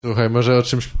Słuchaj, może o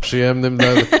czymś przyjemnym.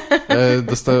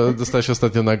 Dostałaś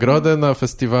ostatnio nagrodę na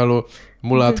festiwalu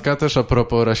Mulatka, też a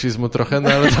propos rasizmu trochę, no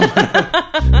ale to...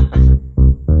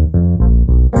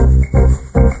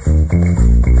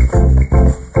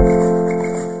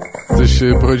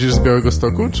 Ty pochodzisz z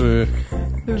Białegostoku, czy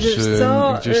Wiesz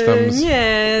co? Gdzieś tam...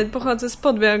 Nie, pochodzę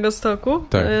spod Białegostoku,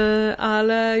 tak.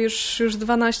 Ale już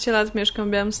 12 lat mieszkam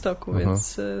w Białymstoku,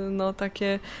 więc no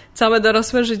takie całe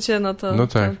dorosłe życie,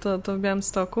 to w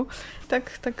Białymstoku.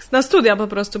 Tak na studia po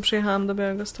prostu przyjechałam do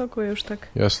Białegostoku i już tak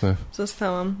Jasne.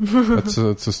 zostałam.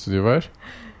 A co studiowałeś?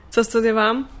 Co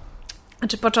studiowałam?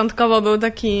 Znaczy początkowo był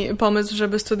taki pomysł,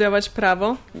 żeby studiować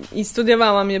prawo i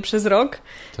studiowałam je przez rok.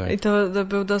 Tak. I to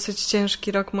był dosyć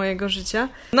ciężki rok mojego życia.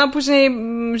 No a później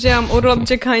wzięłam urlop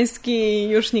dziekański i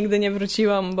już nigdy nie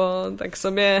wróciłam, bo tak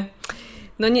sobie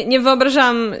nie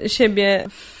wyobrażałam siebie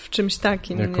w czymś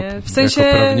takim, nie? W sensie...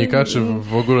 Jako prawnika, czy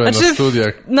w ogóle na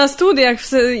studiach? Na studiach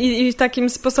i w takim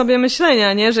sposobie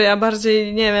myślenia, nie? Że ja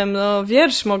bardziej, nie wiem,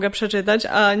 wiersz mogę przeczytać,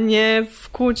 a nie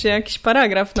wkłuć jakiś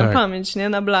paragraf na pamięć, nie?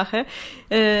 Na blachę.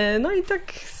 No i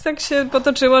tak się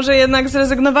potoczyło, że jednak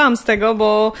zrezygnowałam z tego,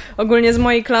 bo ogólnie z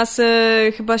mojej klasy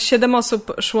chyba 7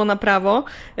 osób szło na prawo,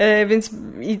 więc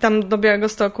i tam do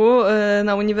Białegostoku,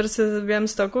 na Uniwersytet w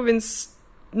Białymstoku, więc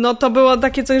to było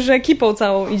takie coś, że ekipą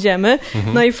całą idziemy,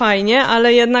 no i fajnie,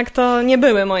 ale jednak to nie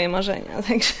były moje marzenia,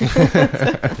 także...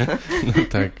 No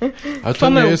tak. A to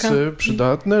nie jest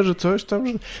przydatne, że coś tam...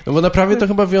 No bo na prawie to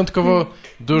chyba wyjątkowo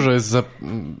dużo jest,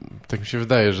 tak mi się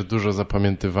wydaje, że dużo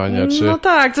zapamiętywania, czy... No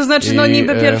tak, to znaczy,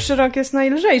 niby pierwszy rok jest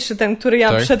najlżejszy, ten, który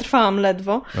ja przetrwałam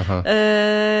ledwo,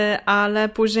 ale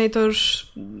później to już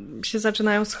się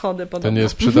zaczynają schody podobno. To nie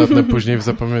jest przydatne później w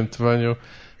zapamiętywaniu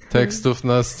tekstów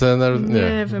na scenę?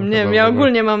 Nie wiem. Ja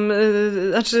ogólnie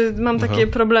mam takie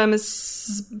problemy z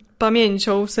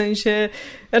pamięcią, w sensie...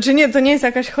 to nie jest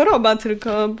jakaś choroba,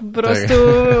 tylko po prostu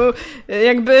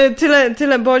jakby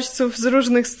tyle bodźców z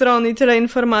różnych stron i tyle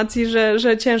informacji,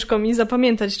 że ciężko mi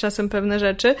zapamiętać czasem pewne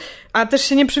rzeczy, a też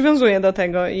się nie przywiązuję do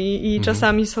tego i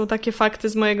czasami są takie fakty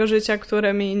z mojego życia,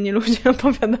 które mi inni ludzie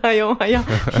opowiadają, a ja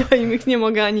im ich nie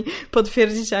mogę ani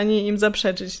potwierdzić, ani im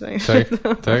zaprzeczyć.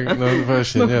 Tak, no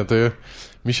właśnie, nie, to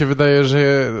mi się wydaje,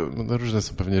 że różne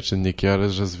są pewnie czynniki, ale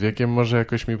że z wiekiem może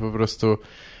jakoś mi po prostu...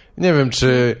 Nie wiem,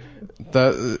 czy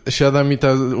siada mi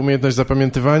ta umiejętność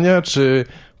zapamiętywania, czy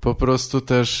po prostu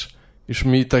też już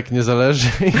mi tak nie zależy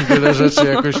i wiele rzeczy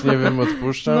jakoś, nie wiem,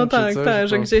 odpuszczam. No tak,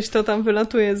 że gdzieś to tam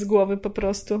wylatuje z głowy po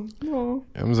prostu. No.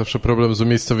 Ja mam zawsze problem z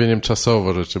umiejscowieniem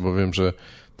czasowo rzeczy, bo wiem, że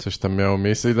coś tam miało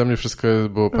miejsce i dla mnie wszystko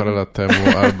było parę lat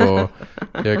temu albo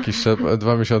jakieś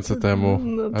 2 miesiące temu,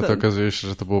 a to okazuje się,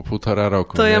 że to było 1,5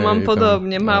 roku. To ja mam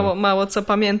podobnie, mało co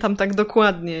pamiętam tak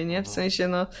dokładnie, nie? W sensie,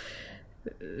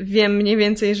 wiem mniej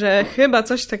więcej, że chyba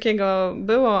coś takiego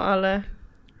było, ale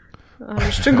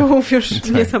szczegółów już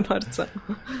nie za bardzo.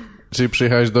 Czyli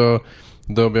przyjechałeś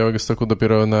do Białegostoku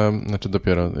dopiero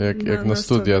jak na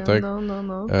studia, tak?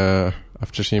 No. A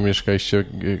wcześniej mieszkaliście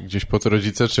gdzieś pod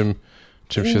rodzice,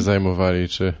 czym się zajmowali,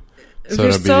 czy co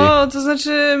robili? Co? To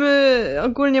znaczy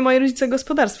ogólnie moi rodzice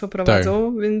gospodarstwo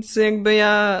prowadzą, więc jakby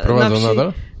ja prowadzą na wsi...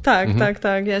 nadal?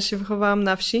 Tak. Ja się wychowałam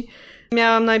na wsi.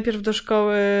 Miałam najpierw do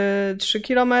szkoły 3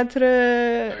 kilometry,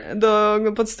 do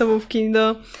podstawówki,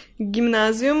 do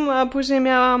gimnazjum, a później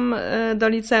miałam do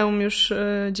liceum już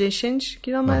 10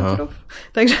 kilometrów.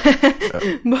 Także,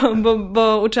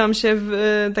 bo uczyłam się w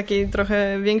takiej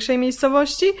trochę większej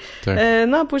miejscowości. Tak.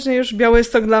 No a później już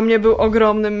Białystok dla mnie był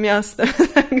ogromnym miastem.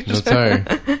 Także,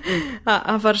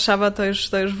 a Warszawa to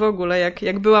już w ogóle.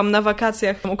 Jak byłam na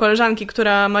wakacjach u koleżanki,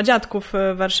 która ma dziadków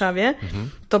w Warszawie,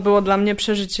 to było dla mnie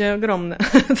przeżycie ogromne.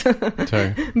 Tak.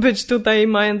 Być tutaj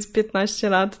mając 15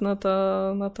 lat, no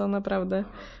to naprawdę...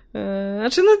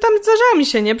 Znaczy, tam zdarzało mi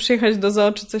się, nie? Przyjechać do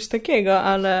zoo czy coś takiego,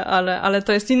 ale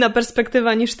to jest inna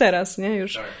perspektywa niż teraz, nie?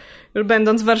 Już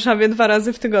będąc w Warszawie 2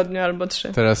 razy w tygodniu albo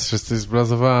 3. Teraz wszyscy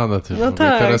zblazowane też.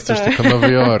 Teraz to już tylko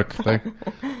Nowy Jork, tak?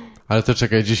 Ale to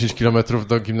czekaj, 10 kilometrów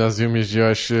do gimnazjum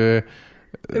jeździłaś...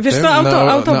 Wiesz co,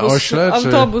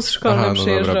 autobus szkolny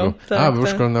przyjeżdżał. Był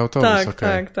szkolny autobus,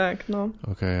 Tak.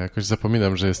 Okej, jakoś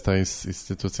zapominam, że jest ta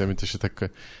instytucja, mi to się tak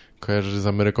kojarzy z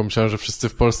Ameryką. Myślałem, że wszyscy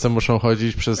w Polsce muszą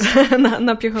chodzić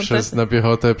na piechotę. Na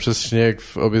piechotę, przez śnieg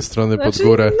w obie strony pod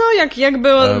górę. No jak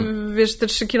było, wiesz, te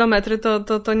 3 kilometry,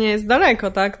 to nie jest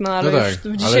daleko, tak? No ale już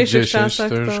w dzisiejszych czasach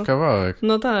to już kawałek.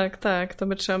 No tak, to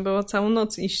by trzeba było całą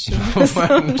noc iść.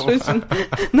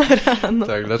 Na rano.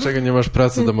 Tak, dlaczego nie masz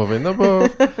pracy domowej? No bo...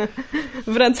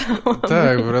 Wracałam.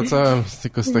 Tak, wracałam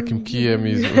tylko z takim kijem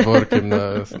i z workiem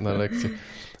na lekcję.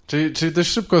 Czyli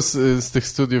dość szybko z tych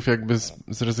studiów jakby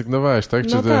zrezygnowałeś, tak?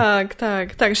 Czy no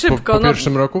tak, szybko. Po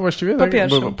pierwszym roku właściwie? Po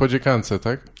pierwszym. Po dziekance,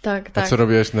 tak? Tak. A co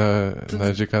robiłaś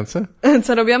na dziekance?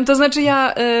 Co robiłam? To znaczy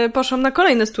ja poszłam na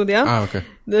kolejne studia. A, okej.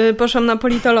 Poszłam na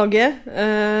politologię.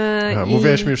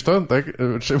 Mówiłaś mi już to, tak?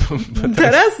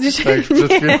 Teraz? Dzisiaj? Tak,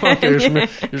 przed chwilą.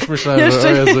 Już myślałem, że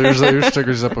o Jezu, już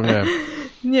czegoś zapomniałem.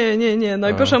 Nie. No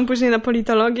i poszłam później na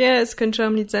politologię,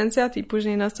 skończyłam licencjat i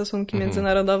później na stosunki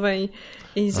międzynarodowe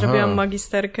i zrobiłam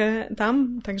magisterkę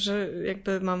tam, także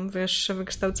jakby mam wyższe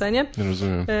wykształcenie.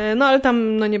 Rozumiem. No ale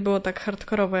tam nie było tak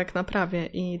hardkorowo jak na prawie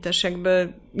i też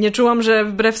jakby nie czułam, że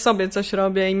wbrew sobie coś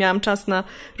robię i miałam czas na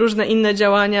różne inne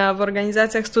działania w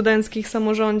organizacjach studenckich,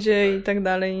 samorządzie i tak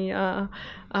dalej,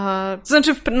 to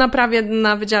znaczy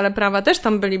na Wydziale Prawa też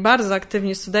tam byli bardzo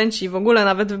aktywni studenci i w ogóle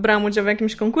nawet wybrałam udział w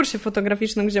jakimś konkursie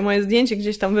fotograficznym, gdzie moje zdjęcie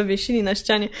gdzieś tam wywiesili na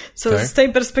ścianie, co tak? Z tej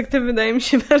perspektywy wydaje mi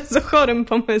się bardzo chorym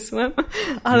pomysłem,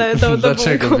 ale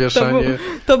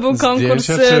to był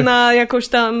konkurs na jakąś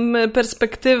tam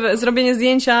perspektywę, zrobienie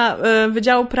zdjęcia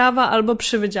Wydziału Prawa albo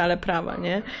przy Wydziale Prawa,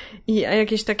 nie? I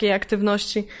jakiejś takiej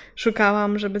aktywności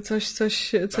szukałam, żeby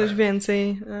coś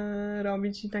więcej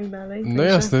robić i tak dalej. No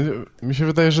jasne, mi się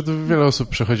wydaje, że wiele osób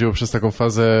przechodziło przez taką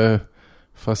fazę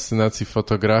fascynacji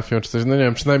fotografią, czy coś, no nie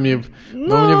wiem, przynajmniej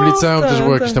u mnie w liceum też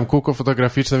było jakieś tam kółko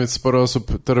fotograficzne, więc sporo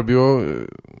osób to robiło,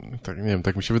 tak nie wiem,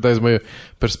 tak mi się wydaje z mojej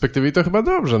perspektywy i to chyba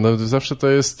dobrze, no zawsze to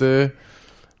jest...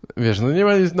 Wiesz, no nie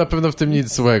ma na pewno w tym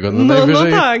nic złego. No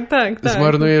najwyżej tak.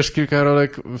 zmarnujesz kilka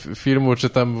rolek filmu, czy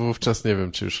tam wówczas, nie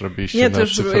wiem, czy już robiliście nie, na to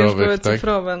już były tak?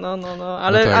 cyfrowe,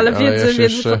 ale wiedzy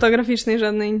fotograficznej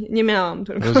żadnej nie miałam.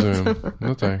 Rozumiem,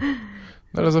 no tak.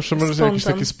 No ale zawsze możesz jakieś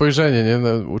takie spojrzenie, nie?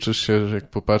 No, uczysz się, że jak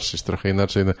popatrzeć trochę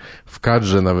inaczej, w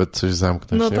kadrze nawet coś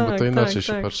zamknąć, nie? Bo to inaczej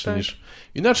się patrzy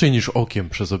inaczej niż okiem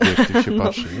przez obiektyw się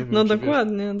patrzy. Nie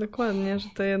wiem, dokładnie, że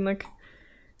to jednak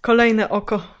kolejne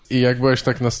oko. I jak byłeś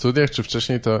tak na studiach, czy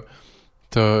wcześniej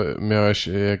to miałaś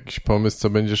jakiś pomysł, co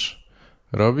będziesz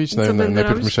robić?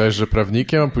 Najpierw myślałeś, że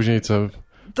prawnikiem, a później co?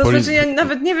 To znaczy ja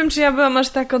nawet nie wiem, czy ja byłam aż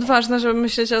tak odważna, żeby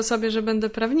myśleć o sobie, że będę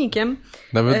prawnikiem.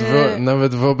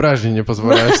 Nawet wyobraźni nie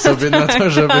pozwalałaś sobie na to,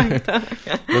 żeby... tak.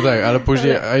 No tak, ale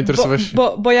później interesowałaś się...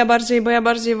 Bo ja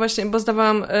bardziej właśnie, bo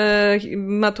zdawałam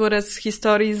maturę z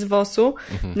historii z WOS-u,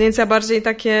 więc ja bardziej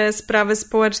takie sprawy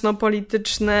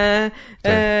społeczno-polityczne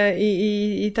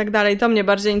i tak dalej, to mnie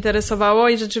bardziej interesowało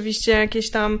i rzeczywiście jakieś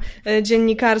tam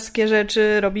dziennikarskie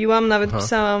rzeczy robiłam, nawet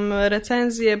pisałam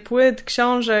recenzje, płyt,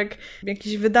 książek,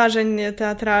 jakichś wydarzeń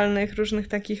teatralnych, różnych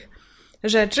takich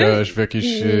rzeczy. Chciałaś w jakiejś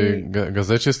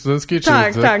gazecie studenckiej?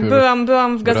 Tak.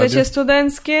 Byłam w gazecie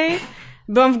studenckiej.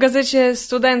 Byłam w gazecie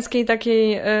studenckiej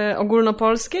takiej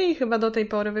ogólnopolskiej, chyba do tej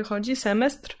pory wychodzi,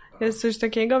 Semestr. Jest coś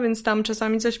takiego, więc tam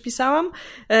czasami coś pisałam.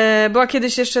 Była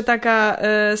kiedyś jeszcze taka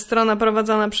strona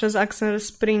prowadzona przez Axel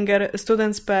Springer,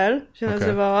 students.pl się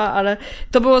nazywała, ale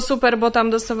to było super, bo tam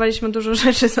dostawaliśmy dużo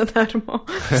rzeczy za darmo.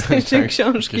 W sensie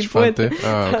książki, płyty.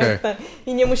 Tak.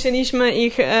 I nie musieliśmy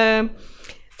ich...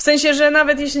 W sensie, że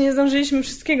nawet jeśli nie zdążyliśmy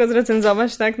wszystkiego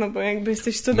zrecenzować, tak, no bo jakby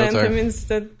jesteś studentem, więc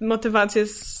te motywacje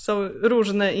są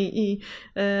różne i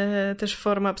też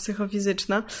forma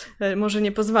psychofizyczna może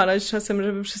nie pozwalać czasem,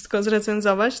 żeby wszystko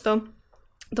zrecenzować,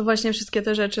 to właśnie wszystkie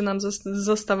te rzeczy nam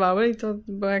zostawały i to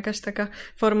była jakaś taka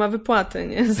forma wypłaty,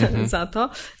 nie? Za to.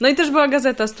 No i też była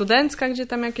gazeta studencka, gdzie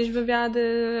tam jakieś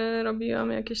wywiady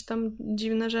robiłam, jakieś tam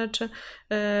dziwne rzeczy,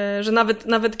 że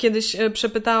nawet kiedyś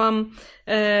przepytałam,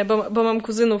 bo mam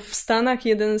kuzynów w Stanach,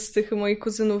 jeden z tych moich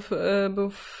kuzynów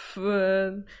był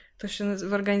to się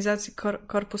nazywa w organizacji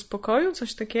Korpus Pokoju,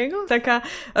 coś takiego. Taka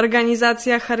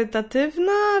organizacja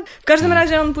charytatywna. W każdym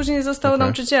razie on później został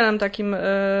nauczycielem takim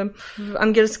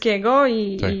angielskiego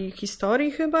i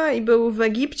historii chyba i był w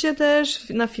Egipcie też,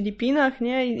 na Filipinach,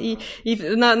 nie? I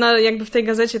jakby w tej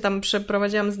gazecie tam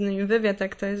przeprowadziłam z nim wywiad,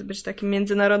 jak to jest być takim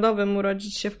międzynarodowym,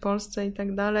 urodzić się w Polsce i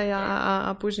tak dalej,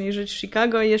 a później żyć w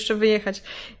Chicago i jeszcze wyjechać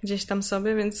gdzieś tam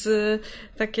sobie, więc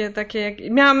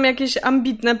miałam jakieś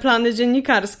ambitne plany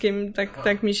dziennikarskie,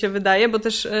 tak mi się wydaje, bo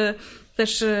też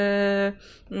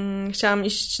chciałam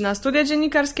iść na studia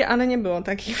dziennikarskie, ale nie było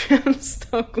takich w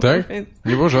Białymstoku. Tak? Więc...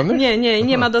 Nie było żadnych?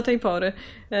 Nie ma do tej pory.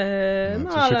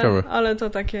 Ale to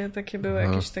takie były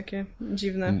jakieś takie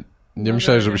dziwne... Nie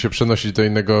myślałeś, żeby się przenosić do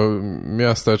innego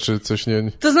miasta, czy coś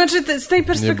nie... To znaczy, z tej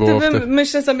perspektywy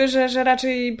myślę sobie, że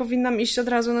raczej powinnam iść od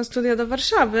razu na studia do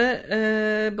Warszawy,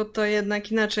 bo to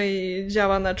jednak inaczej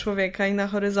działa na człowieka i na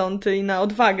horyzonty i na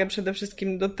odwagę przede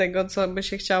wszystkim do tego, co by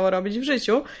się chciało robić w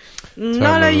życiu. No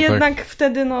ale jednak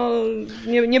wtedy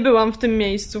nie byłam w tym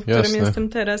miejscu, w którym jestem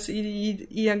teraz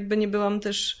i jakby nie byłam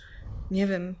też, nie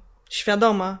wiem,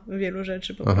 świadoma wielu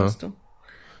rzeczy po prostu.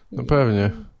 No pewnie.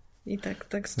 I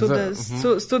tak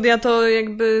studia to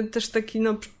jakby też taki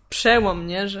przełom,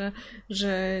 nie?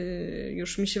 Że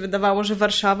już mi się wydawało, że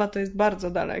Warszawa to jest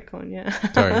bardzo daleko, nie?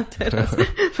 Tak. A teraz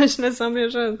myślę sobie,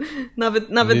 że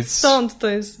nawet stąd to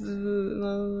jest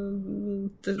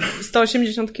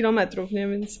 180 kilometrów, nie?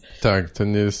 Więc... Tak, to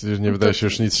nie wydaje się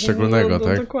już nic szczególnego,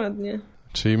 tak? Dokładnie.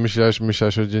 Czyli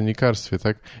myślałaś o dziennikarstwie,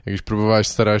 tak?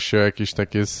 Starałaś się o jakieś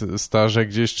takie staże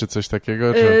gdzieś, czy coś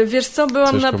takiego? Czy wiesz co,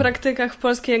 byłam na praktykach w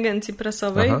Polskiej Agencji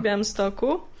Prasowej w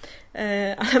Białymstoku,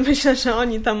 ale myślę, że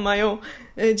oni tam mają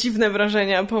dziwne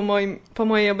wrażenia po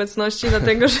mojej obecności,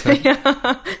 dlatego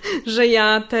że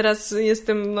ja teraz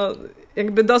jestem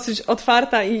jakby dosyć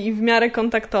otwarta i w miarę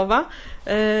kontaktowa,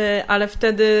 ale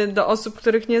wtedy do osób,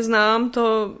 których nie znałam,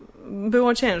 to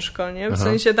było ciężko, nie? W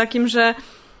sensie takim, że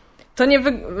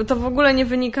to w ogóle nie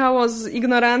wynikało z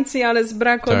ignorancji, ale z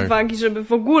braku odwagi, żeby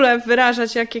w ogóle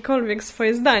wyrażać jakiekolwiek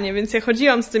swoje zdanie. Więc ja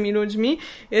chodziłam z tymi ludźmi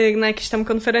na jakieś tam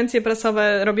konferencje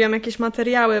prasowe, robiłam jakieś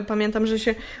materiały. Pamiętam, że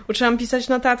się uczyłam pisać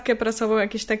notatkę prasową,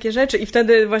 jakieś takie rzeczy i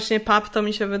wtedy właśnie PAP to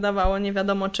mi się wydawało nie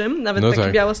wiadomo czym, nawet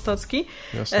taki białostocki.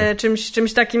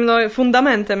 Czymś takim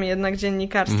fundamentem jednak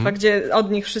dziennikarstwa, gdzie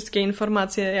od nich wszystkie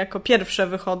informacje jako pierwsze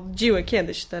wychodziły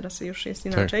kiedyś, teraz już jest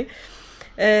inaczej.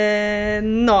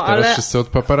 Teraz ale wszyscy od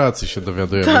paparazzi się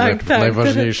dowiadujemy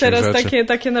najważniejszych teraz rzeczy.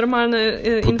 Takie normalne...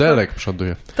 Pudelek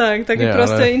przoduje. Tak, takie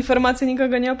proste informacje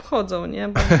nikogo nie obchodzą, nie?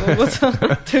 Bo to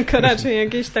tylko raczej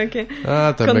jakieś takie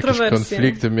kontrowersje. Jakieś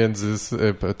konflikty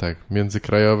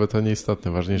międzykrajowe to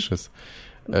nieistotne. Ważniejsze jest,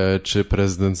 czy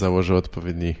prezydent założył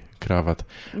odpowiedni krawat.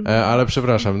 Ale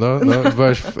przepraszam,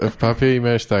 byłaś w papie i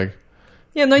miałeś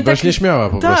byłaś nieśmiała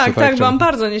po prostu. Tak, byłam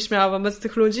bardzo nieśmiała wobec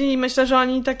tych ludzi i myślę, że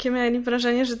oni takie mieli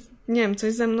wrażenie, że nie wiem,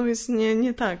 coś ze mną jest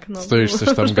nie tak. Stoisz,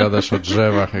 coś tam gadasz o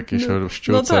drzewach, jakieś o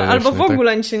ściółce. Albo w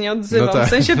ogóle nic się nie odzywam. W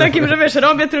sensie takim, że wiesz,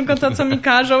 robię tylko to, co mi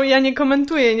każą i ja nie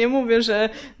komentuję, nie mówię, że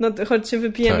chodźcie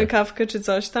wypijemy kawkę czy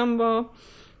coś tam, bo...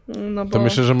 To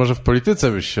myślę, że może w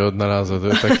polityce byś się odnalazła.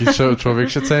 Taki człowiek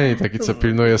się ceni, taki co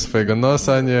pilnuje swojego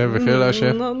nosa, nie wychyla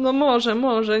się.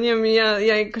 Może, nie wiem, ja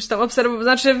jakoś tam obserwowałam,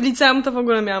 znaczy w liceum to w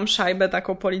ogóle miałam szajbę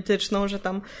taką polityczną, że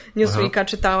tam Newsweeka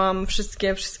czytałam,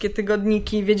 wszystkie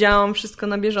tygodniki, wiedziałam wszystko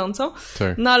na bieżąco.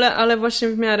 Tak. Ale właśnie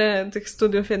w miarę tych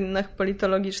studiów jednak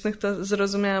politologicznych to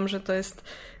zrozumiałam, że to jest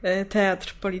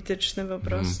teatr polityczny po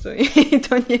prostu i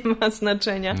to nie ma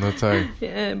znaczenia. No tak.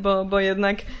 Bo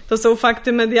jednak to są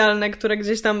fakty medialne, które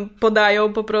gdzieś tam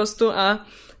podają po prostu,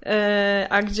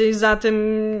 a gdzieś za tym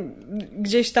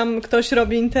gdzieś tam ktoś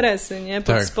robi interesy, nie?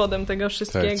 Pod spodem tego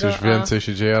wszystkiego. Tak, coś więcej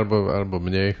się dzieje albo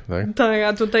mniej, tak? Tak,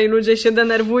 a tutaj ludzie się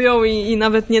denerwują i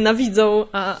nawet nienawidzą,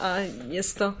 a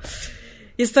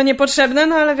jest to niepotrzebne,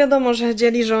 ale wiadomo, że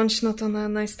dzieli rządź, to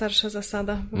najstarsza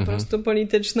zasada po prostu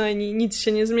polityczna i nic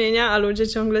się nie zmienia, a ludzie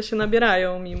ciągle się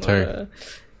nabierają, mimo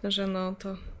że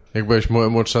to... Jak byłeś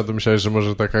młodsza, to myślałeś, że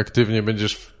może tak aktywnie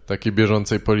będziesz w takiej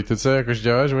bieżącej polityce jakoś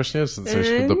działać właśnie? Coś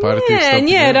do partii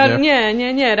wstąpić?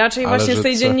 Nie. Raczej ale właśnie z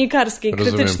tej dziennikarskiej,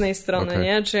 krytycznej strony,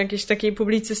 nie? Czy jakiejś takiej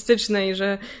publicystycznej,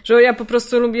 że ja po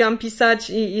prostu lubiłam pisać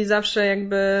i zawsze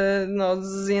jakby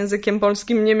z językiem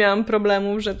polskim nie miałam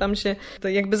problemów, że tam się... To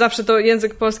jakby zawsze to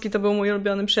język polski to był mój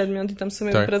ulubiony przedmiot i tam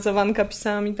sobie wypracowanka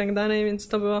pisałam i tak dalej, więc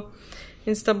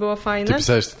to było fajne. Ty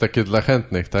pisałeś to takie dla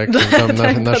chętnych, tak?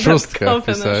 Tam na szóstkę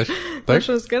pisałeś. Tak? Na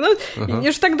szóstkę.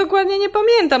 Już tak dokładnie nie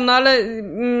pamiętam, ale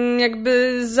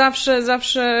jakby zawsze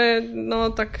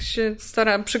tak się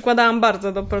przykładałam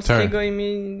bardzo do polskiego i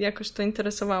mi jakoś to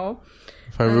interesowało.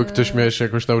 Fajnie, ktoś miałeś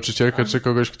jakąś nauczycielkę, czy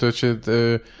kogoś, kto cię...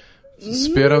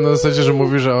 Wspieram na zasadzie, że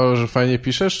mówisz, że fajnie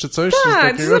piszesz, czy coś?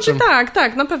 Tak, to znaczy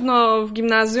tak, na pewno w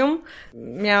gimnazjum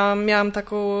miałam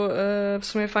taką w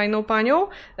sumie fajną panią,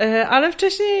 ale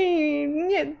wcześniej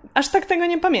aż tak tego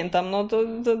nie pamiętam.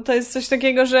 To jest coś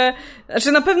takiego, że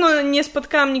na pewno nie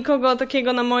spotkałam nikogo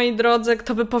takiego na mojej drodze,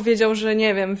 kto by powiedział, że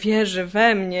nie wiem, wierzy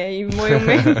we mnie i w moje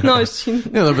umiejętności.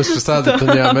 Nie bez przesady,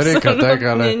 to nie Ameryka, tak?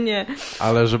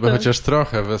 Ale żeby chociaż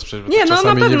trochę wesprzeć, bo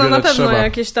czasami na pewno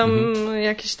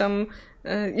jakieś tam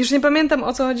już nie pamiętam,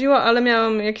 o co chodziło, ale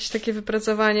miałam jakieś takie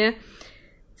wypracowanie,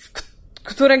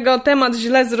 którego temat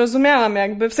źle zrozumiałam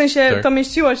jakby. W sensie to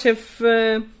mieściło się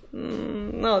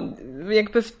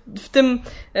jakby w tym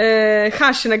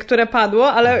haśle, które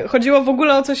padło, ale chodziło w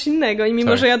ogóle o coś innego i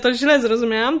mimo, że ja to źle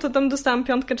zrozumiałam, to tam dostałam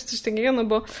 5 czy coś takiego,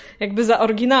 bo jakby za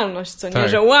oryginalność, co nie?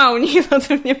 Że wow, nikt o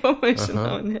tym nie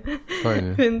pomyślał, nie?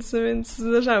 Fajnie. Więc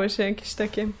zdarzały się jakieś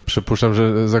takie... Przypuszczam,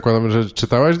 że zakładam, że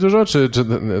czytałaś dużo, czy...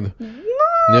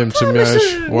 Nie wiem, czy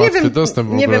miałeś łatwy dostęp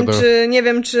w ogóle nie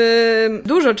wiem, czy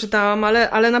dużo czytałam,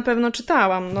 ale na pewno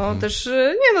czytałam. No też,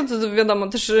 nie no, to wiadomo,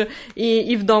 też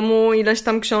i w domu ileś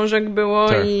tam książek było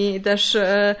tak. i też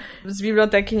z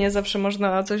biblioteki nie zawsze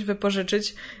można coś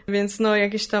wypożyczyć, więc no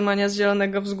jakieś tam Ania z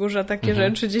Zielonego Wzgórza, takie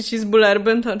rzeczy, Dzieci z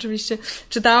Bullerbyn, to oczywiście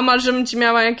czytałam, ale żebym ci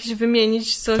miała jakieś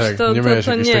wymienić coś, tak, to nie miałeś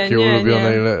jakiejś takiej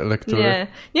ulubionej lektury?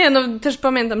 Nie, no też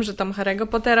pamiętam, że tam Harry'ego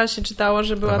Pottera się czytało,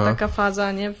 że była taka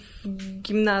faza, nie? W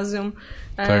gimnazjum,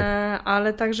 tak.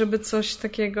 Ale tak, żeby coś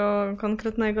takiego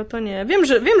konkretnego, to nie.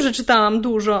 Wiem, że czytałam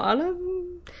dużo, ale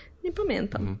nie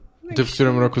pamiętam. Ty w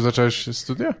którym roku zacząłeś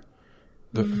studia?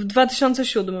 W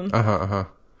 2007. Aha.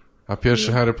 A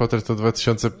pierwszy Harry Potter to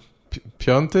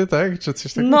 2005, tak? Czy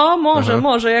coś takiego? No,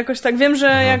 może, jakoś tak. Wiem, że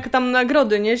jak tam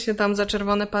nagrody, nie, się tam za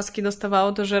czerwone paski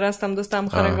dostawało, to że raz tam dostałam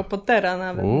Harry'ego Pottera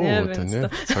nawet, nie? To Więc nie,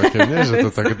 całkiem nie, że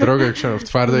to tak droga książka. W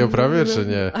twardej oprawie, czy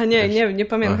nie? A nie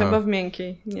pamiętam, chyba w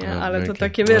miękkiej. Nie, ale miękkiej. To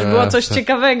takie, wiesz, było coś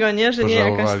ciekawego, nie? Że nie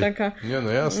jakaś taka nie,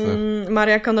 no jasne.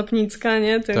 Maria Konopnicka,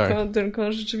 nie?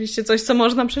 Tylko rzeczywiście coś, co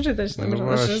można przeczytać.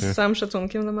 Z całym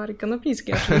szacunkiem dla Marii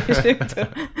Konopnickiej oczywiście, która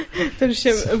też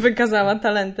się wykazała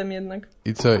talentem jednak.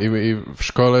 I co? I w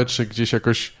szkole, czy gdzieś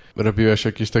jakoś robiłaś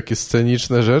jakieś takie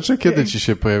sceniczne rzeczy? Kiedy ci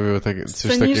się pojawiło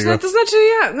coś takiego? To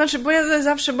znaczy, bo ja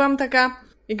zawsze byłam taka,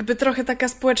 jakby trochę taka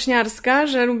społeczniarska,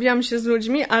 że lubiłam się z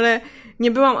ludźmi, ale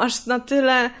nie byłam aż na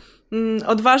tyle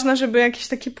odważna, żeby jakieś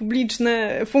takie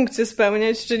publiczne funkcje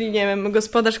spełniać, czyli nie wiem,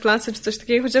 gospodarz klasy czy coś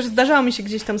takiego, chociaż zdarzało mi się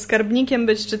gdzieś tam skarbnikiem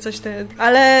być czy coś takiego,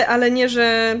 ale nie,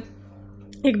 że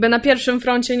jakby na pierwszym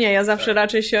froncie nie, ja zawsze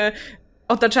raczej się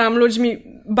otaczałam ludźmi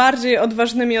bardziej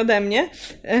odważnymi ode mnie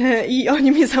i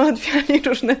oni mi załatwiali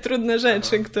różne trudne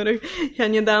rzeczy, których ja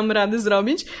nie dałam rady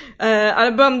zrobić,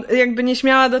 ale byłam jakby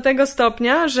nieśmiała do tego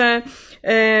stopnia, że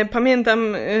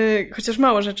pamiętam, chociaż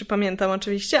mało rzeczy pamiętam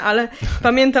oczywiście, ale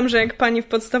pamiętam, że jak pani w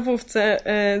podstawówce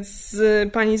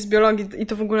pani z biologii i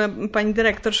to w ogóle pani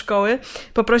dyrektor szkoły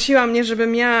poprosiła mnie,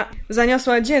 żebym ja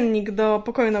zaniosła dziennik do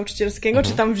pokoju nauczycielskiego,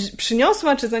 czy tam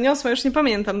przyniosła, czy zaniosła, już nie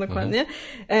pamiętam dokładnie,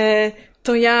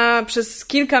 to ja przez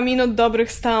kilka minut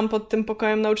dobrych stałam pod tym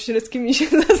pokojem nauczycielskim i się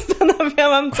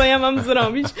zastanawiałam, co ja mam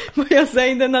zrobić, bo ja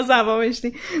zejdę na zawał,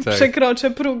 jeśli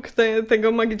przekroczę próg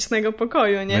tego magicznego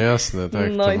pokoju, nie? No jasne,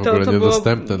 tak. No to i w ogóle to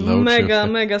niedostępne dla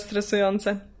uczniów. mega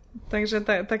stresujące. Także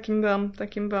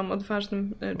takim byłam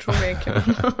odważnym człowiekiem.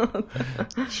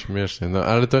 Śmiesznie, no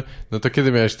ale to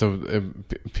kiedy miałeś tą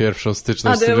pierwszą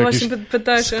styczność z tym? Właśnie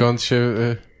pytałeś, skąd się...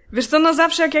 Wiesz co, no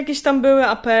zawsze jak jakieś tam były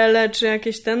apele, czy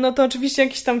jakieś no to oczywiście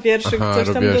jakiś tam wierszyk,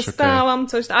 coś tam dostałam,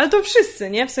 coś, ale to wszyscy,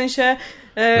 nie? W sensie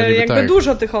jakby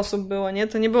dużo tych osób było, nie?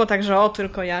 To nie było tak, że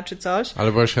tylko ja, czy coś.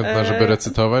 Ale byłaś chętna, żeby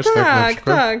recytować, tak? Na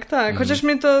przykład? Tak. Chociaż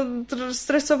mnie to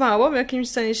stresowało w jakimś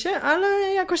sensie, ale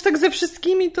jakoś tak ze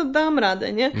wszystkimi to dałam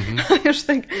radę, nie? A już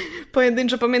tak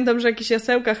pojedynczo pamiętam, że w jakichś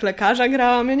jasełkach lekarza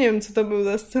grałam, ja nie wiem, co to był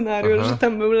za scenariusz, że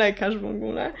tam był lekarz w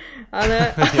ogóle,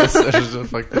 ale... że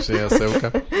faktycznie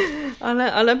jasełka.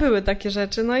 Ale były takie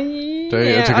rzeczy, no i...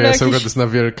 Czekaj, jasełka to jest na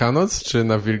Wielkanoc, czy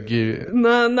na Wigilię?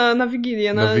 Na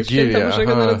Wigilię, na Święta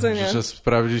Bożego Narodzenia. Że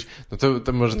sprawdzić, no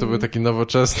to może to był taki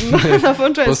nowoczesny,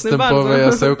 postępowe bardzo.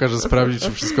 Jasełka, że sprawdzić,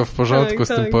 czy wszystko w porządku z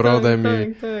tym porodem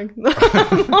i... Tak. No,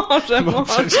 może.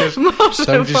 Przecież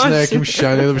tam gdzieś na jakimś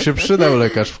ścianie to by się przydał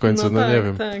lekarz w końcu, nie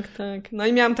wiem. Tak. No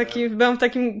i byłam w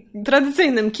takim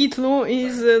tradycyjnym kitlu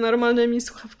i z normalnymi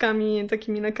słuchawkami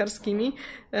takimi lekarskimi.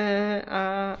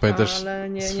 Pamiętasz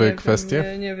swoje kwestie?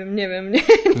 Nie wiem.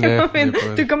 Nie pamiętam.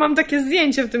 Tylko mam takie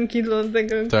zdjęcie w tym kitlu, od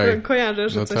tego kojarzę,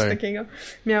 że coś takiego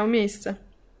miało miejsce.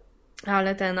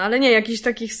 Ale nie, jakichś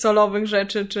takich solowych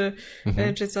rzeczy,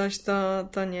 czy coś,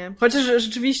 to nie. Chociaż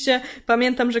rzeczywiście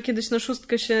pamiętam, że kiedyś na 6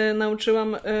 się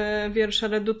nauczyłam wiersza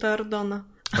Reduta Ordona.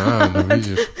 No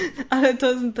widzisz. Ale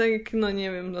to tak,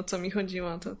 nie wiem, co mi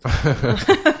chodziło.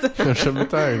 Żeby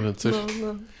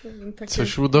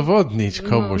coś udowodnić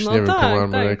komuś, nie wiem,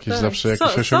 albo zawsze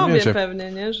jakieś osiągnięcie. Sobie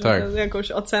pewnie, nie? Że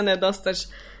jakąś ocenę dostać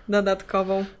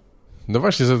dodatkową. No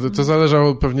właśnie, to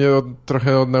zależało pewnie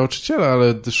trochę od nauczyciela,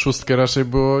 ale 6 raczej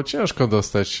było ciężko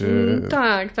dostać.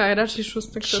 Tak, raczej 6.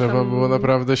 Trzeba było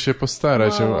naprawdę się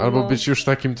postarać, albo być już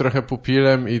takim trochę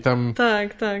pupilem i tam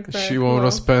siłą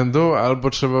rozpędu, albo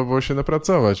trzeba było się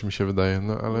napracować, mi się wydaje.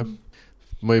 No ale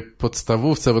w mojej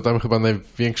podstawówce, bo tam chyba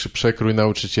największy przekrój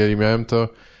nauczycieli miałem,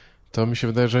 to mi się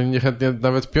wydaje, że oni niechętnie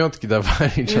nawet 5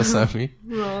 dawali czasami.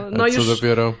 Co już...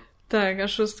 dopiero... Tak, a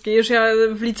 6. Już ja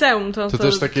w liceum to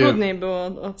też takie... trudniej było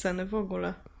oceny w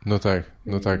ogóle. No tak,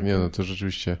 to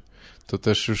rzeczywiście. To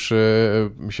też już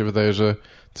mi się wydaje, że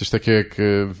coś takiego jak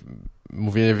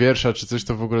mówienie wiersza czy coś,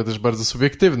 to w ogóle też bardzo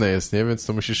subiektywne jest, nie? Więc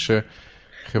to musisz się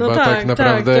chyba no tak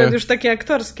naprawdę... Tak, to już takie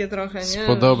aktorskie trochę, nie?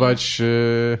 Spodobać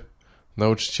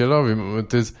nauczycielowi.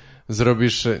 Ty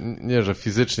zrobisz, nie, że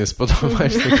fizycznie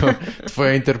spodobać, tylko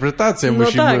twoja interpretacja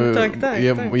musi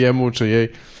jemu czy jej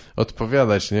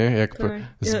odpowiadać, nie? Jak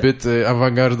zbyt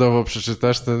awangardowo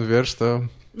przeczytasz ten wiersz, to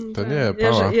nie,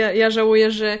 pała. Ja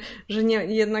żałuję, że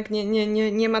jednak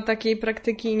nie ma takiej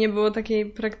praktyki, nie było takiej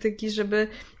praktyki, żeby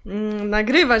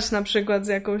nagrywać na przykład z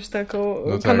jakąś taką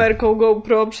kamerką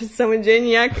GoPro przez cały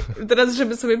dzień, teraz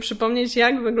żeby sobie przypomnieć,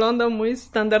 jak wyglądał mój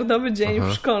standardowy dzień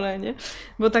w szkole, nie?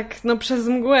 Bo tak przez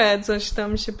mgłę coś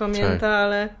tam się pamięta,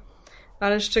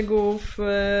 ale szczegółów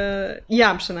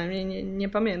ja przynajmniej nie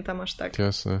pamiętam aż tak.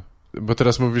 Jasne. Bo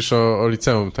teraz mówisz o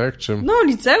liceum, tak? Czy... No,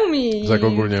 liceum i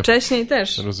wcześniej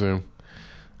też. Rozumiem.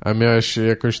 A miałeś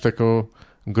jakąś taką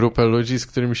grupę ludzi, z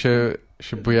którymi się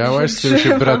bujałaś, z którymi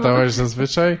się bratałaś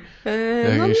zazwyczaj?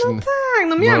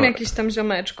 Miałam jakichś tam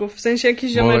ziomeczków, w sensie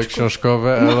jakichś ziomeczków. Mole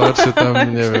książkowe, Elo, czy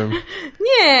tam, nie wiem.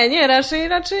 Nie, raczej,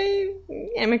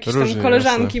 nie wiem, jakieś różnie, tam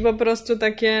koleżanki jasne. Po prostu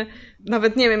takie,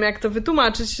 nawet nie wiem jak to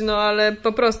wytłumaczyć, ale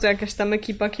po prostu jakaś tam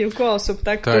ekipa kilku osób,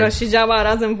 tak? Która siedziała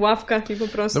razem w ławkach i po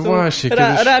prostu no właśnie,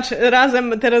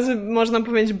 razem, teraz można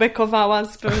powiedzieć, bekowała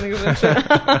z pewnych rzeczy,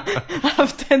 a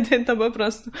wtedy to po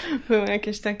prostu były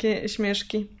jakieś takie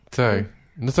śmieszki. Tak.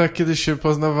 No tak, kiedyś się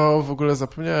poznawało, w ogóle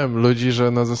zapomniałem, ludzi,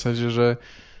 że na zasadzie, że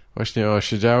właśnie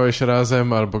siedziałeś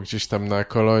razem albo gdzieś tam na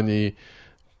kolonii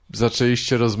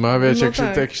zaczęliście rozmawiać,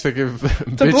 jakieś takie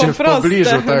bycie w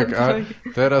pobliżu, tak, a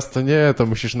teraz to nie, to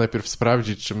musisz najpierw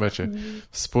sprawdzić, czy macie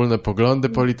wspólne poglądy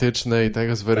polityczne i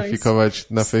tak zweryfikować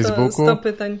na Facebooku. 100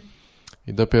 pytań.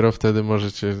 I dopiero wtedy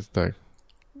możecie,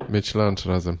 mieć lunch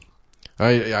razem.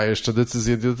 A jeszcze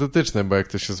decyzje dietetyczne, bo jak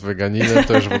to się z weganinem,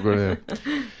 to już w ogóle nie.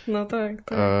 No tak.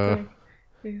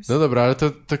 No dobra, ale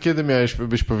to kiedy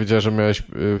byś powiedziała, że miałeś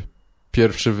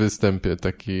pierwszy występ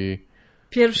taki...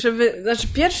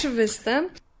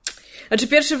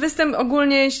 Pierwszy występ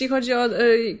ogólnie, jeśli chodzi o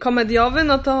komediowy,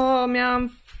 no to miałam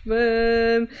w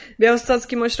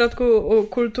Białostockim Ośrodku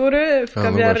Kultury w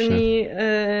kawiarni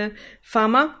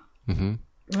Fama. Mhm.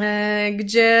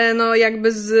 Gdzie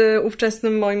jakby z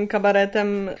ówczesnym moim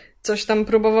kabaretem coś tam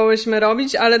próbowałyśmy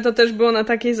robić, ale to też było na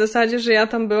takiej zasadzie, że ja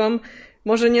tam byłam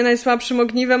może nie najsłabszym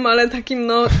ogniwem, ale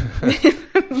takim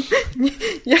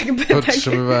jakby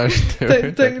podtrzymywałaś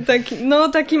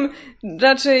takim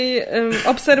raczej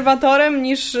obserwatorem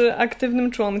niż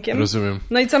aktywnym członkiem. Rozumiem.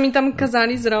 No i co mi tam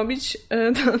kazali zrobić,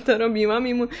 to robiłam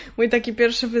i mój taki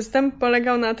pierwszy występ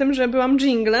polegał na tym, że byłam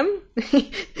dżinglem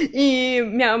i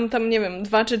miałam tam, nie wiem,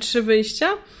 2 czy 3 wyjścia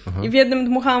i w jednym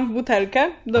dmuchałam w butelkę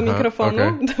do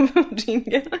mikrofonu, to był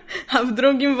dżingiel, a w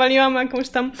drugim waliłam jakąś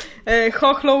tam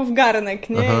chochlą w garnek,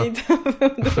 nie? I to był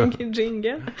drugi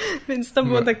dżingiel. Więc to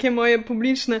było takie moje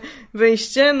publiczne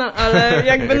wyjście, ale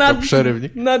jakby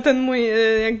na ten mój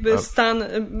jakby stan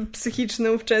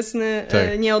psychiczny ówczesny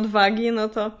nieodwagi,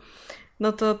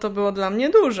 to było dla mnie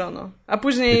dużo, A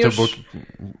później I to było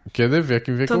kiedy? W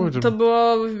jakim wieku? To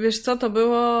było, wiesz co,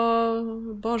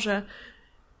 Boże,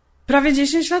 prawie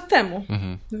 10 lat temu,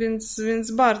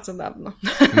 więc bardzo dawno.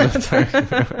 No tak.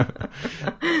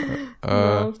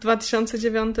 W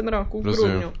 2009 roku, w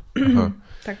grudniu.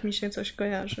 Tak mi się coś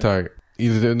kojarzy. Tak. I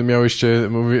miałyście,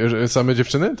 same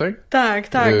dziewczyny, tak?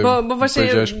 Tak, bo właśnie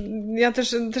ja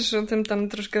też o tym tam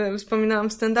troszkę wspominałam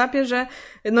w stand-upie, że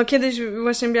kiedyś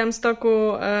właśnie w Białymstoku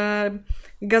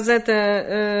gazetę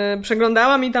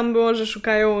przeglądałam i tam było, że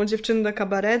szukają dziewczyny do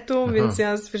kabaretu, więc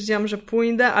ja stwierdziłam, że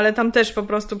pójdę, ale tam też po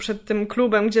prostu przed tym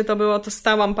klubem, gdzie to było, to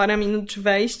stałam parę minut czy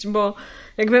wejść, bo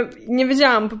jakby nie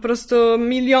wiedziałam, po prostu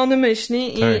miliony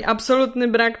myśli i absolutny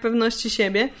brak pewności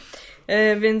siebie.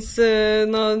 Więc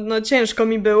ciężko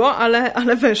mi było,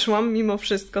 ale weszłam mimo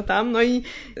wszystko tam. I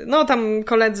tam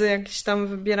koledzy jakieś tam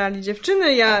wybierali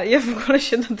dziewczyny. Ja w ogóle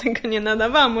się do tego nie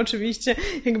nadawałam oczywiście,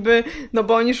 jakby,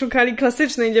 bo oni szukali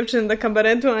klasycznej dziewczyny do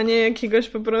kabaretu, a nie jakiegoś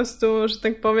po prostu, że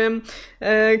tak powiem,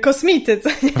 kosmity, co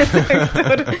nie?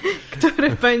 który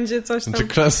będzie coś tam... Czy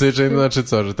klasycznej, to znaczy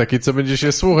co? Że taki, co będzie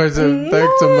się słuchać,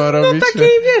 co ma robić? No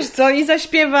takiej, wiesz co, i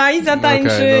zaśpiewa, i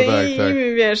zatańczy,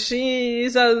 i wiesz, i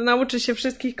nauczy się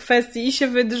wszystkich kwestii i się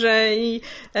wydrze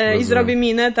i zrobi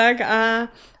minę, tak?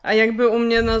 A jakby u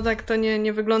mnie, tak to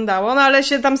nie wyglądało. Ale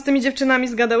się tam z tymi dziewczynami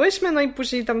zgadałyśmy, i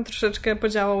później tam troszeczkę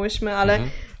podziałałyśmy, ale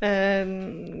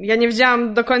Ja nie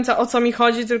wiedziałam do końca, o co mi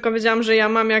chodzi, tylko wiedziałam, że ja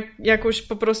mam jakąś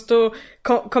po prostu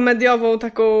komediową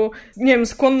taką, nie wiem,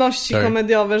 skłonności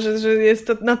komediowe, że jest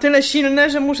to na tyle silne,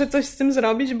 że muszę coś z tym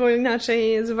zrobić, bo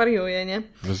inaczej zwariuję, nie?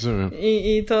 Rozumiem.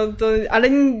 I to ale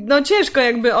no ciężko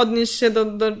jakby odnieść się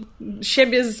do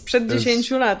siebie sprzed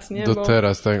 10 lat, nie?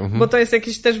 Teraz, tak. Bo to jest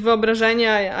jakieś też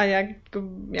wyobrażenie, a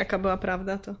jaka była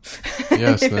prawda, to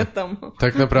jasne. nie wiadomo.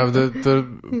 Tak naprawdę to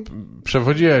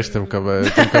przewodziłaś tym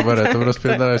kabaretem,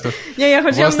 rozpierdalać to. Nie, ja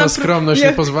chodziłam własna skromność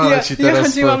nie pozwala ci teraz... Ja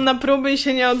chodziłam na próby i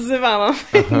się nie odzywałam.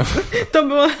 To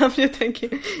było dla mnie takie...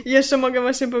 Jeszcze mogę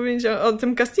właśnie powiedzieć o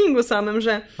tym castingu samym,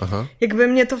 że jakby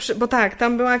mnie to... Bo tak,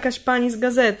 tam była jakaś pani z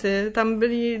gazety, tam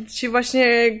byli ci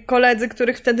właśnie koledzy,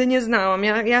 których wtedy nie znałam,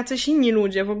 jacyś inni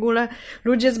ludzie, w ogóle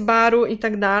ludzie z baru i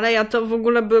tak dalej, a to w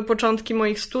ogóle były początki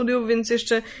moich studiów, więc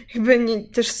jeszcze jakby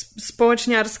też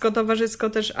społeczniarsko, towarzysko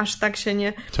też aż tak się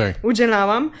nie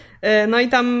udzielałam. No i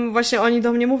tam właśnie oni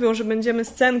do mnie mówią, że będziemy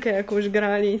scenkę jakąś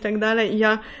grali i tak dalej i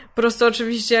ja po prostu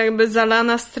oczywiście jakby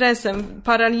zalana stresem,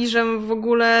 paraliżem w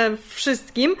ogóle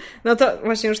wszystkim, no to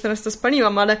właśnie już teraz to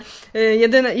spaliłam, ale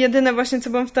jedyne właśnie co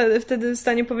byłam wtedy w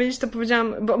stanie powiedzieć, to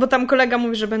powiedziałam, bo tam kolega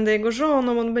mówi, że będę jego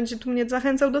żoną, on będzie tu mnie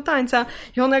zachęcał do tańca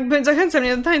i on jakby zachęca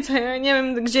mnie do tańca, ja nie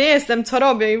wiem gdzie jestem, co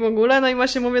robię i w ogóle, no i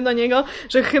właśnie mówię do niego,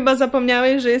 że chyba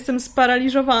zapomniałeś, że jestem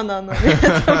sparaliżowana, no nie?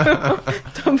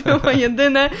 To było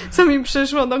jedyne, co mi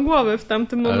przyszło do głowy w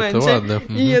tamtym momencie. To ładne.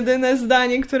 I jedyne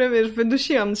zdanie, które wiesz,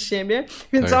 wydusiłam z siebie,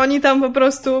 więc oni tam po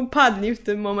prostu padli w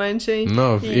tym momencie.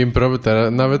 Impro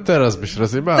nawet teraz byś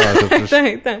rozjebała. To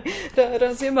tak.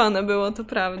 Rozjebane było, to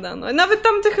prawda. No. Nawet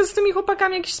tam z tymi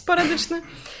chłopakami jakiś sporadyczny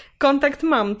kontakt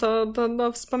mam,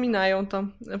 to wspominają to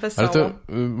wesoło. Ale to,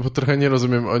 bo trochę nie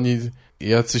rozumiem,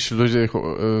 jacyś ludzie...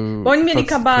 Bo oni mieli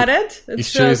kabaret. I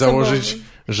chcieli założyć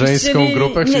żeńską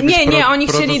grupę? Nie, oni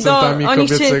chcieli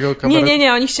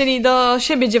oni chcieli do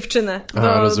siebie dziewczynę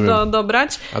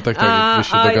dobrać. A tak, wy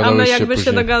się dogadałyście a my jakby później.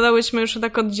 się dogadałyśmy już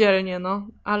tak oddzielnie, no.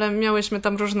 Ale miałyśmy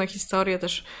tam różne historie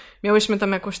też. Miałyśmy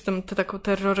tam jakąś taką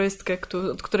terrorystkę,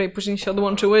 od której później się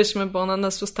odłączyłyśmy, bo ona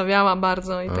nas ustawiała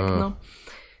bardzo i tak, no.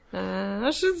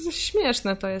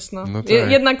 Śmieszne to jest, no. Tak.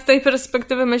 Jednak z tej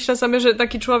perspektywy myślę sobie, że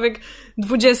taki człowiek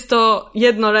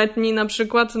 21-letni na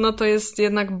przykład, no to jest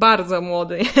jednak bardzo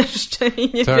młody jeszcze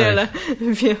i niewiele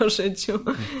wie o życiu.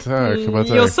 Tak, chyba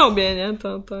tak. I o sobie, nie?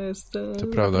 To jest to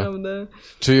prawda. naprawdę...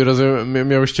 Czyli rozumiem,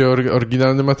 miałyście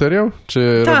oryginalny materiał?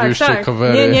 Czy robiłyście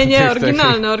covery? Nie,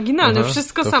 oryginalny.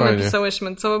 Wszystko same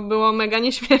pisałyśmy, co było mega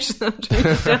nieśmieszne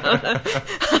oczywiście,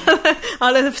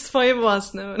 ale w swoje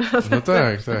własne. No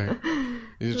tak.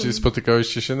 Czyli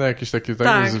spotykałyście się na jakieś takie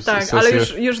sesje? Ale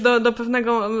już do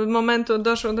pewnego momentu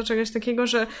doszło do czegoś takiego,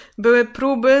 że były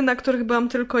próby, na których byłam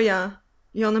tylko ja.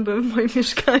 I one były w moim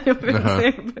mieszkaniu, więc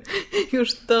jakby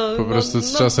już to... Po prostu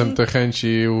z czasem te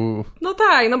chęci... No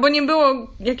tak, bo nie było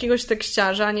jakiegoś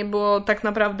tekściarza, nie było tak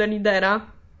naprawdę lidera.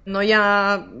 No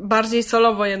ja bardziej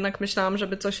solowo jednak myślałam,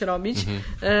 żeby coś robić.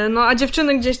 No a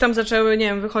dziewczyny gdzieś tam zaczęły, nie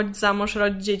wiem, wychodzić za mąż,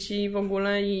 rodzić dzieci w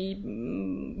ogóle i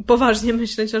poważnie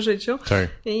myśleć o życiu. Tak.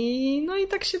 I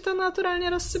tak się to naturalnie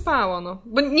rozsypało, no.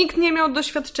 Bo nikt nie miał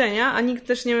doświadczenia, a nikt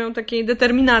też nie miał takiej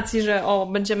determinacji, że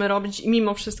będziemy robić i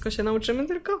mimo wszystko się nauczymy,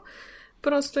 tylko po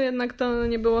prostu jednak to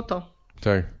nie było to.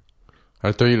 Tak.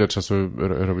 Ale to ile czasu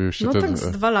robiłyście? No tak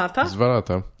z 2 lata. Z 2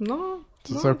 lata. No.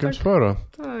 To całkiem sporo.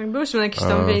 Tak, byłyśmy na jakichś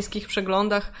tam wiejskich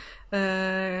przeglądach.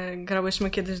 Grałyśmy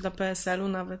kiedyś dla PSL-u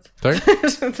nawet. Tak?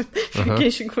 W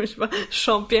jakiejś kuźwa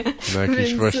szopie. Na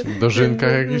jakichś właśnie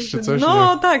dożynkach jakichś czy coś?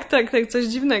 No tak, coś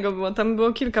dziwnego było. Tam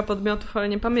było kilka podmiotów, ale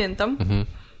nie pamiętam.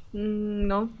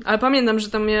 No, ale pamiętam, że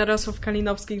tam Jarosław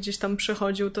Kalinowski gdzieś tam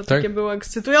przychodził, to takie było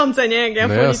ekscytujące, nie? Jak ja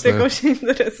polityką się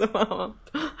interesowałam.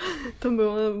 To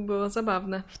było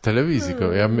zabawne. W telewizji,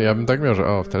 ja bym tak miał, że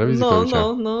w telewizji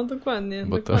No, dokładnie.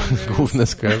 Bo to główne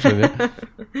skojarzenie.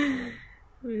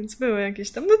 Więc były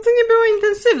jakieś tam, no to nie było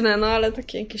intensywne, no ale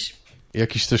takie jakieś...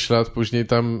 Jakiś to ślad później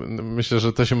tam, myślę,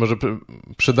 że to się może,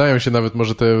 przydają się nawet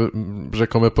może te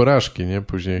rzekome porażki, nie?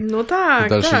 Później no tak, w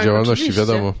dalszej działalności, oczywiście.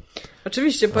 wiadomo.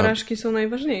 Oczywiście, porażki są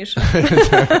najważniejsze.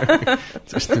 Tak,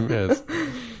 coś w tym jest.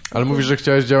 Ale mówisz, że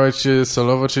chciałaś działać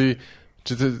solowo, czyli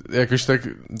czy ty jakoś tak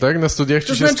na studiach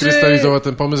ci się skrystalizował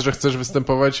ten pomysł, że chcesz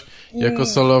występować jako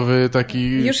solowy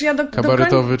taki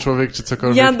kabaretowy człowiek, czy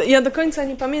cokolwiek? Ja do końca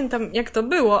nie pamiętam, jak to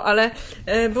było, ale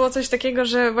było coś takiego,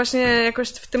 że właśnie jakoś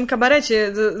w tym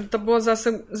kabarecie to było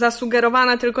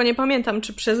zasugerowane, tylko nie pamiętam,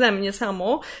 czy przeze mnie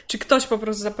samą, czy ktoś po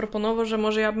prostu zaproponował, że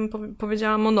może ja bym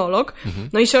powiedziała monolog.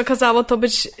 No i się okazało to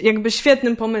być jakby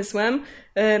świetnym pomysłem,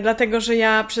 dlatego, że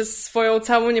ja przez swoją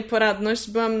całą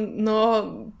nieporadność byłam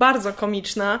bardzo komediowa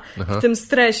komiczna, w tym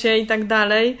stresie i tak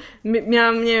dalej.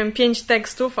 Miałam, nie wiem, 5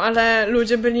 tekstów, ale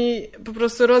ludzie byli po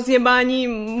prostu rozjebani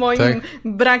moim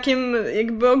brakiem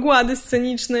jakby ogłady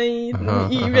scenicznej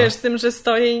i wiesz, tym, że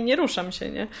stoję i nie ruszam się,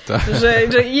 nie?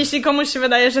 Że jeśli komuś się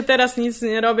wydaje, że teraz nic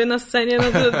nie robię na scenie,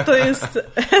 no to jest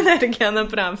energia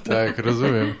naprawdę. Tak,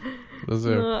 rozumiem.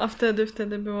 No, a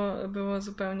wtedy było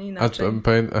zupełnie inaczej.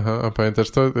 A pamiętasz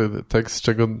to? Tekst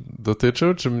czego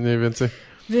dotyczył? Czy mniej więcej?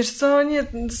 Wiesz co, nie, to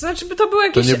znaczy to były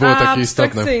jakieś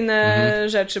abstrakcyjne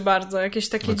rzeczy bardzo, jakieś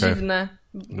takie dziwne.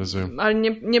 Rozumiem. Ale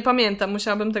nie pamiętam,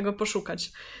 musiałabym tego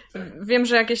poszukać. Wiem,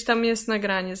 że jakieś tam jest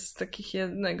nagranie z takich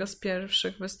jednego z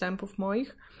pierwszych występów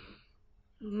moich.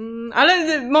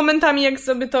 Ale momentami jak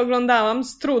sobie to oglądałam,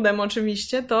 z trudem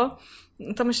oczywiście,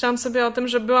 to myślałam sobie o tym,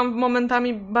 że byłam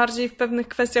momentami bardziej w pewnych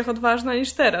kwestiach odważna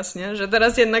niż teraz, nie? Że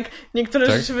teraz jednak niektóre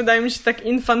rzeczy wydają mi się tak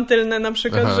infantylne na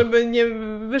przykład, żeby nie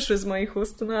wyszły z moich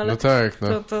ust, no ale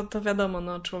to wiadomo,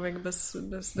 no człowiek bez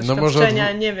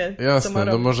doświadczenia nie wie, jasne, co ma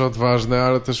robić. No może odważne,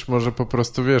 ale też może po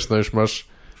prostu, wiesz, no już masz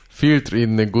filtr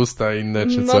inny, gusta inne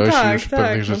czy coś i już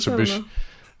pewnych rzeczy byś...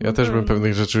 Ja też bym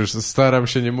pewnych rzeczy już staram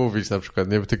się nie mówić na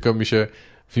przykład, nie? Tylko mi się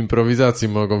w improwizacji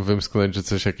mogą wymsknąć, że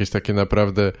coś jakieś takie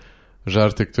naprawdę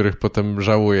żarty, których potem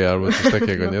żałuję albo coś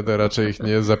takiego, nie? To raczej ich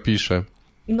nie zapiszę.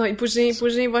 No i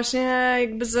później właśnie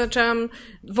jakby zaczęłam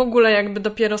w ogóle jakby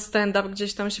dopiero stand-up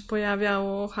gdzieś tam się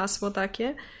pojawiało hasło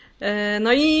takie.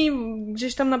 No i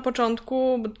gdzieś tam na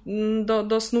początku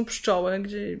do Snu Pszczoły,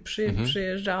 gdzie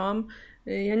przyjeżdżałam.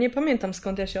 Ja nie pamiętam,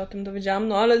 skąd ja się o tym dowiedziałam,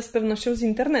 no ale z pewnością z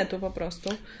internetu po prostu.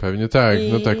 Pewnie tak,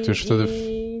 no tak, to już wtedy...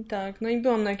 Tak, no i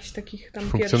byłam na jakichś takich tam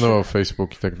funkcjonował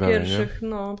Facebook i tak dalej,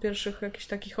 pierwszych jakichś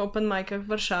takich open micach w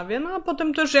Warszawie, no a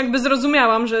potem też jakby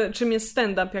zrozumiałam, że czym jest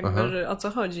stand-up, jakby, że o co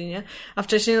chodzi, nie? A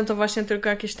wcześniej no to właśnie tylko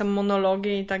jakieś tam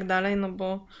monologie i tak dalej, no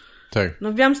bo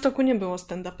no w Białymstoku nie było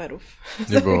stand-uperów.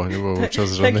 Nie było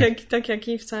wówczas żadnych. Tak jak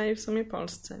i w całej w sumie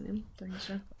Polsce, nie?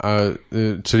 Także... A,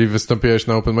 czyli wystąpiłaś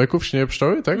na open micu w Śnie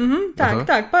Pszczoły, tak?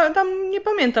 Tak. Tam nie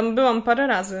pamiętam, byłam parę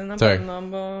razy na pewno,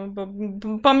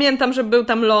 bo pamiętam, że był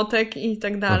tam Lotek i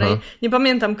tak dalej. Nie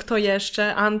pamiętam kto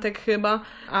jeszcze, Antek chyba,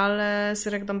 ale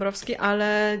Syrek Dąbrowski,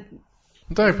 ale...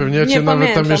 Tak, pewnie ja cię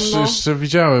nawet tam jeszcze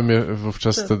widziałem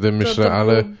wówczas wtedy, myślę, to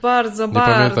ale bardzo, nie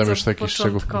pamiętam już takich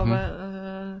szczegółów.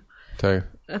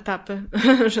 Etapy,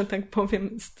 że tak powiem,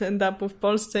 stand-upu w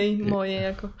Polsce i moje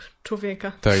jako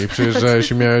człowieka. Tak, i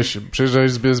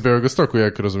przyjeżdżałeś z Białegostoku,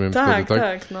 jak rozumiem wtedy, tak?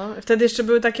 Tak, no. Wtedy jeszcze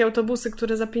były takie autobusy,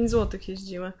 które za 5 zł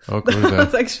jeździły. O kurde,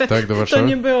 także tak, do Warszawy? To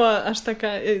nie była aż taka,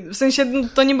 w sensie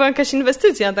to nie była jakaś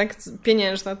inwestycja tak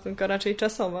pieniężna, tylko raczej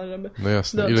czasowa, żeby No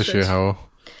jasne, dotrzeć. Ile się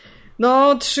jechało?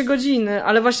 No, 3 godziny,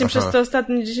 ale właśnie przez te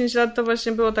ostatnie 10 lat to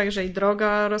właśnie było tak, że i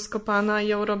droga rozkopana, i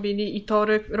ją robili, i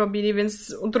tory robili,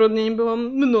 więc utrudnień było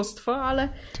mnóstwo,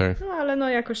 ale no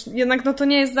jakoś, jednak no to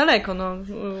nie jest daleko, no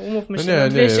umówmy się, no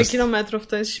 200 kilometrów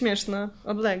to jest śmieszna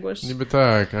odległość. Niby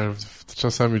tak, ale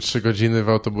czasami 3 godziny w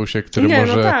autobusie, który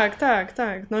może... No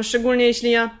tak, no szczególnie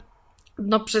jeśli ja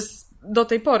do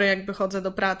tej pory jakby chodzę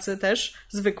do pracy też,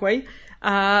 zwykłej,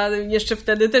 a jeszcze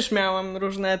wtedy też miałam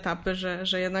różne etapy,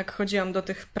 że jednak chodziłam do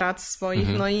tych prac swoich,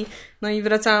 no i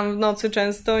wracałam w nocy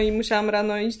często i musiałam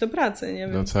rano iść do pracy, nie?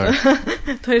 Więc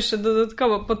to jeszcze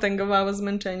dodatkowo potęgowało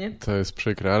zmęczenie. To jest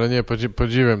przykre, ale nie,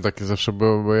 podziwiam takie zawsze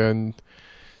było, bo ja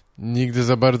nigdy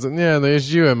za bardzo,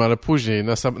 jeździłem, ale później,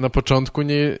 na początku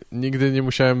nigdy nie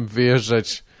musiałem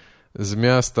wyjeżdżać z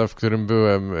miasta, w którym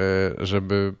byłem,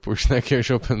 żeby pójść na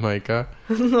jakiegoś open mic'a.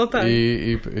 No tak.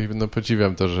 I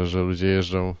podziwiam to, że ludzie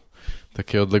jeżdżą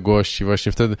takie odległości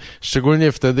właśnie wtedy,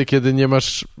 szczególnie wtedy, kiedy nie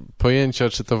masz pojęcia,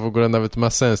 czy to w ogóle nawet ma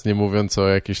sens, nie mówiąc o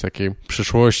jakiejś takiej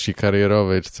przyszłości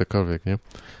karierowej, czy cokolwiek, nie?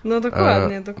 No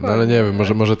dokładnie. No ale nie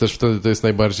wiem, może też wtedy to jest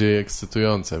najbardziej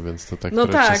ekscytujące, więc to tak no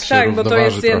czas tak, się bo to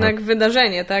jest trochę. Jednak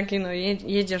wydarzenie, tak? I no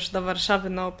jedziesz do Warszawy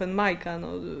na open mic'a, no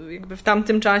jakby w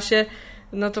tamtym czasie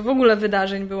no to w ogóle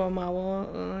wydarzeń było mało,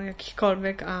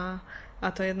 jakichkolwiek,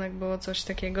 a to jednak było coś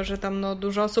takiego, że tam no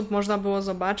dużo osób można było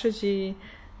zobaczyć i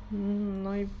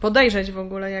podejrzeć w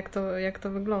ogóle, jak to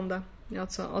wygląda.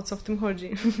 O co w tym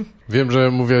chodzi. Wiem,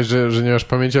 że mówiłaś, że nie masz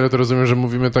pamięci, ale to rozumiem, że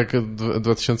mówimy tak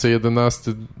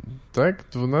 2011, tak?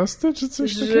 12 czy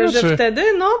coś takiego? Że wtedy?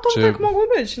 No to tak mogło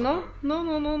być, no.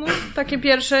 Takie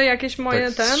pierwsze jakieś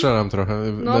moje tak strzelam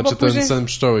trochę, znaczy później... Sen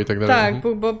Pszczoły i tak dalej.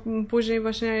 Tak, bo później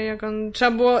właśnie jak on...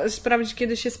 Trzeba było sprawdzić,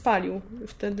 kiedy się spalił.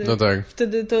 Wtedy, no tak.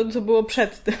 Wtedy to było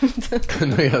przed tym.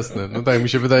 No jasne, no tak, mi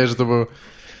się wydaje, że to było...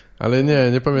 Ale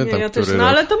nie pamiętam, ja który też, rok.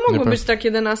 Ale to mogło być tak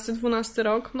 11-12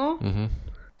 rok, no. Mhm.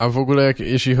 A w ogóle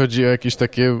jeśli chodzi o jakieś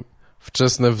takie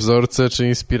wczesne wzorce czy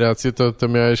inspiracje, to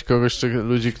miałeś kogoś, czy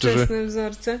ludzi, którzy... Wczesne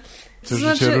wzorce?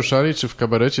 Którzy cię ruszali, czy w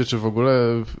kabarecie, czy w ogóle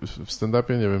w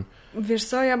stand-upie, nie wiem. Wiesz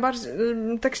co, ja bardziej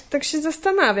tak się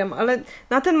zastanawiam, ale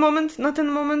na ten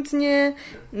moment nie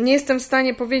jestem w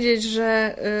stanie powiedzieć,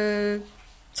 że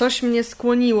coś mnie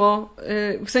skłoniło,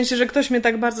 w sensie, że ktoś mnie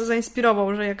tak bardzo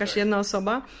zainspirował, że jakaś jedna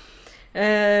osoba.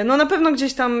 No na pewno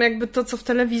gdzieś tam jakby to, co w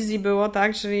telewizji było,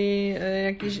 tak, czyli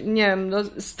jakieś, nie wiem, no,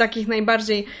 z takich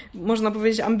najbardziej, można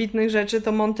powiedzieć, ambitnych rzeczy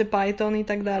to Monty Python i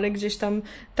tak dalej, gdzieś tam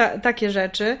takie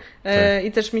rzeczy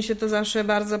i też mi się to zawsze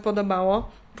bardzo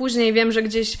podobało. Później wiem, że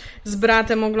gdzieś z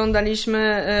bratem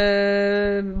oglądaliśmy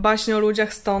baśnie o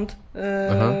ludziach stąd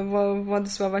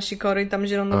Władysława Sikory i tam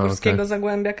zielonogórskiego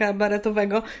Zagłębia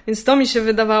kabaretowego, więc to mi się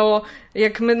wydawało,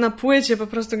 jak my na płycie po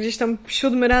prostu gdzieś tam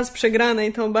 7 raz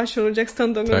przegranej tą baśń o ludziach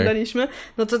stąd oglądaliśmy,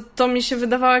 no to mi się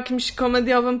wydawało jakimś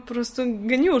komediowym po prostu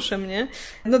geniuszem, nie?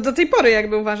 No do tej pory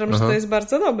jakby uważam, że to jest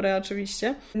bardzo dobre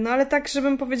oczywiście, no ale tak,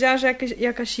 żebym powiedziała, że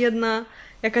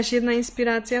jakaś jedna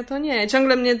inspiracja, to nie.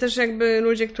 Ciągle mnie też jakby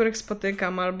ludzie, których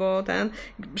spotykam, albo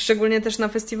szczególnie też na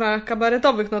festiwalach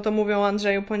kabaretowych, no to mówią o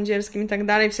Andrzeju Poniedzielskim i tak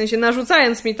dalej, w sensie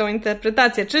narzucając mi tą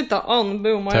interpretację, czy to on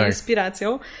był moją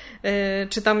inspiracją,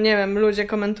 czy tam, nie wiem, ludzie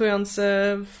komentując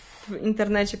w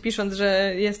internecie, pisząc,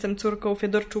 że jestem córką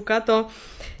Fiedorczuka, to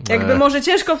jakby może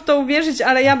ciężko w to uwierzyć,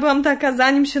 ale ja byłam taka,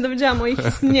 zanim się dowiedziałam o ich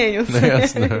istnieniu. No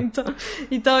jasne.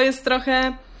 I to jest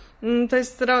trochę...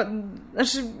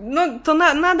 Znaczy, no to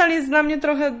nadal jest dla mnie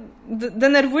trochę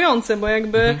denerwujące, bo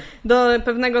jakby do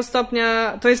pewnego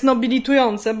stopnia to jest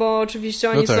nobilitujące, bo oczywiście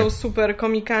oni są super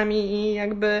komikami i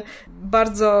jakby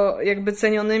bardzo jakby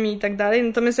cenionymi i tak dalej,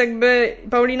 natomiast jakby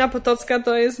Paulina Potocka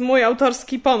to jest mój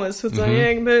autorski pomysł, co nie?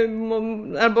 Jakby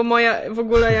albo moja w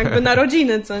ogóle jakby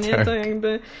narodziny, co nie? To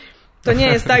jakby to nie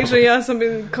jest tak, że ja sobie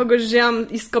kogoś wzięłam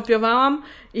i skopiowałam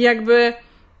i jakby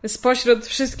spośród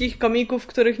wszystkich komików,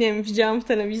 których, nie wiem, widziałam w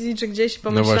telewizji czy gdzieś,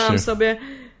 pomyślałam sobie,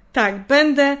 tak,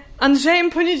 będę Andrzejem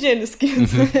Poniedzielskim.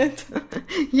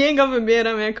 Jego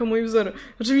wybieram jako mój wzór.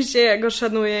 Oczywiście ja go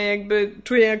szanuję, jakby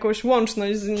czuję jakąś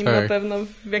łączność z nim na pewno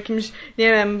w jakimś,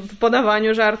 nie wiem, w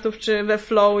podawaniu żartów czy we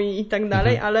flow i tak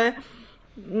dalej, ale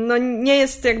no nie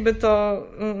jest jakby to,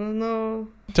 no...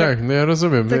 Tak, no ja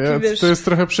rozumiem. To jest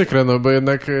trochę przykre, no bo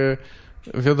jednak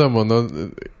wiadomo, no...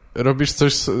 robisz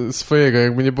coś swojego,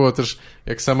 jakby nie było też,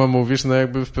 jak sama mówisz, no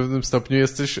jakby w pewnym stopniu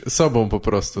jesteś sobą po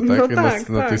prostu, tak? No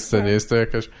na tej scenie. Jest to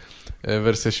jakaś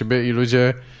wersja siebie i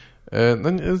ludzie no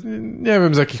nie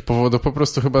wiem z jakich powodów, po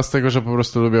prostu chyba z tego, że po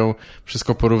prostu lubią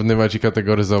wszystko porównywać i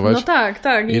kategoryzować. No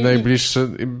tak. I najbliższe,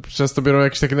 często biorą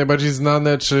jakieś takie najbardziej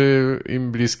znane, czy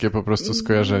im bliskie po prostu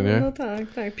skojarzenie. No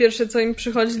tak. Pierwsze, co im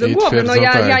przychodzi do głowy. Twierdzą, no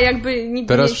ja jakby nigdy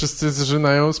teraz wszyscy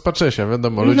zżynają z Paczesia,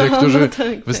 wiadomo. Ludzie, którzy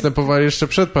występowali jeszcze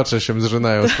przed Paczesiem,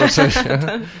 zżynają z Paczesia,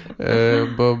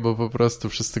 bo po prostu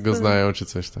wszyscy go znają, czy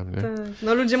coś tam, nie? Tak.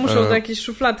 No ludzie muszą do jakiejś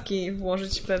szufladki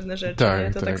włożyć pewne rzeczy,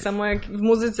 nie? To tak samo jak w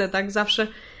muzyce, tak? Zawsze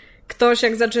ktoś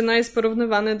jak zaczyna jest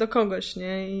porównywany do kogoś,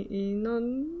 nie? I no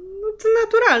to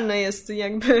naturalne jest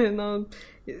jakby, no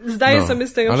zdaję sobie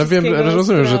z tego wszystkiego ale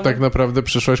rozumiem, że tak naprawdę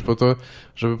przyszłaś po to,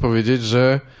 żeby powiedzieć,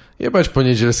 że jebać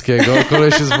Poniedzielskiego,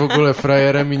 koleś jest w ogóle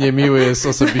frajerem i niemiły jest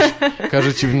osobiście,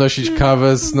 każe ci wnosić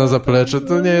kawę na zaplecze,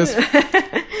 to nie jest...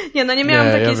 Nie, no nie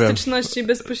miałam takiej styczności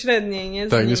bezpośredniej, nie?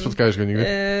 Tak, nie spotkałeś go nigdy?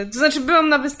 To znaczy byłam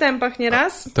na występach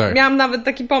nieraz, miałam nawet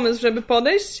taki pomysł, żeby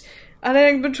podejść, ale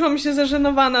jakby czułam się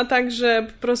zażenowana tak, że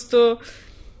po prostu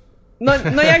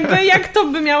no jakby jak to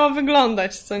by miało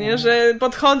wyglądać, co nie? Że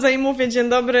podchodzę i mówię dzień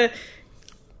dobry,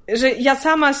 że ja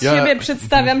sama z siebie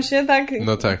przedstawiam się, tak?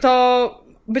 No tak. To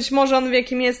być może on wie,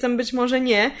 kim jestem, być może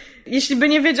nie. Jeśli by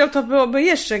nie wiedział, to byłoby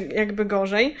jeszcze jakby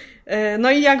gorzej.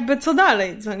 No i jakby co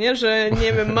dalej, co nie? Że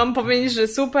nie wiem, mam powiedzieć, że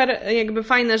super, jakby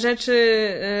fajne rzeczy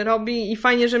robi i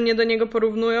fajnie, że mnie do niego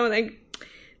porównują.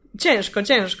 Ciężko.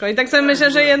 I tak sobie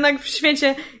myślę, że jednak w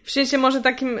świecie może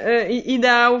takim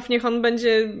ideałów, niech on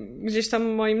będzie gdzieś tam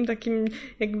moim takim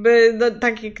jakby,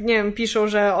 tak jak, nie wiem, piszą,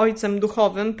 że ojcem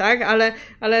duchowym, tak?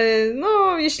 Ale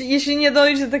no, jeśli nie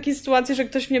dojdzie do takiej sytuacji, że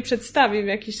ktoś mnie przedstawi w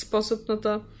jakiś sposób, no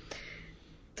to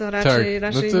raczej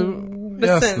bez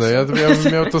jasne, sensu. Ja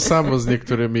bym miał to samo z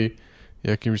niektórymi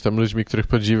jakimiś tam ludźmi, których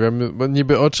podziwiam, bo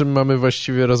niby o czym mamy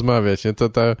właściwie rozmawiać, nie?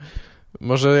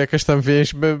 Może jakaś tam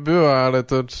więź by była, ale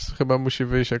to chyba musi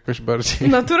wyjść jakoś bardziej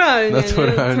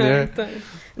naturalnie. Tak.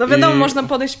 No wiadomo, można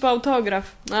podejść po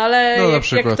autograf, ale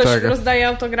jak ktoś rozdaje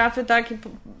autografy, tak,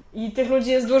 i tych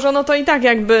ludzi jest dużo, no to i tak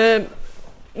jakby,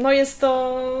 no jest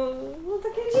to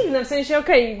takie dziwne, w sensie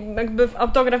jakby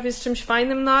autograf jest czymś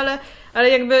fajnym, no ale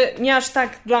jakby nie aż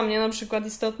tak dla mnie na przykład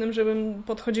istotnym, żebym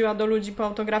podchodziła do ludzi po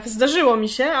autografy. Zdarzyło mi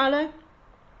się,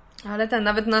 Ale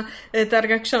nawet na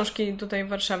targach książki tutaj w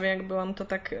Warszawie, jak byłam, to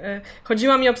tak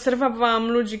chodziłam i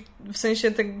obserwowałam ludzi, w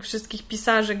sensie tych wszystkich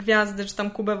pisarzy, Gwiazdy, czy tam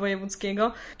Kubę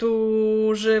Wojewódzkiego,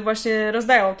 którzy właśnie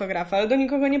rozdają autografy, ale do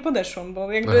nikogo nie podeszłam,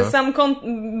 bo jakby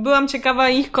byłam ciekawa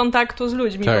ich kontaktu z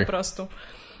ludźmi po prostu.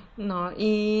 No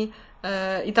i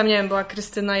tam, nie wiem, była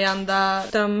Krystyna Janda,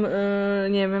 tam,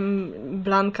 nie wiem,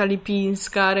 Blanka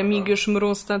Lipińska, Remigiusz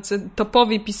Mróz, tacy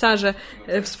topowi pisarze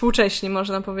współcześni,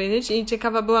 można powiedzieć. I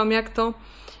ciekawa byłam, jak to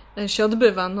się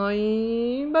odbywa. No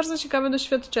i bardzo ciekawe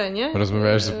doświadczenie.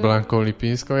 Rozmawiałeś z Blanką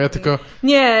Lipińską? Ja tylko...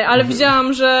 Nie, ale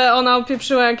widziałam, że ona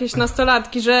opieprzyła jakieś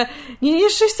nastolatki, że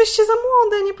jeszcze jesteście za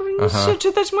młode, nie powinniście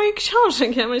czytać moich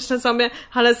książek. Ja myślę sobie,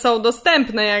 ale są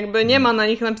dostępne jakby, nie ma na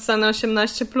nich napisane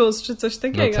 18+, czy coś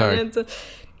takiego. No tak. Nie? To...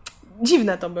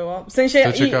 Dziwne to było. W sensie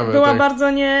to ciekawe, była bardzo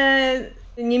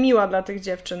niemiła dla tych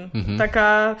dziewczyn.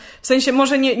 Taka, w sensie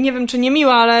może nie wiem, czy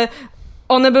niemiła, ale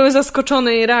one były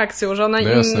zaskoczone jej reakcją, że ona im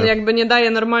jakby nie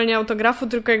daje normalnie autografu,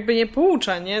 tylko jakby je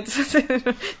poucza, nie?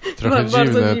 Trochę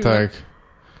dziwne, tak.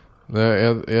 No,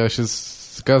 ja się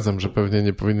zgadzam, że pewnie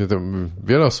nie powinny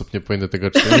wiele osób nie powinny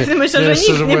tego czytać. Myślę, że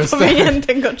nikt nie powinien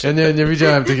tego czytać. Ja nie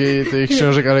widziałem tych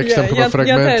książek, ale jakieś tam chyba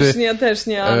fragmenty. Ja też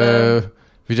nie, ale...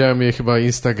 Widziałem jej chyba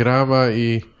Instagrama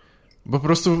i po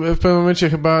prostu w pewnym momencie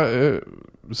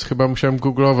chyba musiałem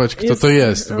googlować, kto to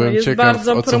jest. Byłem ciekaw,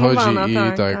 o co chodzi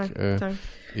i tak.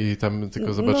 I tam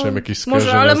tylko zobaczyłem jakieś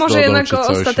skojarzenia ale może jednak czy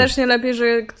coś. Ostatecznie lepiej, że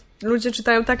ludzie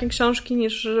czytają takie książki,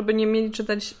 niż żeby nie mieli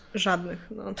czytać żadnych.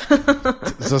 No.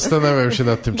 Zastanawiam się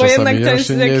nad tym bo czasami. Bo jednak to jest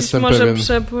nie jakiś może pewien...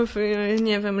 przepływ,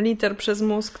 nie wiem, liter przez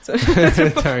mózg, co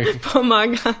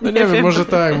pomaga. No nie wiem,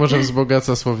 może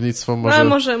wzbogaca słownictwo.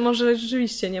 Może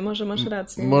rzeczywiście, nie, może masz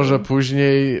rację. Może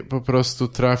później po prostu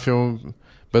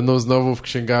będą znowu w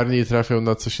księgarni i trafią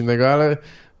na coś innego, ale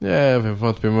nie wiem,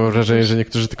 wątpię. Mam wrażenie, że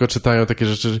niektórzy tylko czytają takie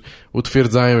rzeczy,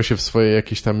 utwierdzają się w swojej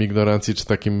jakiejś tam ignorancji, czy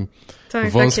takim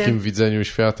wąskim widzeniu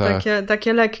świata.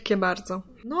 Takie lekkie bardzo.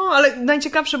 No, ale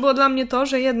najciekawsze było dla mnie to,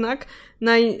 że jednak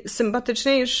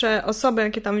najsympatyczniejsze osoby,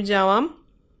 jakie tam widziałam,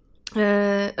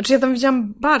 ja tam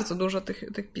widziałam bardzo dużo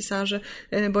tych pisarzy,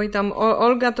 bo i tam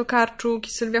Olga Tokarczuk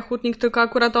i Sylwia Hutnik, tylko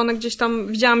akurat one gdzieś tam,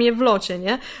 widziałam je w locie,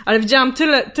 nie? Ale widziałam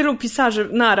tylu pisarzy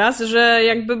naraz, że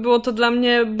jakby było to dla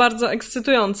mnie bardzo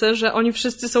ekscytujące, że oni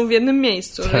wszyscy są w jednym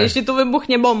miejscu, że jeśli tu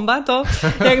wybuchnie bomba, to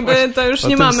jakby to już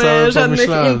nie mamy żadnych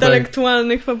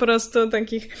intelektualnych po prostu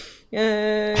takich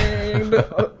jakby...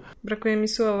 Brakuje mi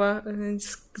słowa,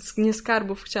 nie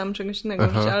skarbów, chciałam czegoś innego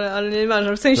użyć, ale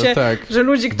nieważne. W sensie, że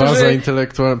ludzi, którzy... Baza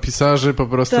intelektualnych, pisarzy, po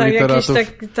prostu literatów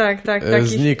takich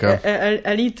znika.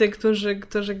 Elity,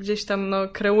 którzy gdzieś tam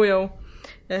kreują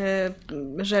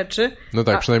rzeczy. No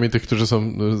tak, przynajmniej tych, którzy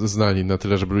są znani na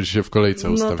tyle, żeby ludzie się w kolejce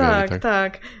ustawiali. No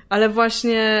tak. Ale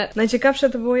właśnie najciekawsze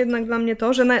to było jednak dla mnie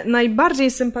to, że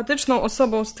najbardziej sympatyczną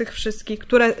osobą z tych wszystkich,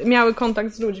 które miały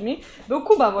kontakt z ludźmi, był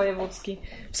Kuba Wojewódzki.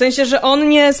 W sensie, że on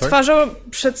nie stwarzał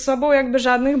przed sobą jakby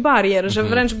żadnych barier, że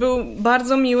wręcz był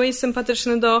bardzo miły i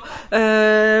sympatyczny do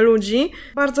ludzi.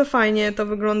 Bardzo fajnie to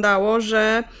wyglądało,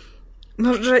 że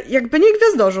jakby nie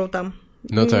gwiazdożył tam.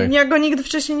 No tak. Ja go nigdy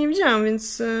wcześniej nie widziałam,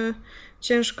 więc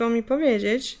ciężko mi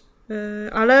powiedzieć.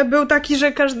 Ale był taki,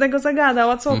 że każdego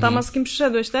zagadał, a co tam, a z kim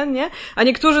przyszedłeś, nie? A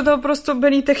niektórzy to po prostu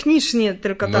byli technicznie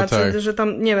tylko tacy, że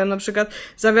tam, nie wiem, na przykład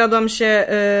zawiodłam się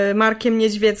Markiem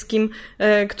Niedźwieckim,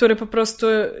 który po prostu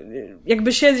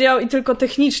jakby siedział i tylko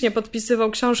technicznie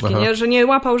podpisywał książki, nie? Że nie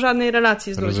łapał żadnej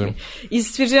relacji z ludźmi. I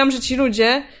stwierdziłam, że ci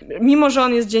ludzie, mimo że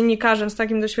on jest dziennikarzem z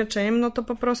takim doświadczeniem, no to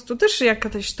po prostu też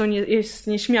jakaś to jest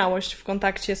nieśmiałość w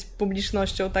kontakcie z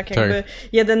publicznością, tak jakby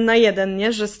 1 na 1,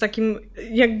 nie? Że z takim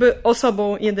jakby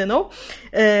osobą jedyną.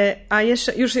 A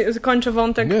jeszcze, już kończę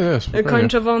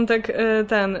wątek,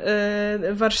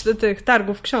 tych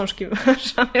targów książki w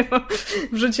Warszawie, bo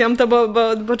wrzuciłam to,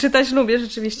 bo czytać lubię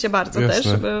rzeczywiście bardzo też.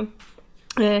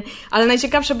 Ale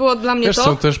najciekawsze było dla mnie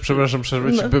są też, przepraszam,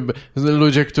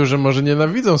 ludzie, którzy może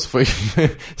nienawidzą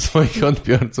swoich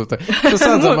odbiorców. Tak.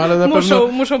 Przesadzam, ale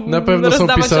na pewno są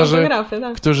pisarze,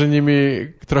 którzy nimi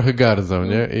trochę gardzą,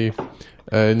 nie? I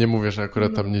nie mówię, że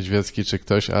akurat tam Niedźwiecki czy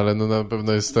ktoś, ale na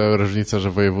pewno jest ta różnica,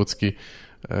 że Wojewódzki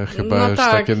chyba już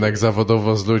tak jednak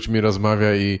zawodowo z ludźmi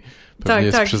rozmawia i pewnie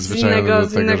jest przyzwyczajony do tego,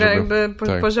 z innego jakby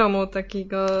poziomu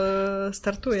takiego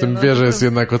startuje. Z tym wie, że jest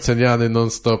jednak oceniany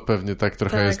non-stop, pewnie tak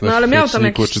trochę jest na ale miał tam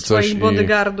jakichś czy coś swoich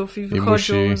bodyguardów i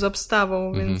wychodził z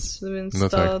obstawą, więc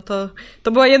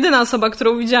to była jedyna osoba,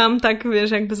 którą widziałam tak,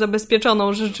 wiesz, jakby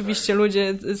zabezpieczoną, że rzeczywiście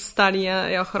ludzie stali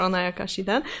i ochrona jakaś i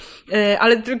ten.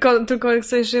 Ale tylko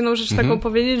chcę jeszcze jedną rzecz taką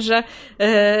powiedzieć, że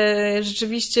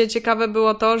rzeczywiście ciekawe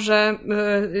było to, że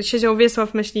siedział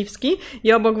Wiesław Myśliwski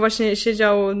i obok właśnie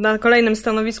siedział na kolejnym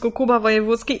stanowisku Kuba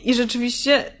Wojewódzki i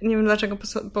rzeczywiście, nie wiem dlaczego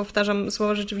powtarzam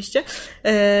słowo rzeczywiście,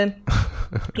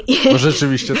 bo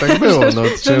rzeczywiście tak było, no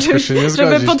ciężko się nie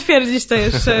zgodzić. Żeby potwierdzić to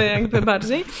jeszcze jakby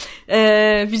bardziej,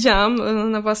 widziałam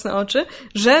na własne oczy,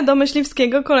 że do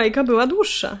Myśliwskiego kolejka była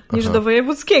dłuższa niż do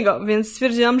Wojewódzkiego, więc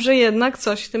stwierdziłam, że jednak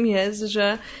coś w tym jest,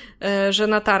 że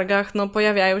na targach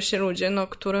pojawiają się ludzie,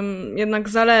 którym jednak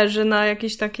zależy na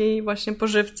jakiejś takiej właśnie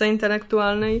pożywce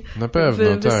intelektualnej na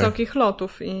pewno, wysokich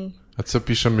lotów. A co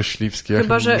pisze Myśliwski? Ja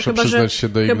muszę przyznać się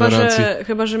do ignorancji.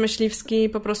 Chyba, że Myśliwski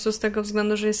po prostu z tego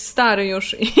względu, że jest stary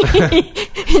już i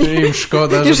im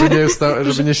szkoda,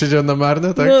 żeby nie siedział na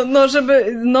marne, tak?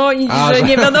 Że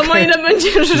nie wiadomo ile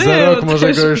będzie żył. Za rok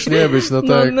może go już nie być,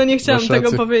 tak. Nie chciałam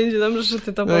tego powiedzieć, dobrze, że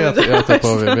ty to powiedziałeś. Ja to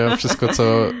powiem, ja wszystko co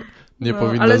nie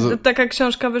powinno ale taka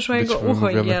książka wyszła, jego Ucho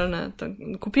Igielne.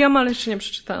 Kupiłam, ale jeszcze nie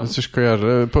przeczytałam. Coś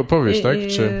kojarzę. Powiesz,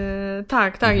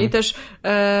 tak? Tak. I też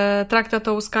traktat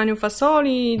o łuskaniu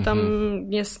fasoli, tam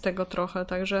jest tego trochę,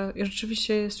 także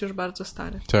rzeczywiście jest już bardzo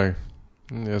stary. Tak.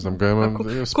 Nie znam go, ja mam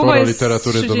sporo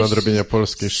literatury do nadrobienia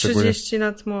polskiej szczególnie. 30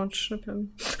 lat młodszy pewnie.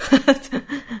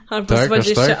 Albo tak, z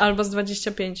 20, tak? albo z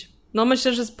 25.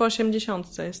 Myślę, że po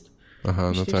 80 jest.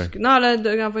 Aha, tak. Ale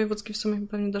Wojewódzki w sumie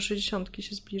pewnie do 60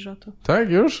 się zbliża to. Tak,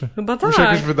 już? Chyba tak. Mi się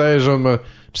jakoś wydaje, że on ma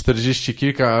 40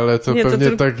 kilka, ale to nie,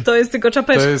 pewnie to jest tylko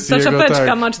czapeczka. Czapeczka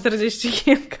tak, ma 40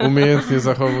 kilka. Umiejętnie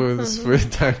zachowuje swój,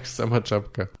 sama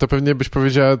czapka. To pewnie byś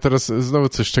powiedziała teraz znowu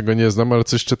coś, czego nie znam, ale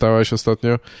coś czytałaś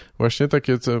ostatnio. Właśnie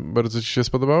takie, co bardzo ci się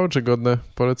spodobało? Czy godne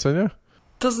polecenia?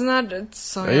 To znaczy,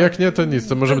 co? A jak nie, to nic,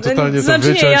 to możemy totalnie to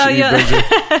wyciąć i będzie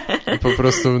po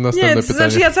prostu następne pytanie.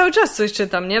 Znaczy ja cały czas coś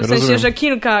czytam, nie? W sensie, że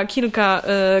kilka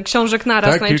książek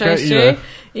naraz najczęściej.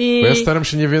 Ile? Bo ja staram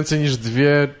się nie więcej niż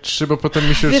 2-3, bo potem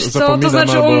mi się już zapominam. To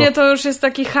znaczy u mnie to już jest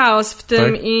taki chaos w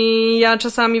tym i ja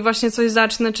czasami właśnie coś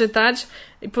zacznę czytać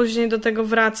i później do tego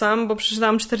wracam, bo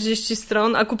przeczytałam 40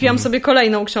 stron, a kupiłam sobie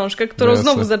kolejną książkę, którą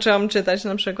znowu zaczęłam czytać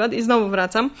na przykład i znowu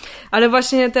wracam. Ale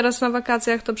właśnie teraz na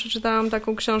wakacjach to przeczytałam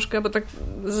taką książkę, bo tak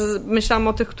myślałam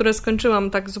o tych, które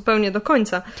skończyłam tak zupełnie do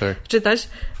końca czytać.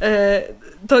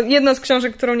 To jedna z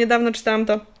książek, którą niedawno czytałam,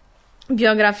 to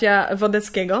biografia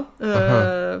Wodeckiego.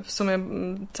 W sumie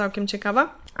całkiem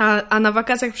ciekawa. A na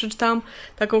wakacjach przeczytałam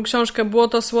taką książkę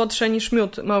Błoto słodsze niż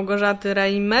miód Małgorzaty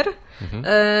Reimer.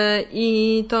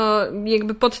 I to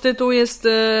jakby podtytuł jest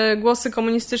Głosy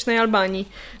komunistycznej Albanii.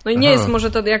 No i nie jest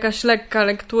może to jakaś lekka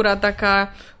lektura taka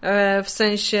w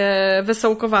sensie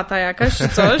wesołkowata jakaś czy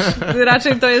coś.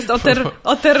 Raczej to jest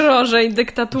o terrorze i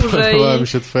dyktaturze. Podobała mi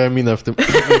się twoja mina w tym,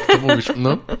 jak to mówisz.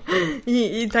 No.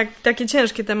 I takie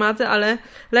ciężkie tematy, ale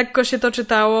lekko się to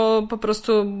czytało po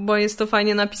prostu, bo jest to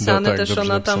fajnie napisane. Też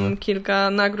ona tam kilka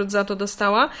nagród za to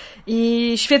dostała.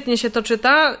 I świetnie się to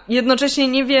czyta, jednocześnie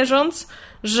nie wierząc,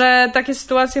 że takie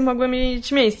sytuacje mogły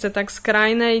mieć miejsce tak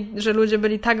skrajne i że ludzie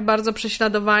byli tak bardzo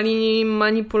prześladowani,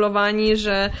 manipulowani,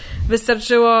 że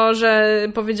wystarczyło, że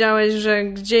powiedziałeś, że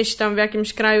gdzieś tam w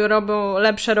jakimś kraju robią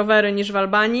lepsze rowery niż w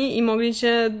Albanii i mogli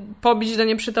cię pobić do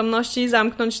nieprzytomności i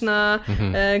zamknąć na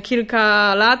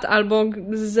kilka lat albo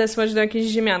zesłać do jakiejś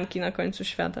ziemianki na końcu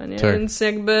świata, nie? Tak. Więc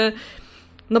jakby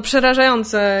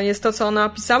przerażające jest to, co ona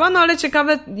opisała, ale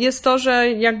ciekawe jest to,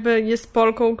 że jakby jest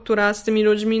Polką, która z tymi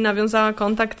ludźmi nawiązała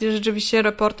kontakt i rzeczywiście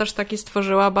reportaż taki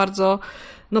stworzyła bardzo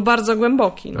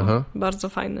głęboki, bardzo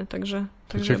fajny, także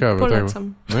ciekawe,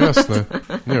 polecam. Tak. No jasne,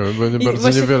 nie wiem, bo bardzo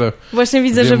niewiele. Właśnie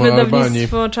widzę, że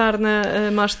wydawnictwo Czarne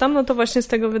masz tam, no to właśnie z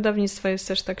tego wydawnictwa jest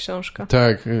też ta książka.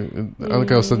 Tak,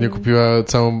 Anka ostatnio kupiła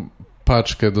całą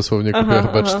paczkę, dosłownie kupiła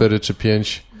chyba 4 czy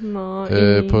 5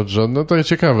 pod rząd. No to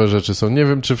ciekawe rzeczy są. Nie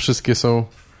wiem, czy wszystkie są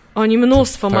oni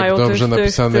mnóstwo mają dobrze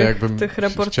napisane, jakbym tych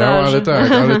reportaży.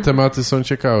 Chciał, ale tematy są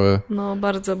ciekawe. No,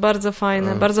 bardzo, bardzo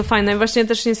fajne, bardzo fajne. I właśnie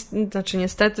też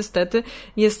niestety,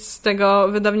 jest z tego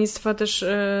wydawnictwa też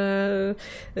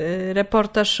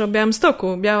reportaż o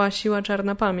Białymstoku. Biała siła,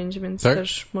 czarna pamięć, więc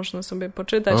też można sobie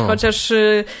poczytać. Chociaż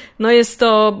jest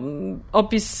to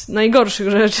opis najgorszych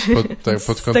rzeczy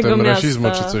pod kątem rasizmu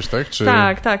czy coś, tak? Czy...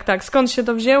 Tak. Skąd się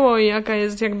to wzięło i jaka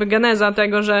jest jakby geneza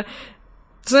tego, że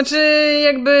to znaczy,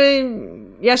 jakby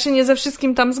ja się nie ze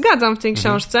wszystkim tam zgadzam w tej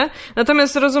książce,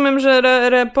 natomiast rozumiem, że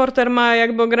reporter ma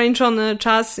jakby ograniczony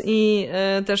czas i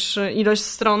też ilość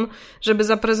stron, żeby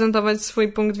zaprezentować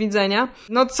swój punkt widzenia.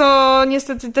 No co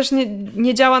niestety też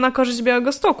nie działa na korzyść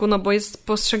Białegostoku, no bo jest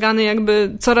postrzegany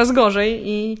jakby coraz gorzej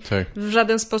i w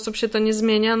żaden sposób się to nie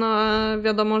zmienia, no a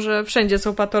wiadomo, że wszędzie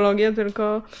są patologie,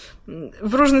 tylko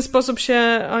w różny sposób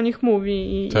się o nich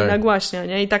mówi i nagłaśnia,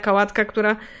 nie? I taka łatka,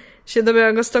 która się do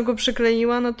Białegostoku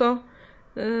przykleiła, no to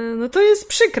no to jest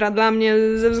przykra dla mnie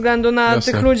ze względu na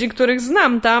tych ludzi, których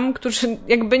znam tam, którzy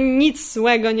jakby nic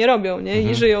złego nie robią, nie?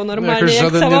 I żyją normalnie jak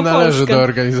żaden cała nie należy Polska. do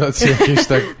organizacji jakiejś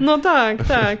tak no tak.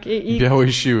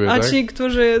 białej siły, a tak? ci,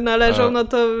 którzy należą, no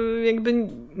to jakby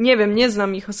nie wiem, nie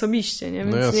znam ich osobiście, nie?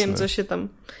 Więc nie wiem, co się tam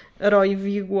roi w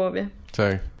ich głowie.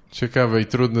 Tak. Ciekawe i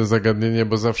trudne zagadnienie,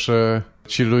 bo zawsze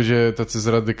ci ludzie tacy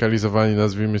zradykalizowani,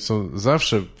 nazwijmy, są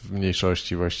zawsze w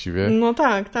mniejszości właściwie. No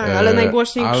tak, ale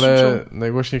najgłośniej krzyczą.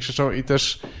 Najgłośniej krzyczą i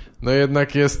też no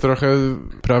jednak jest trochę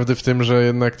prawdy w tym, że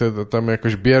jednak tam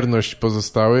jakoś bierność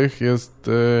pozostałych jest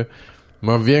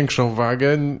ma większą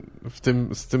wagę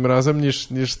z tym razem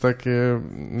niż takie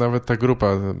nawet ta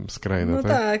grupa skrajna. No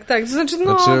tak. To znaczy,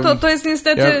 to jest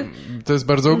niestety... to jest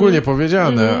bardzo ogólnie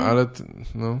powiedziane, ale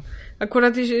no...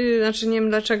 Akurat, znaczy nie wiem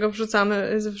dlaczego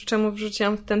czemu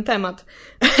wrzuciłam w ten temat.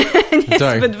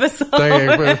 Niezbyt wesoły.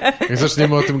 Tak, jak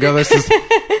zaczniemy o tym gadać,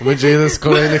 to będzie jeden z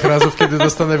kolejnych razów, kiedy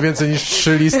dostanę więcej niż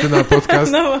 3 listy na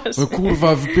podcast. No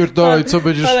kurwa, wypierdolaj, co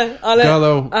będziesz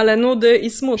gadał. Ale nudy i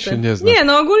smuty. Się nie znam. Nie,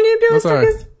 no ogólnie Białystok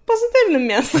jest pozytywnym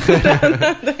miastem.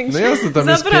 No jasne, tam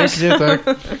jest pięknie,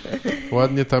 tak.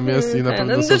 Ładnie tam jest i na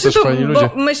pewno są też fajni ludzie.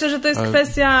 Myślę, że to jest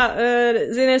kwestia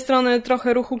z jednej strony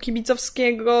trochę ruchu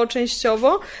kibicowskiego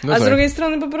częściowo, a z drugiej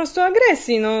strony po prostu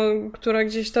agresji, która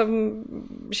gdzieś tam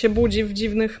się budzi w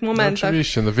dziwnych momentach. No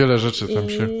oczywiście, wiele rzeczy tam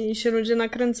się... I się ludzie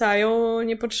nakręcają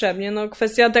niepotrzebnie.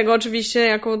 Kwestia tego oczywiście,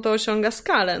 jaką to osiąga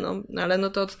skalę, ale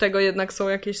to od tego jednak są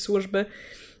jakieś służby,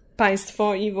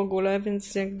 państwo i w ogóle,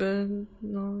 więc jakby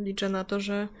liczę na to,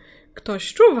 że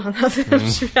ktoś czuwa nad tym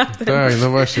światem. Tak, no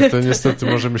właśnie, to niestety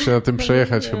możemy się na tym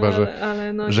przejechać chyba,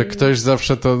 że ktoś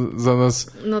zawsze to za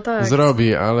nas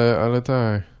zrobi, ale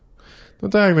tak. No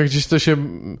tak,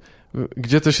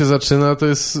 gdzie to się zaczyna, to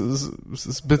jest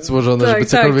zbyt złożone, żeby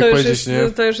cokolwiek powiedzieć, nie?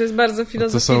 To już jest bardzo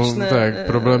filozoficzne. To są,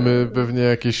 problemy pewnie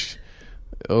jakieś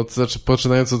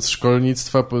poczynając od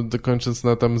szkolnictwa, kończąc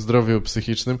na tam zdrowiu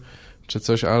psychicznym, czy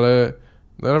coś, ale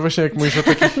właśnie jak mówisz o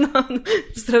takich...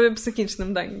 zdrowiu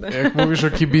psychicznym, tak. Jak mówisz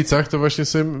o kibicach, to właśnie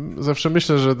sobie zawsze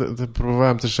myślę, że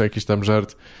próbowałem też jakiś tam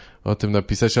żart o tym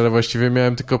napisać, ale właściwie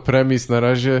miałem tylko premis na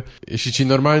razie. Jeśli ci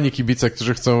normalni kibice,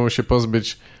 którzy chcą się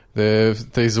pozbyć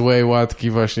tej złej łatki,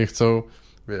 właśnie chcą,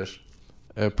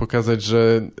 pokazać,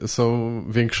 że są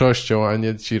większością, a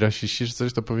nie ci rasiści czy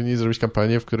coś, to powinni zrobić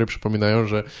kampanię, w której przypominają,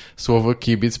 że słowo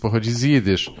kibic pochodzi z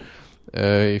jidysz.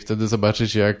 I wtedy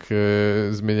zobaczyć, jak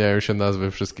zmieniają się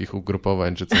nazwy wszystkich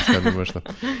ugrupowań, czy coś tam można.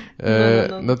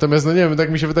 Natomiast, nie wiem,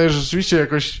 tak mi się wydaje, że rzeczywiście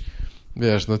jakoś,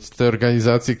 te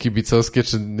organizacje kibicowskie,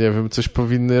 czy nie wiem, coś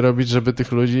powinny robić, żeby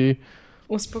tych ludzi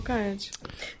uspokajać.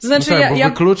 Znaczy, bo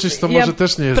wykluczyć to może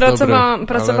też nie jest dobre.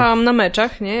 Pracowałam na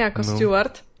meczach, nie? Jako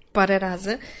steward parę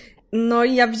razy. No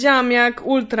i ja widziałam, jak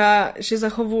ultra się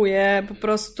zachowuje, po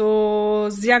prostu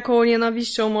z jaką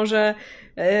nienawiścią może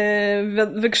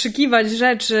wykrzykiwać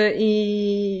rzeczy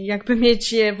i jakby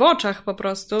mieć je w oczach po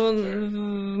prostu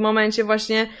w momencie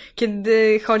właśnie,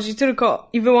 kiedy chodzi tylko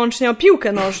i wyłącznie o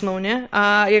piłkę nożną, nie?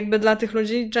 A jakby dla tych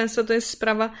ludzi często to jest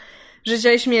sprawa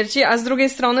życia i śmierci, a z drugiej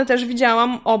strony też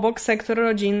widziałam obok sektor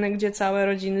rodzinny, gdzie całe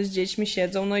rodziny z dziećmi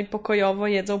siedzą, i pokojowo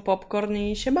jedzą popcorn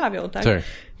i się bawią, tak?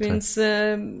 Więc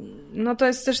to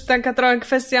jest też taka trochę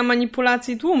kwestia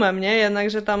manipulacji tłumem, nie?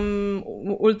 Jednakże tam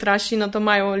ultrasi, to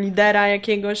mają lidera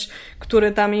jakiegoś,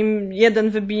 który tam im jeden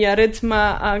wybija rytm,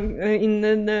 a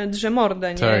inny drze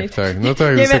mordę, nie? Tak.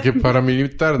 To jest takie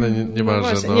paramilitarne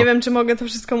niemalże. Nie wiem, czy mogę to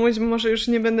wszystko mówić, bo może już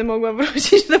nie będę mogła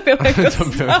wrócić do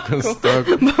Białegostoku.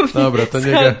 Dobra, to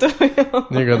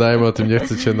nie gadajmy o tym, nie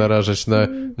chcę cię narażać na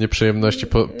nieprzyjemności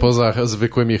poza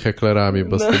zwykłymi heklerami,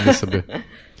 bo z tymi sobie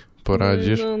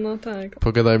poradzisz. Tak.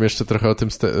 Pogadajmy jeszcze trochę o tym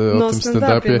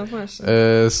stand-upie.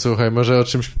 Słuchaj, może o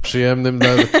czymś przyjemnym.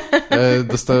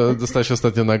 Dostałeś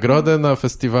ostatnio nagrodę na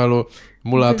festiwalu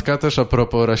Mulatka, też a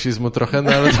propos rasizmu trochę,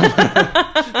 ale to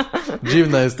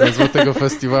dziwna jest nazwa tego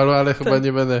festiwalu, ale chyba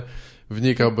nie będę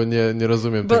wnikał, bo nie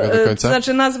rozumiem tego do końca. To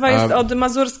znaczy nazwa jest od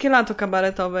Mazurskie Lato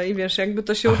kabaretowe i jakby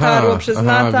to się utarło przez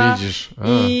lata. Widzisz.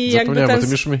 I jakby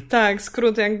ten, już mi... Tak,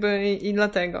 skrót jakby i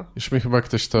dlatego. Już mi chyba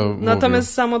ktoś to Natomiast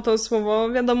mówił. samo to słowo,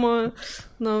 wiadomo...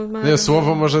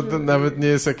 słowo może nawet nie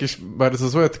jest jakieś bardzo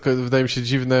złe, tylko wydaje mi się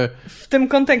dziwne... W tym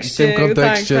kontekście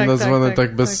nazwane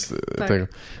tak bez tego.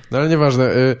 No ale nieważne.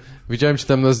 Widziałem cię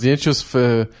tam na zdjęciu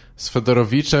z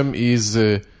Fedorowiczem i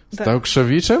z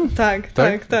Stałkrzewiczem? Tak.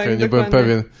 Okay, nie byłem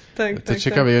pewien. To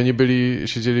ciekawe. I oni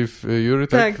siedzieli w jury,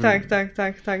 tak?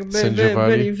 Tak.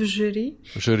 Byli w jury.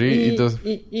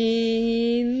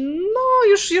 I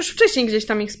już wcześniej gdzieś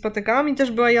tam ich spotykałam i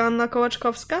też była Joanna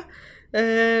Kołaczkowska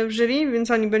w jury,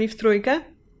 więc oni byli w trójkę.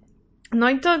 No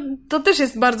i to też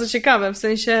jest bardzo ciekawe, w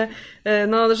sensie,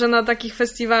 no, że na takich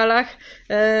festiwalach,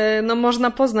 no,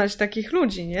 można poznać takich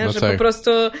ludzi, nie? No że tak. po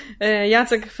prostu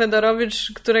Jacek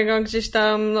Fedorowicz, którego gdzieś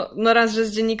tam, no raz, że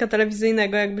z dziennika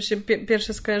telewizyjnego jakby się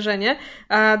pierwsze skojarzenie,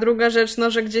 a druga rzecz,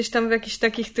 no, że gdzieś tam w jakichś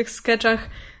takich tych skeczach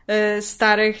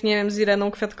starych, nie wiem, z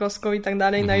Ireną Kwiatkowską i tak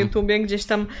dalej na YouTubie, gdzieś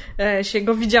tam się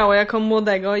go widziało jako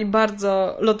młodego i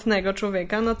bardzo lotnego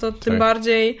człowieka, no to tym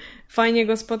bardziej fajnie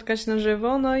go spotkać na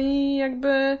żywo, no i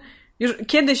jakby już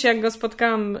kiedyś jak go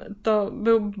spotkałam, to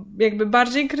był jakby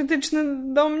bardziej krytyczny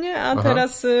do mnie, a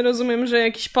teraz rozumiem, że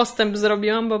jakiś postęp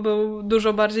zrobiłam, bo był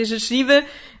dużo bardziej życzliwy,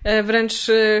 wręcz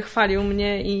chwalił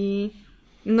mnie i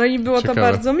no i było Ciekawe. to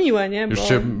bardzo miłe, nie? Już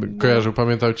cię kojarzył,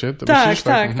 pamiętał cię? To tak, myślisz,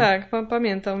 tak,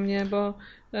 pamiętał mnie, bo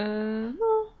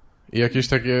no. I jakieś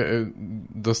takie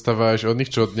dostawałaś od nich,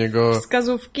 czy od niego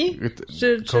Wskazówki?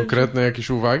 Konkretne jakieś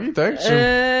uwagi, tak? Czy...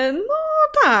 No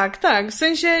tak. W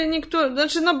sensie niektóre,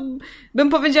 znaczy no bym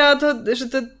powiedziała to, że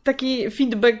to taki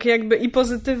feedback jakby i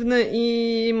pozytywny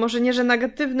i może nie, że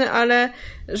negatywny, ale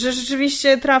że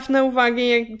rzeczywiście trafne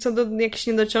uwagi co do jakichś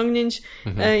niedociągnięć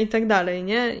i tak dalej,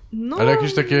 nie? No. Ale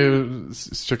jakieś takie,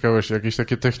 z ciekawości, jakieś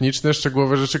takie techniczne,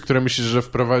 szczegółowe rzeczy, które myślisz, że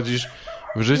wprowadzisz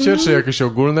w życie, czy jakieś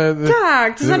ogólne?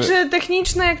 Tak, to znaczy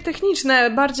techniczne jak techniczne,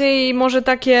 bardziej może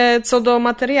takie co do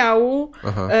materiału,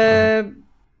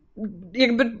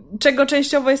 jakby czego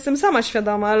częściowo jestem sama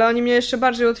świadoma, ale oni mnie jeszcze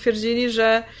bardziej utwierdzili,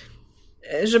 że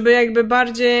żeby jakby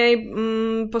bardziej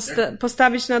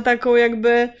postawić na taką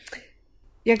jakby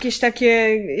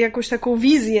jakąś taką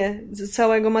wizję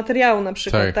całego materiału na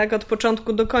przykład, tak? Od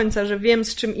początku do końca, że wiem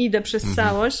z czym idę przez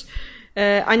całość,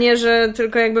 a nie, że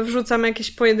tylko jakby wrzucam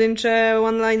jakieś pojedyncze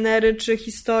one-linery, czy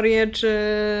historie, czy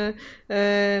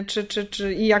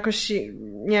i jakoś,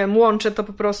 nie wiem, łączę to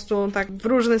po prostu tak w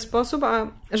różny sposób,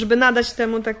 a żeby nadać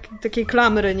temu takie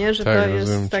klamry, nie? Że tak, to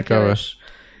jest takie, wiesz,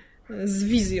 z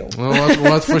wizją. No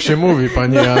łatwo się mówi,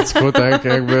 panie Jacku, tak?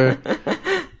 Jakby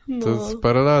to z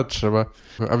parę lat trzeba.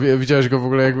 A widziałeś go w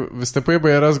ogóle jak występuje? Bo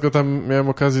ja raz go tam miałem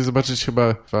okazję zobaczyć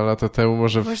chyba 2 lata temu,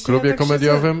 może w klubie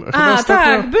komediowym.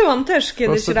 Tak, byłam też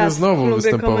kiedyś raz znowu w klubie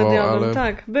występował, komediowym. ale...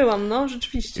 Tak, byłam, no,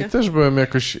 rzeczywiście. I też byłem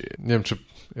jakoś, nie wiem czy,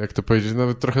 jak to powiedzieć,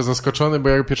 nawet trochę zaskoczony, bo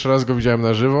jak pierwszy raz go widziałem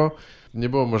na żywo, nie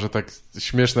było może tak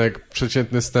śmieszne jak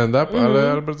przeciętny stand-up,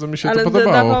 ale bardzo mi się to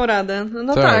podobało. Ale dawał radę.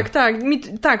 No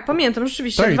tak, pamiętam,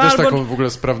 rzeczywiście. Tak, i też taką w ogóle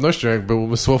sprawnością jakby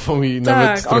umysłową i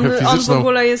nawet trochę fizyczną. On w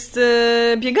ogóle jest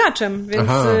biegaczem, więc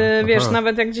wiesz,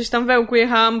 nawet jak gdzieś tam w Ełku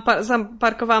jechałam,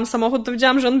 parkowałam samochód, to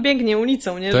widziałam, że on biegnie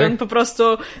ulicą, nie? Że on po prostu,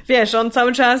 wiesz, on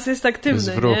cały czas jest aktywny,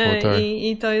 jest w ruchu, nie? Tak.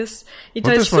 I to jest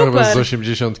też super. Ma chyba z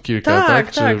 80 kilka,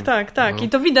 tak? Tak. No. I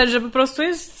to widać, że po prostu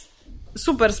jest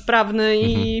super sprawny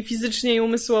i fizycznie i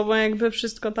umysłowo jakby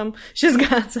wszystko tam się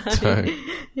zgadza. Tak.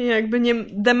 I jakby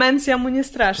demencja mu nie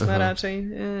straszna raczej.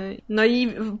 No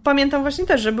i pamiętam właśnie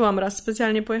też, że byłam raz,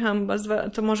 specjalnie pojechałam,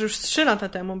 to może już 3 lata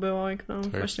temu było, jak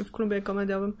właśnie w klubie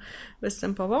komediowym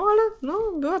występował, ale no,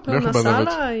 była pełna sala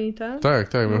nawet, i tak.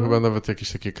 Tak, chyba nawet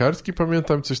jakieś takie kartki,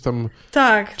 pamiętam, coś tam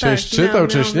część miał, czytał,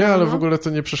 część nie, ale w ogóle to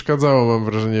nie przeszkadzało, mam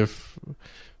wrażenie, w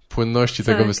płynności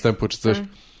tego występu, czy coś.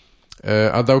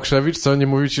 A Dałkrzewicz, co? Nie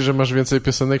mówi ci, że masz więcej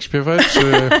piosenek śpiewać, czy...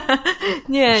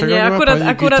 nie,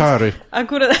 akurat gitary?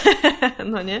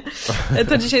 No nie.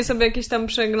 To dzisiaj sobie jakieś tam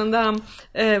przeglądałam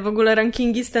w ogóle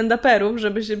rankingi stand-uperów,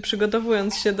 żeby się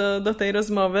przygotowując się do tej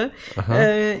rozmowy.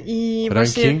 I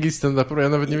właśnie... Rankingi stand-uperów? Ja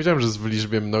nawet nie wiedziałam, że jest w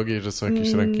liczbie mnogiej, że są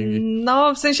jakieś rankingi.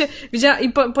 No, w sensie widziałam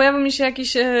i pojawił mi się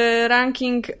jakiś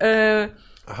ranking...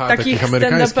 takich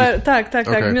stand-uperów,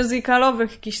 tak,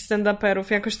 musicalowych jakichś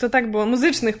stand-uperów, jakoś to tak było,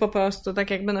 muzycznych po prostu,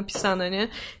 tak jakby napisane, nie?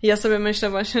 I ja sobie myślę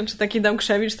właśnie, czy taki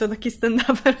Dałkrzewicz to taki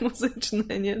stand-uper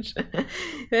muzyczny, nie? Czy...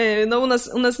 No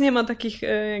u nas nie ma takich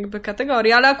jakby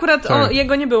kategorii, ale akurat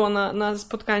jego nie było na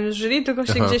spotkaniu z jury, tylko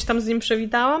się gdzieś tam z nim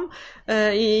przewitałam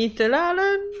i tyle, ale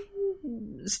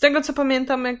z tego co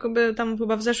pamiętam, jakby tam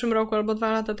chyba w zeszłym roku albo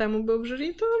 2 lata temu był w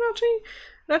jury, to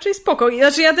raczej spoko.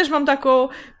 Znaczy ja też mam taką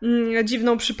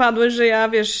dziwną przypadłość, że ja,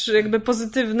 wiesz, jakby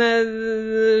pozytywne,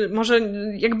 może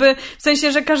jakby w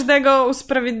sensie, że każdego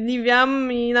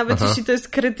usprawiedliwiam i nawet jeśli to jest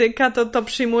krytyka, to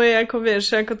przyjmuję jako,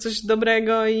 wiesz, jako coś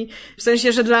dobrego i w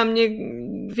sensie, że dla mnie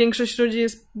większość ludzi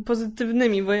jest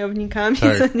pozytywnymi wojownikami,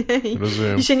 co nie?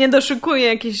 I się nie doszukuje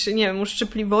jakiejś, nie wiem,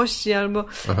 uszczypliwości albo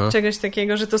czegoś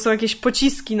takiego, że to są jakieś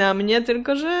pociski na mnie,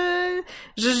 tylko że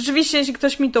rzeczywiście, jeśli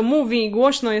ktoś mi to mówi i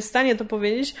głośno jest w stanie to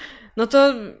powiedzieć, no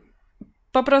to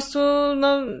po prostu,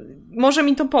 no, może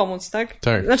mi to pomóc, tak?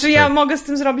 Znaczy ja mogę z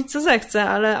tym zrobić, co zechcę,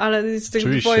 ale z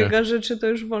tych dwojga rzeczy to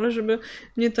już wolę, żeby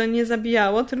mnie to nie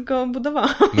zabijało, tylko budowało.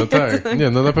 No tak, nie,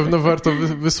 no na pewno warto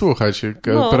wysłuchać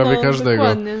prawie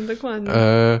każdego. Dokładnie.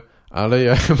 ale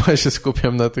ja chyba się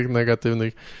skupiam na tych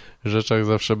negatywnych rzeczach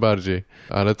zawsze bardziej.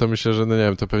 Ale to myślę, że no nie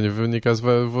wiem, to pewnie wynika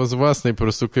z własnej po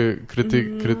prostu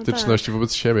krytyczności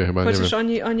wobec siebie chyba, chociaż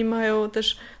nie wiem. oni mają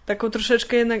też taką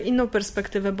troszeczkę jednak inną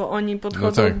perspektywę, bo oni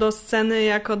podchodzą do sceny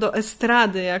jako do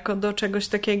estrady, jako do czegoś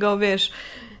takiego, wiesz,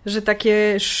 że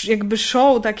takie jakby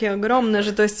show takie ogromne,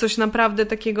 że to jest coś naprawdę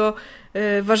takiego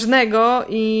ważnego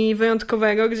i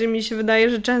wyjątkowego, gdzie mi się wydaje,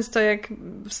 że często jak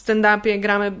w stand-upie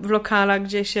gramy w lokalach,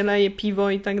 gdzie się leje piwo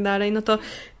i tak dalej, no to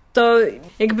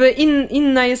jakby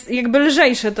inna jest, jakby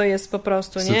lżejsze to jest po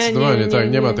prostu, nie? Zdecydowanie,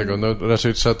 nie ma tego, no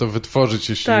raczej trzeba to wytworzyć,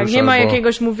 jeśli tak, już, nie ma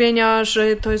jakiegoś mówienia,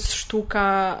 że to jest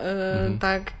sztuka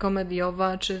tak,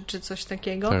 komediowa, czy coś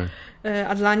takiego. Tak.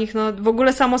 A dla nich, no w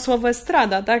ogóle samo słowo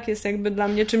estrada, tak, jest jakby dla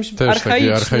mnie czymś też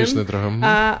archaicznym. Też archaiczne trochę.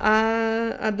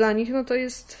 A dla nich, no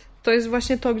to jest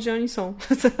właśnie to, gdzie oni są.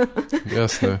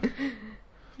 Jasne.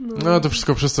 No to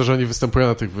wszystko przez to, że oni występują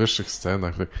na tych wyższych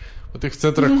scenach. Po tych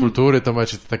centrach kultury to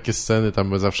macie takie sceny,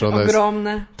 tam zawsze one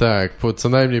ogromne. Jest... Tak, co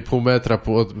najmniej pół metra,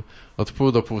 od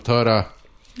pół do 1,5.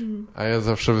 A ja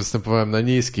zawsze występowałem na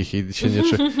niskich i się nie...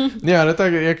 Nie, ale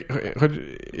tak,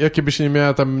 jakie by się nie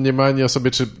miała tam mniemanie o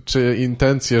sobie, czy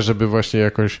intencje, żeby właśnie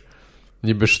jakąś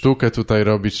niby sztukę tutaj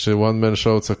robić, czy one-man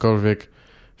show, cokolwiek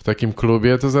w takim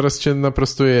klubie, to zaraz cię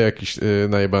naprostuje jakiś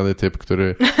najebany typ,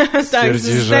 który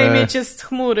stwierdzi, tak, zdejmie cię z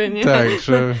chmury, nie? Tak,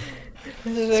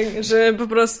 że po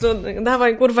prostu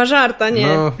dawaj kurwa żarta, nie?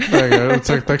 No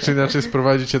tak, tak czy inaczej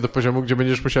sprowadzi cię do poziomu, gdzie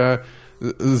będziesz musiała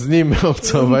z nim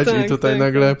obcować i tutaj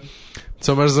nagle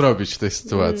co masz zrobić w tej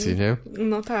sytuacji, nie?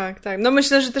 No tak. No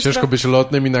myślę, że też... Ciężko być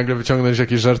lotnym i nagle wyciągnąć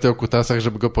jakieś żarty o kutasach,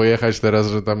 żeby go pojechać teraz,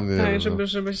 że tam... Nie tak, wiem,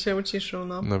 żeby się uciszył,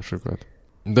 no. Na przykład.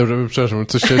 Dobrze, przepraszam,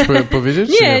 coś chciałeś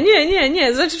powiedzieć?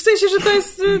 Nie. Znaczy w sensie, że to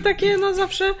jest takie, no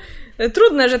zawsze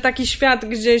trudne, że taki świat,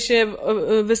 gdzie się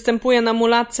występuje na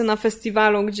mulatce na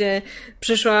festiwalu, gdzie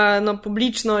przyszła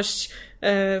publiczność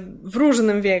w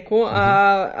różnym wieku,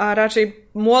 a raczej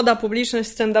młoda publiczność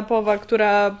stand-upowa,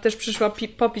 która też przyszła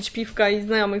popić piwka i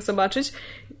znajomych zobaczyć,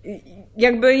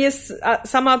 jakby jest,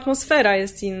 sama atmosfera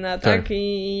jest inna, tak?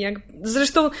 I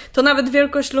zresztą to nawet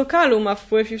wielkość lokalu ma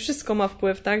wpływ i wszystko ma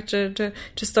wpływ, tak?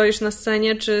 Czy stoisz na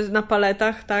scenie, czy na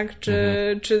paletach, tak?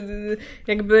 Czy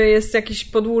jakby jest jakiś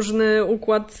podłużny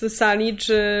układ sali,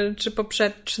 czy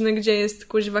poprzeczny, gdzie jest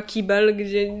kuźwa kibel,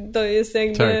 gdzie to jest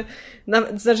jakby...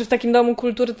 Znaczy w takim domu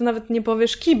kultury to nawet nie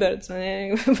powiesz kibel, co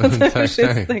nie? Bo to już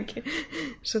jest takie,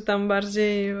 że tam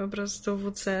bardziej po prostu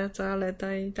WC,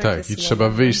 toaleta i tak jest. I trzeba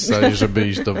wyjść z sali, żeby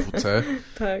iść do WC.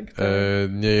 tak.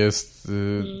 Nie jest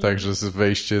tak, że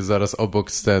wejście zaraz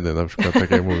obok sceny, na przykład,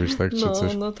 tak jak mówisz, tak? Czy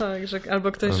coś. No tak, że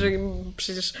albo ktoś, że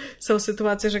przecież są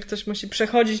sytuacje, że ktoś musi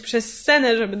przechodzić przez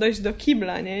scenę, żeby dojść do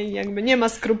kibla, nie? I jakby nie ma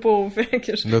skrupułów.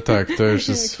 No tak, to już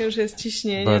jest, jak już jest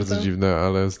ciśnienie. Bardzo dziwne,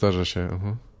 ale zdarza się.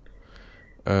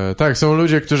 Tak, są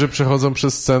ludzie, którzy przechodzą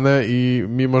przez scenę i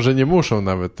mimo, że nie muszą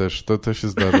nawet też, to się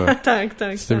zdarza. tak.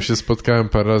 Z tym się spotkałem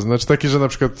parę razy. Znaczy takie, że na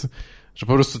przykład, że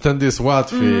po prostu tędy jest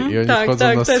łatwiej i oni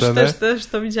wchodzą na scenę. Też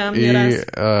to widziałam nieraz.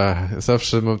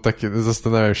 Zawsze mam takie,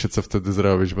 zastanawiam się, co wtedy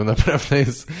zrobić, bo naprawdę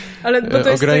jest, bo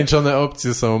to ograniczone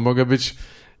opcje są. Mogę być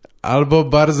albo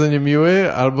bardzo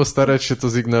niemiły, albo starać się to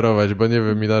zignorować, bo nie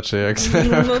wiem inaczej jak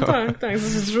zareagować. No tak,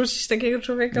 zrzucić takiego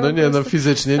człowieka. No nie,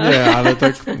 fizycznie nie, ale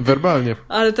tak werbalnie.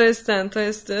 Ale to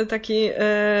jest taki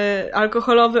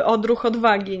alkoholowy odruch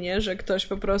odwagi, nie? Że ktoś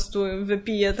po prostu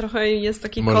wypije trochę i jest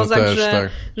taki kozak, też,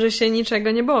 że się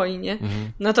niczego nie boi, nie?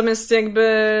 Natomiast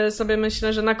jakby sobie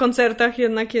myślę, że na koncertach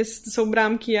jednak są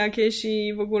bramki jakieś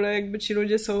i w ogóle jakby ci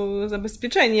ludzie są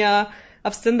zabezpieczeni, a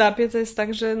w stand-upie to jest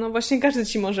tak, że no właśnie każdy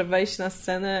ci może wejść na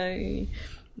scenę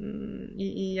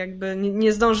i jakby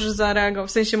nie zdążysz zareagować.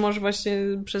 W sensie możesz właśnie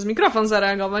przez mikrofon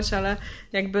zareagować, ale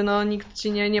jakby nikt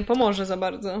ci nie pomoże za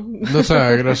bardzo. No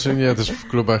tak, raczej nie. Też w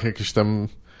klubach jakieś tam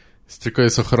tylko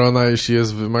jest ochrona, jeśli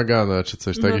jest wymagana, czy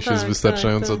coś tak. Jeśli jest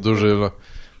wystarczająco duży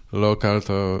lokal,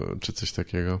 to czy coś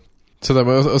takiego. Co tam,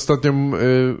 ostatnio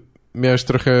miałeś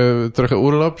trochę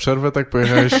urlop, przerwę, tak?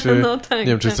 Pojechałeś, nie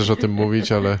wiem, czy chcesz o tym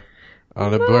mówić,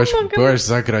 ale byłaś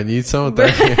za granicą,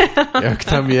 tak? Jak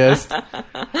tam jest?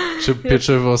 Czy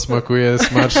pieczywo smakuje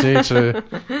smaczniej, czy...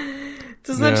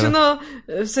 To znaczy,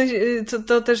 w sensie,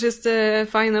 to też jest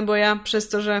fajne, bo ja przez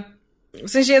to, że w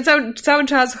sensie ja cały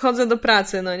czas chodzę do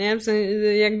pracy, no nie? W sensie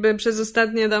jakby przez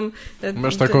ostatnie tam...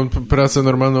 Masz taką pracę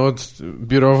normalną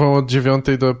biurową od 9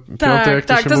 do 5, jak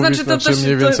to się to mówi? Znaczy,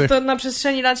 mniej więcej... to na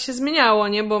przestrzeni lat się zmieniało,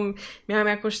 nie? Bo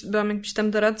byłam jakimś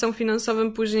tam doradcą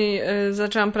finansowym, później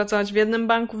zaczęłam pracować w jednym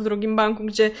banku, w drugim banku,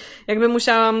 gdzie jakby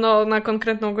musiałam na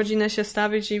konkretną godzinę się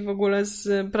stawić i w ogóle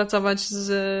pracować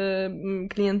z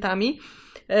klientami.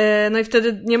 no i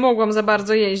wtedy nie mogłam za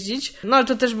bardzo jeździć, no ale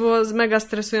to też było mega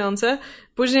stresujące.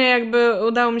 Później jakby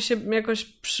udało mi się jakoś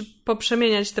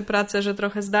poprzemieniać tę pracę, że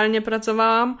trochę zdalnie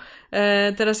pracowałam,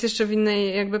 teraz jeszcze w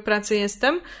innej jakby pracy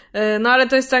jestem, no ale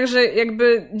to jest tak, że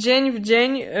jakby dzień w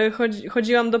dzień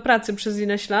chodziłam do pracy przez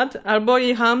ileś lat, albo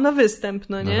jechałam na występ,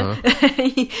 no nie?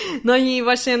 No i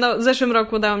właśnie w zeszłym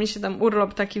roku udało mi się tam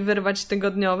urlop taki wyrwać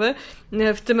tygodniowy,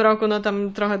 w tym roku no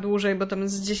tam trochę dłużej, bo tam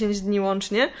jest 10 dni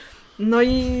łącznie. No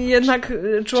i jednak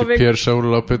człowiek... Czy pierwsze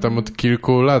urlopy tam od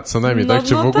kilku lat co najmniej, tak?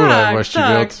 Czy w ogóle tak,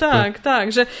 właściwie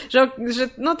tak, że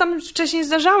no tam wcześniej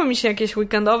zdarzały mi się jakieś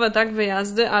weekendowe, tak,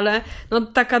 wyjazdy, ale no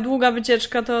taka długa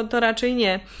wycieczka to raczej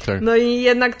nie. Tak. No i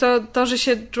jednak to że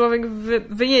się człowiek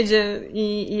wyjedzie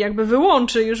i jakby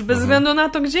wyłączy już bez względu na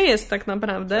to, gdzie jest tak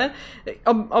naprawdę,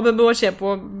 oby było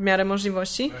ciepło w miarę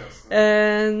możliwości,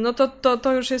 no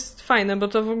to już jest fajne, bo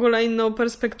to w ogóle inną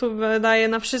perspektywę daje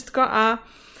na wszystko, a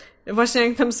właśnie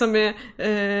jak tam sobie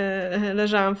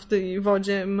leżałam w tej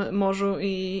wodzie, morzu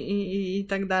i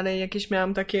tak dalej, jakieś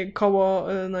miałam takie koło,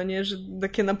 no nie, że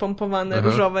takie napompowane,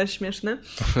 różowe, śmieszne,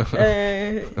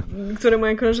 które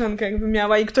moja koleżanka jakby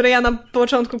miała i które ja na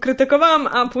początku krytykowałam,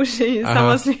 a później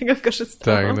sama z niego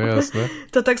korzystałam. Tak, no jasne.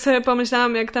 To tak sobie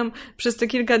pomyślałam, jak tam przez te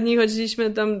kilka dni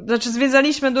chodziliśmy tam, znaczy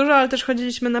zwiedzaliśmy dużo, ale też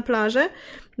chodziliśmy na plażę,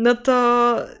 no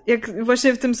to jak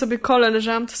właśnie w tym sobie kole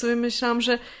leżałam, to sobie myślałam,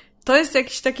 że to jest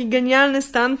jakiś taki genialny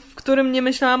stan, w którym nie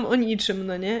myślałam o niczym,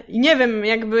 no nie? I nie wiem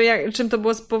czym to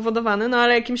było spowodowane, no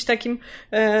ale jakimś takim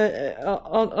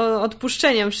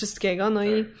odpuszczeniem wszystkiego, no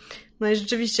i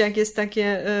rzeczywiście jak jest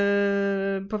takie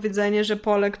powiedzenie, że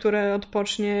pole, które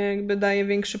odpocznie jakby daje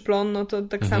większy plon, no to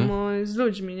tak samo jest z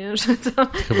ludźmi, nie? Że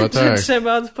Chyba tak. że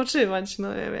trzeba odpoczywać, no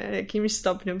w jakimś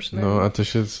stopniu przynajmniej. No, a to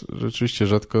się rzeczywiście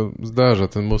rzadko zdarza.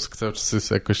 Ten mózg cały czas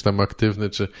jest jakoś tam aktywny,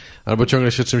 albo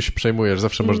ciągle się czymś przejmujesz.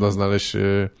 Zawsze można znaleźć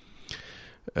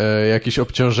jakieś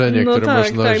obciążenie, które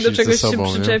można nosić do czegoś ze sobą,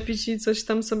 się przyczepić i coś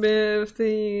tam sobie w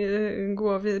tej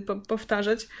głowie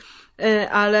powtarzać.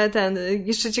 Ale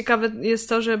jeszcze ciekawe jest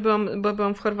to, że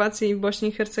byłam w Chorwacji i w Bośni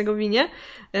i Hercegowinie,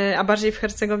 a bardziej w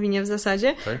Hercegowinie w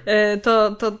zasadzie, tak?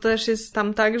 To też jest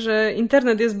tam tak, że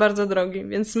internet jest bardzo drogi,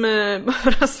 więc my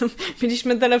po prostu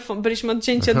mieliśmy telefon, byliśmy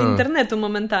odcięci od internetu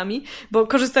momentami, bo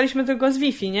korzystaliśmy tylko z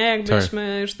Wi-Fi, nie? Jak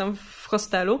byliśmy już tam w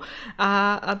hostelu,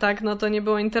 a tak, no to nie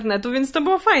było internetu, więc to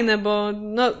było fajne, bo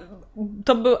no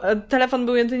telefon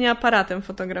był jedynie aparatem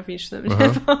fotograficznym, nie?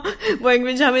 Bo jak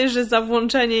wiedziałeś, że za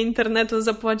włączenie internetu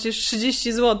zapłacisz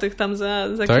 30 zł tam za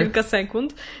kilka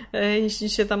sekund, jeśli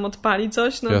się tam odpali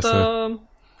coś,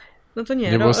 no to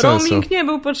nie było roaming sensu. Nie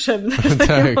był potrzebny w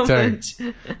takim momencie.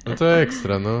 No to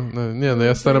ekstra, no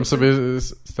ja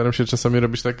staram się czasami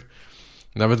robić tak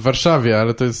nawet w Warszawie,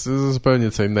 ale to jest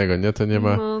zupełnie co innego, nie? To nie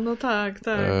ma... No tak.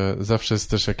 Zawsze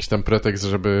jest też jakiś tam pretekst,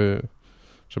 żeby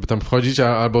tam wchodzić,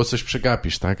 albo coś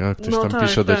przegapisz, tak? A ktoś tam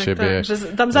pisze do ciebie, że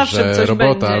tam zawsze coś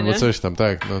robota, będzie, albo nie? coś tam,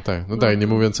 tak. Nie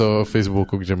mówiąc o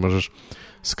Facebooku, gdzie możesz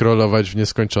scrollować w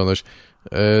nieskończoność.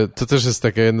 To też jest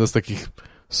taka jedna z takich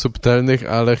subtelnych,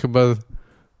 ale chyba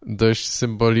dość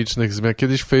symbolicznych zmian.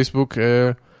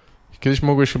 Kiedyś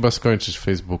mogłeś chyba skończyć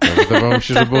Facebooka. Wydawało mi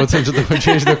się, że było coś, że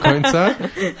dochodziłeś do końca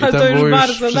i tam było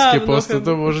już wszystkie posty.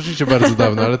 To było rzeczywiście bardzo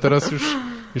dawno, ale teraz już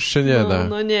się nie da.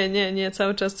 No nie,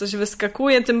 cały czas coś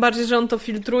wyskakuje, tym bardziej, że on to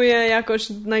filtruje jakoś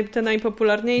te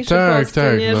najpopularniejsze posty,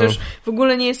 nie? Że już w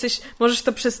ogóle nie jesteś, możesz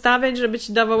to przestawiać, żeby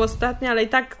ci dawał ostatnie, ale i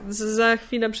tak za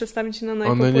chwilę przestawić na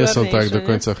najpopularniejsze. One nie są tak do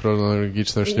końca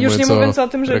chronologiczne, już nie mówiąc o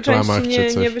tym, że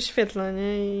część nie wyświetla,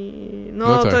 nie?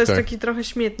 To jest taki trochę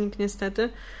śmietnik niestety.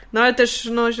 No ale też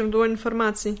źródło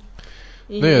informacji.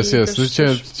 Jest.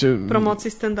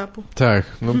 Promocji stand-upu. Tak,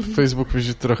 Facebook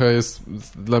trochę jest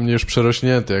dla mnie już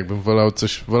przerośnięty, jakbym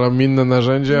wolał inne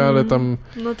narzędzie, ale tam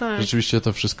rzeczywiście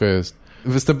to wszystko jest.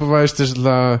 Występowałeś też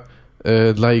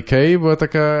dla Ikei, była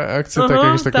taka akcja,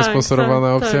 jakaś taka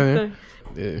sponsorowana opcja, nie?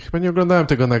 Chyba nie oglądałem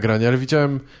tego nagrania, ale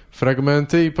widziałem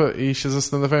fragmenty i się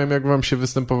zastanawiałem, jak wam się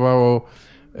występowało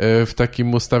w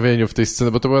takim ustawieniu w tej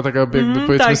scenie, bo to była taka jakby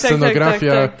powiedzmy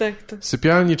scenografia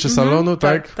sypialni czy salonu,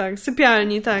 tak? Tak,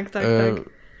 sypialni, tak.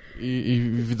 I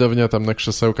widownia tam na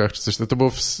krzesełkach czy coś. To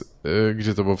było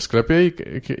gdzie to było? W sklepie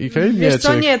Ikei? Wiesz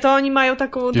co, nie, to oni mają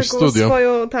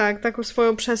taką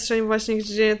swoją przestrzeń właśnie,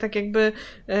 gdzie tak jakby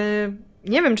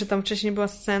nie wiem, czy tam wcześniej była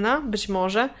scena, być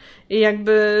może, i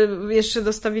jakby jeszcze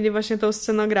dostawili właśnie tą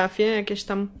scenografię, jakieś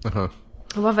tam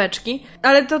ławeczki,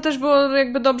 ale to też było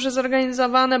jakby dobrze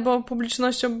zorganizowane, bo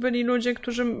publicznością byli ludzie,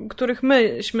 których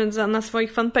myśmy na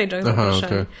swoich fanpage'ach zapraszali.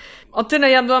 Okay. O tyle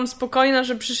ja byłam spokojna,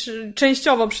 że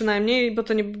częściowo przynajmniej, bo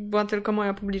to nie była tylko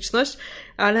moja publiczność,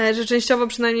 ale że częściowo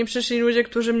przynajmniej przyszli ludzie,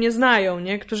 którzy mnie znają,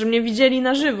 nie? Którzy mnie widzieli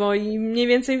na żywo i mniej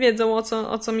więcej wiedzą,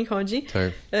 o co mi chodzi.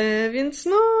 Tak. Więc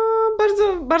no,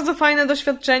 bardzo, bardzo fajne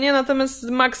doświadczenie, natomiast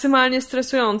maksymalnie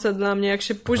stresujące dla mnie, jak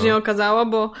się później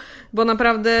okazało, bo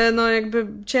naprawdę no jakby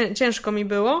ciężko mi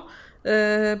było.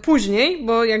 Później,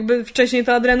 bo jakby wcześniej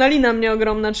to adrenalina mnie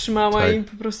ogromna trzymała i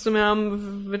po prostu miałam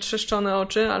wytrzeszczone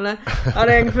oczy,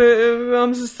 ale jakby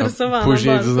byłam zestresowana. A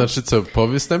później bardzo. To znaczy co, po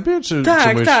występie?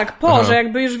 Tak, że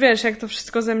jakby już wiesz, jak to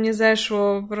wszystko ze mnie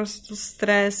zeszło, po prostu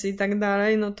stres i tak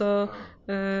dalej, no to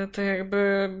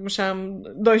jakby musiałam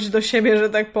dojść do siebie, że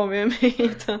tak powiem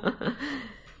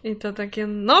i to takie,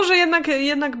 no, że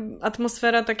jednak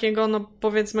atmosfera takiego, no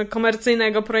powiedzmy,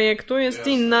 komercyjnego projektu jest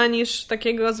inna niż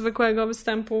takiego zwykłego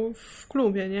występu w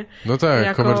klubie, nie? No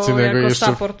tak, komercyjnego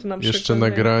jeszcze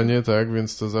nagranie, tak,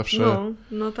 więc to zawsze...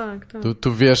 No tak.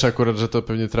 Tu wiesz akurat, że to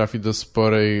pewnie trafi do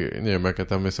sporej, nie wiem jaka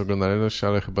tam jest oglądalność,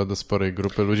 ale chyba do sporej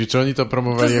grupy ludzi. Czy oni to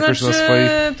promowali jakoś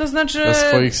na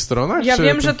swoich stronach? Ja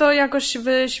wiem, że to jakoś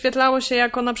wyświetlało się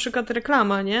jako na przykład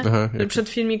reklama, nie? Aha, przed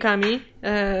filmikami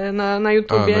na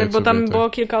YouTubie, bo tam było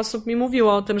kilka osób mi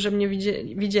mówiło o tym, że mnie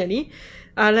widzieli.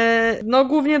 Ale no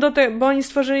głównie bo oni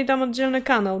stworzyli tam oddzielny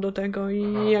kanał do tego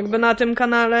i jakby na tym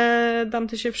kanale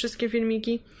tamte się wszystkie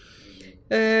filmiki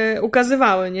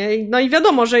ukazywały, nie? No i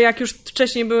wiadomo, że jak już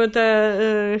wcześniej były te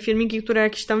filmiki, które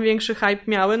jakiś tam większy hype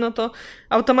miały, no to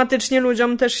automatycznie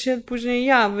ludziom też się później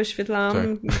ja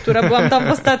wyświetlałam, która byłam tam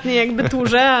w ostatniej jakby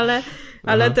turze,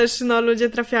 ale też no ludzie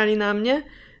trafiali na mnie.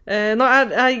 No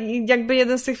a jakby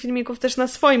jeden z tych filmików też na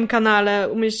swoim kanale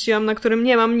umieściłam, na którym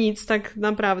nie mam nic tak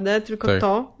naprawdę, tylko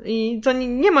to. I to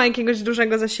nie ma jakiegoś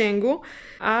dużego zasięgu,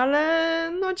 ale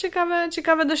no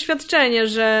ciekawe doświadczenie,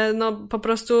 że no po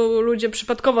prostu ludzie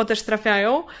przypadkowo też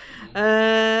trafiają.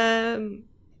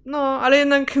 No, ale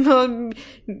jednak no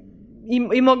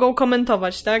i mogą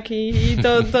komentować, tak? I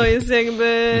to jest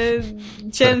jakby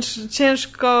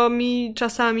ciężko mi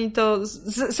czasami to,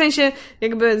 w sensie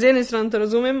jakby z jednej strony to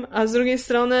rozumiem, a z drugiej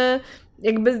strony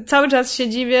jakby cały czas się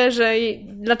dziwię, że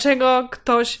dlaczego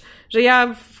że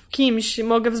ja w kimś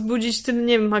mogę wzbudzić tyle,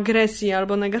 nie wiem, agresji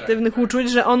albo negatywnych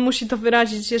uczuć, że on musi to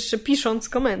wyrazić jeszcze pisząc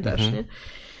komentarz, nie?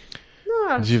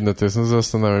 No, dziwne to jest, no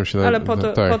zastanawiam się. Ale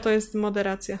po to jest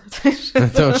moderacja.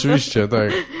 To oczywiście,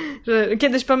 tak. Że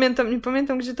kiedyś nie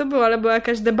pamiętam gdzie to było, ale była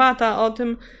jakaś debata o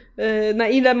tym, na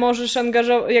ile możesz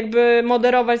jakby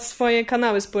moderować swoje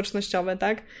kanały społecznościowe,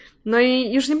 tak? No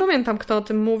i już nie pamiętam, kto o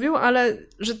tym mówił, ale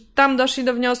że tam doszli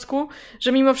do wniosku,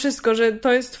 że mimo wszystko, że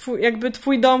to jest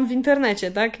twój dom w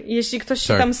internecie, tak? Jeśli ktoś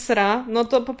się tam sra, no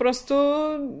to po prostu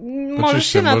możesz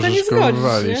się na to nie zgodzić,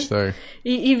 nie? Tak.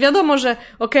 I wiadomo, że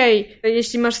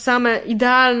jeśli masz same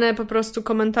idealne po prostu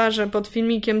komentarze pod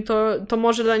filmikiem, to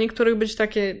może dla niektórych być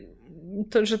takie,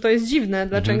 że to jest dziwne,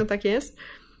 dlaczego tak jest.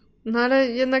 No ale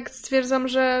jednak stwierdzam,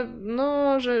 że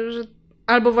że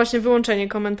albo właśnie wyłączenie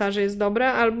komentarzy jest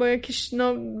dobre, albo jakieś,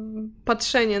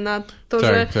 patrzenie na to,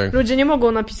 że ludzie nie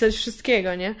mogą napisać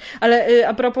wszystkiego, nie? Ale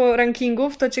a propos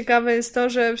rankingów, to ciekawe jest to,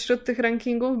 że wśród tych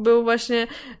rankingów był właśnie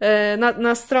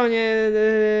na stronie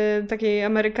takiej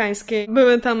amerykańskiej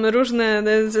były tam różne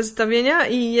zestawienia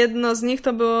i jedno z nich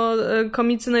to było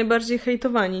komicy najbardziej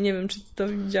hejtowani. Nie wiem, czy ty to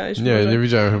widziałeś. Nie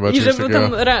widziałem chyba. I że był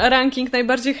tam ranking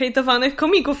najbardziej hejtowanych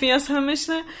komików i ja sobie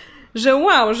myślę, że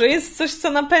wow, że jest coś,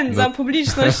 co napędza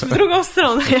publiczność w drugą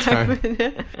stronę jakby,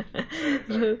 nie?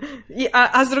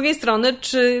 A z drugiej strony,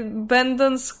 czy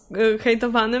będąc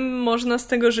hejtowanym można z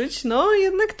tego żyć? No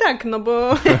jednak tak,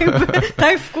 bo jakby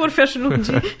tak wkurwiasz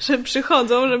ludzi, że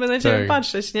przychodzą, żeby na ciebie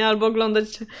patrzeć, nie? Albo oglądać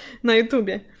na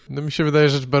YouTubie. No mi się wydaje,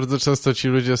 że bardzo często ci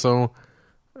ludzie są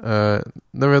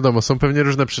wiadomo, są pewnie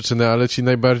różne przyczyny, ale ci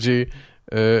najbardziej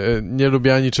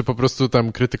nielubiani, czy po prostu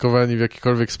tam krytykowani w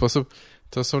jakikolwiek sposób,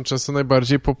 to są często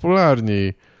najbardziej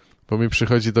popularni, bo mi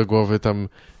przychodzi do głowy tam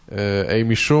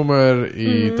Amy Schumer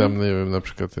i tam, nie wiem, na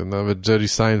przykład nawet Jerry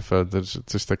Seinfeld, czy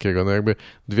coś takiego, jakby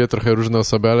dwie trochę różne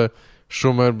osoby, ale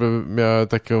Schumer by miała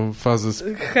taką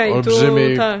fazę hejtu,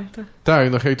 olbrzymiej...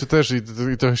 Tak, hejtu też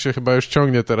i to się chyba już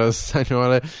ciągnie teraz za nią,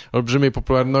 ale olbrzymiej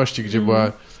popularności, gdzie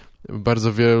była w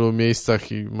bardzo wielu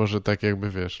miejscach i może tak jakby,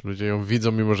 wiesz, ludzie ją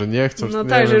widzą, mimo że nie chcą. No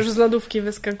tak, że już z lodówki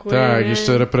wyskakuje. Tak,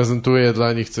 jeszcze reprezentuje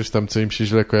dla nich coś tam, co im się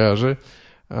źle kojarzy.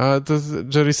 A to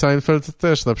Jerry Seinfeld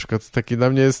też na przykład taki dla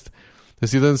mnie jest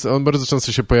jeden on bardzo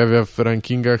często się pojawia w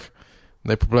rankingach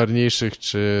najpopularniejszych,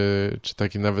 czy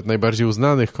takich nawet najbardziej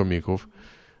uznanych komików.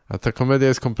 A ta komedia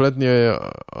jest kompletnie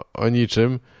o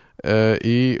niczym.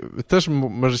 I też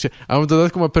możecie... A w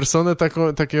dodatku ma personę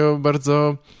takiego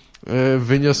bardzo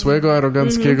wyniosłego,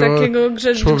 aroganckiego takiego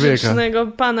człowieka. grzecznego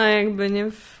pana jakby,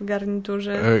 nie? W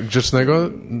garniturze. Grzecznego?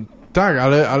 Tak,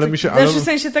 ale mi się... Też w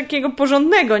sensie takiego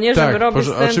porządnego, nie? Tak, żeby robić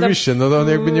oczywiście, no on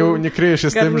jakby nie kryje się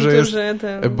z tym, że jest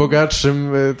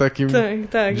bogatszym takim...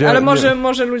 Tak, ale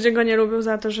może ludzie go nie lubią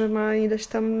za to, że ma ileś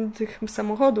tam tych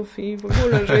samochodów i w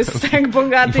ogóle, że jest tak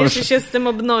bogaty, jeśli się z tym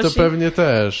obnosi. To pewnie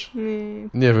też.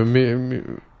 Nie wiem,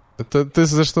 to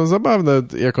jest zresztą zabawne,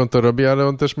 jak on to robi, ale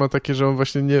on też ma takie, że on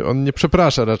właśnie nie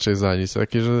przeprasza raczej za nic.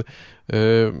 Takie, że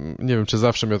nie wiem, czy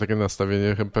zawsze miał takie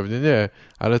nastawienie, pewnie nie,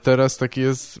 ale teraz taki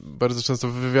jest bardzo często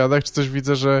w wywiadach, czy coś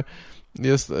widzę, że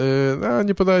jest,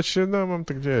 nie podać się, mam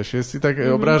to gdzieś, jest i tak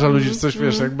obraża ludzi, czy coś,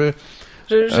 wiesz, jakby...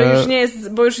 Że już nie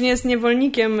jest, bo już nie jest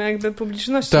niewolnikiem jakby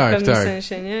publiczności w pewnym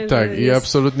sensie, nie? Tak, i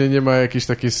absolutnie nie ma jakiejś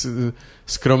takiej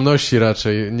skromności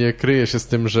raczej, nie kryje się z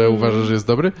tym, że uważa, że jest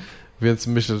dobry, więc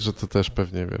myślę, że to też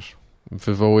pewnie, wiesz,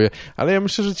 wywołuje. Ale ja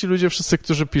myślę, że ci ludzie wszyscy,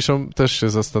 którzy piszą, też się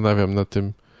zastanawiam nad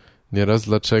tym nieraz,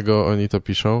 dlaczego oni to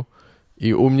piszą.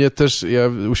 I u mnie też, ja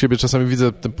u siebie czasami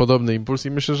widzę ten podobny impuls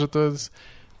i myślę, że to jest...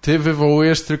 Ty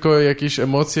wywołujesz tylko jakieś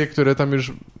emocje, które tam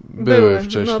już były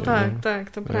wcześniej. No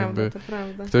tak, to prawda, to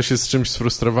prawda. Ktoś jest z czymś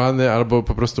sfrustrowany, albo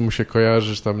po prostu mu się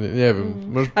kojarzysz tam, nie wiem,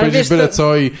 możesz powiedzieć byle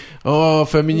co i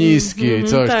feministki i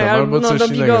coś tam, albo coś do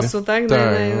innego. Bigosu, tak?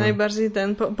 Najbardziej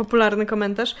ten popularny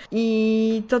komentarz.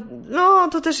 I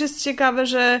to też jest ciekawe,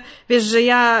 że wiesz, że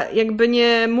ja jakby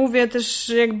nie mówię też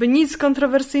jakby nic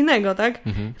kontrowersyjnego, tak?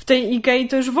 W tej Ikei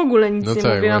to już w ogóle nic nie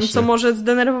mówiłam, właśnie. Co może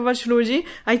zdenerwować ludzi,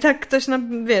 a i tak ktoś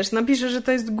napisze, że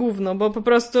to jest gówno, bo po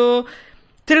prostu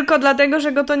tylko dlatego,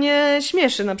 że go to nie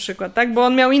śmieszy na przykład, tak? Bo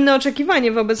on miał inne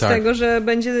oczekiwanie wobec tego, że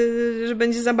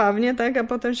będzie zabawnie, tak? A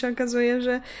potem się okazuje,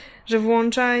 że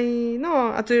włącza i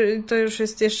a to już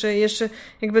jest jeszcze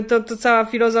jakby to cała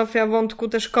filozofia wątku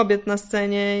też kobiet na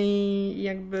scenie i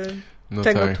jakby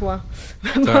tła.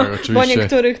 Bo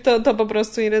niektórych to po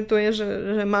prostu irytuje,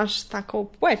 że masz taką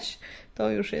płeć. To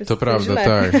już jest to prawda,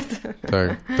 źle.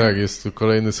 Tak, jest tu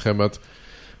kolejny schemat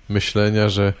myślenia,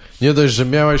 że nie dość, że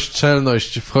miałaś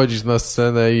czelność wchodzić na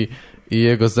scenę i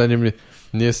jego zdaniem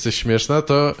nie jesteś śmieszna,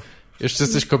 to jeszcze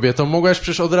jesteś kobietą. Mogłaś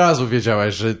przecież od razu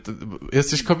wiedziałaś, że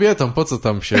jesteś kobietą, po co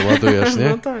tam się ładujesz, nie?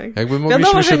 No tak. Jakby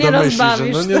mogliśmy się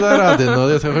domyślić, że nie da rady,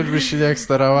 to choćbyś się jak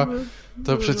starała,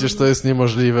 to przecież to jest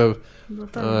niemożliwe,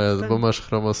 bo masz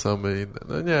chromosomy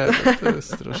inne. Nie, to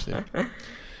jest strasznie...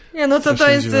 Nie, to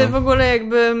jest w ogóle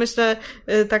jakby, myślę,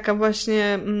 taka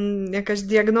właśnie jakaś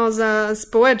diagnoza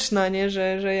społeczna, nie?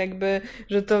 Że jakby,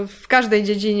 że to w każdej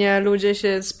dziedzinie ludzie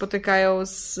się spotykają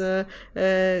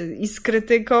i z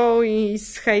krytyką, i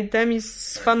z hejtem, i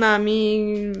z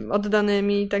fanami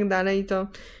oddanymi i tak dalej. I to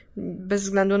bez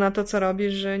względu na to, co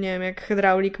robisz, że nie wiem, jak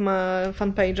hydraulik ma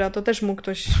fanpage'a, to też mu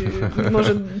ktoś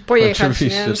może pojechać,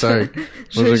 oczywiście, nie? Tak.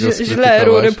 Że źle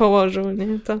rury położył, nie?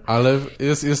 Ale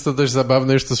jest to dość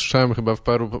zabawne, już to słyszałem chyba w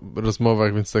paru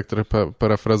rozmowach, więc tak trochę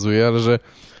parafrazuję, ale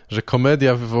że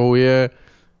komedia wywołuje,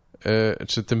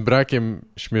 czy tym brakiem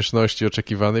śmieszności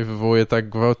oczekiwanej wywołuje tak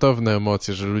gwałtowne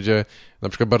emocje, że ludzie na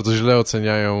przykład bardzo źle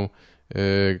oceniają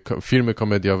filmy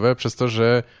komediowe przez to,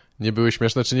 że nie były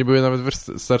śmieszne, czy nie były nawet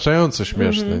wystarczająco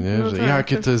śmieszne, nie? Że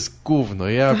jakie to jest gówno,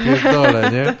 ja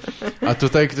pierdolę, nie? A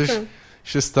tutaj ktoś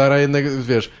się stara jednak,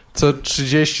 wiesz, co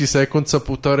 30 sekund, co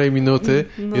 1,5 minuty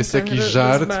jest jakiś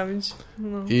żart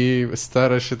i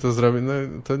stara się to zrobić,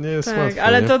 to nie jest łatwe.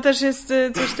 Ale nie? to też jest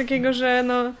coś takiego, że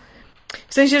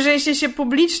w sensie, że jeśli się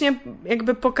publicznie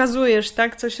jakby pokazujesz,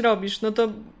 tak, coś robisz, to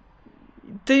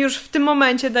ty już w tym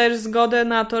momencie dajesz zgodę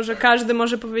na to, że każdy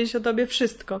może powiedzieć o tobie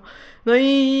wszystko.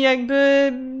 I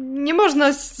jakby nie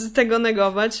można tego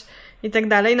negować i tak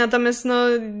dalej. Natomiast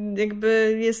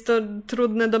jakby jest to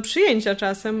trudne do przyjęcia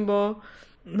czasem, bo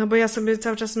ja sobie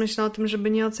cały czas myślę o tym, żeby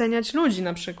nie oceniać ludzi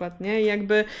na przykład, nie? I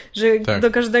jakby, że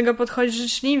do każdego podchodzić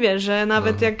życzliwie, że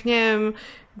nawet jak, nie wiem,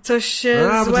 coś się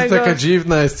złego... bo ty taka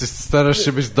dziwna jesteś, starasz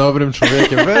się być dobrym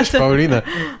człowiekiem. Weź, Paulina,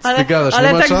 co ty gadasz? Ale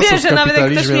nie ma tak czasu wiesz, że nawet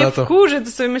jak ktoś mnie na to. wkurzy,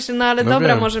 to sobie myślę, ale dobra,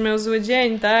 wiem. może miał zły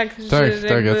dzień, tak?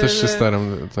 Tak, ja też się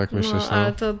staram tak myśleć.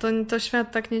 Ale to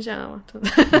świat tak nie działa.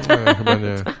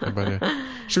 Chyba nie.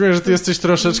 Szczególnie, że ty jesteś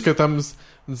troszeczkę tam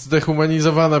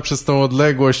zdehumanizowana przez tą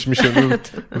odległość, mi się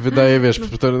wydaje, wiesz,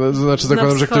 to znaczy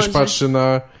zakładam, że ktoś patrzy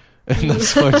na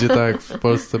wschodzie, tak, w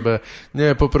Polsce B.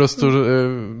 Nie, po prostu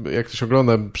jak ktoś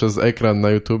ogląda przez ekran na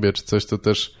YouTubie czy coś, to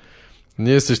też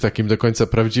nie jesteś takim do końca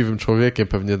prawdziwym człowiekiem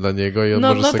pewnie dla niego i on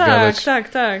może sobie gadać.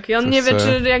 Tak. I on nie wie,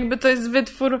 czy jakby to jest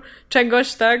wytwór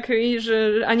czegoś, tak,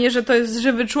 a nie, że to jest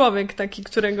żywy człowiek taki,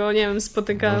 którego, nie wiem,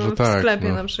 spotyka w sklepie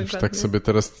na przykład. Tak sobie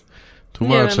teraz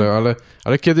tłumaczę,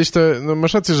 ale kiedyś to, no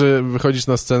masz rację, że wychodzisz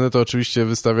na scenę, to oczywiście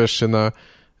wystawiasz się na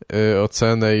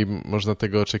ocenę i można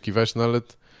tego oczekiwać, no ale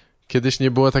kiedyś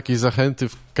nie było takiej zachęty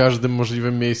w każdym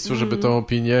możliwym miejscu, żeby tą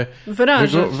opinię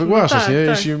wygłaszać, no tak, nie?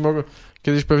 Tak. Jeśli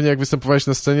kiedyś pewnie jak występowałeś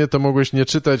na scenie, to mogłeś nie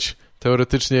czytać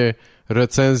teoretycznie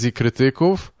recenzji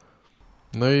krytyków,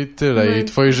 no i tyle. No i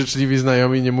twoi życzliwi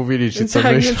znajomi nie mówili ci, co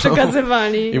tak, myślą. nie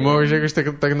przekazywali. I mogłeś jakoś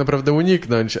tak naprawdę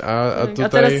uniknąć, a tutaj... A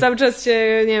teraz cały czas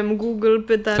się, nie wiem, Google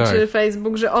pyta, Tak. czy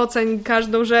Facebook, że oceń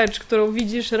każdą rzecz, którą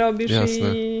widzisz, robisz.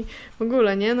 Jasne. I w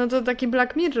ogóle, nie? No to taki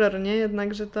Black Mirror, nie?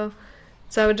 Jednak, że to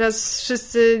cały czas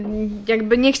wszyscy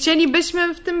jakby nie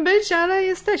chcielibyśmy w tym być, ale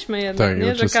jesteśmy jednak, Tak,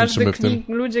 nie? Że każdy w tym.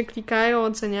 ludzie klikają,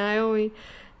 oceniają i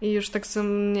już tak są,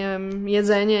 nie wiem,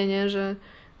 jedzenie, nie? Że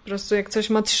po prostu jak coś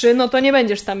ma 3, no to nie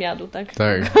będziesz tam jadł, tak?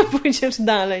 Tak. Pójdziesz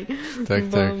dalej. Tak,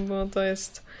 bo to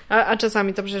jest... A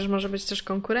czasami to przecież może być też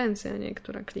konkurencja, nie?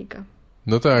 Która klika.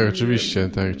 No tak, oczywiście,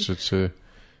 tak. Czy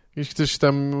jakiś ktoś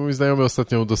tam, mój znajomy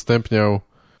ostatnio udostępniał,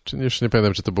 czy już nie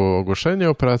pamiętam, czy to było ogłoszenie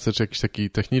o pracy, czy jakiś taki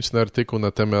techniczny artykuł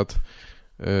na temat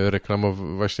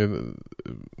właśnie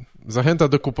zachęta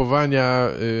do kupowania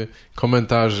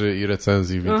komentarzy i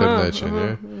recenzji w internecie,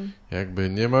 nie? Jakby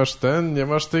nie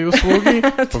masz tej usługi,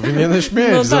 powinieneś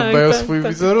mieć, no zadbaj o tak, swój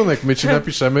wizerunek, my ci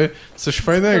napiszemy coś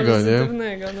fajnego, nie?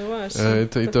 No właśnie.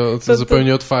 I to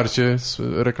zupełnie otwarcie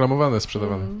reklamowane,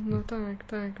 sprzedawane. No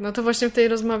tak. No to właśnie w tej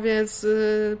rozmowie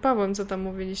z Pawłem, co tam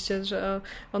mówiliście, że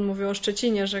on mówił o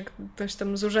Szczecinie, że ktoś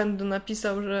tam z urzędu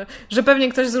napisał, że pewnie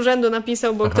ktoś z urzędu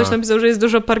napisał, bo ktoś napisał, że jest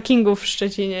dużo parkingów w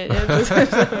Szczecinie, nie?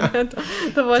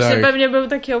 To właśnie pewnie był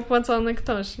taki opłacony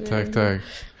ktoś, nie? Tak.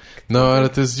 No, ale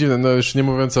to jest dziwne, no już nie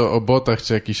mówiąc o botach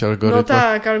czy jakichś algorytmach. No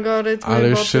tak, algorytmy, ale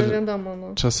boty, już się wiadomo.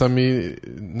 No. Czasami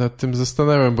nad tym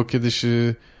zastanawiam, bo kiedyś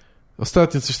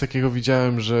ostatnio coś takiego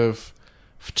widziałem, że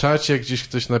w czacie gdzieś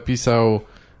ktoś napisał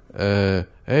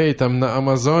tam na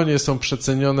Amazonie są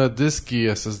przecenione dyski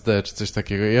SSD, czy coś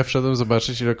takiego. I ja wszedłem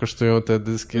zobaczyć, ile kosztują te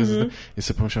dyski SSD. I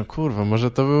sobie pomyślałem, kurwa,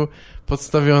 może to był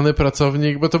podstawiony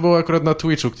pracownik, bo to było akurat na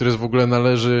Twitchu, który w ogóle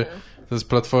należy, to jest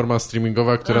platforma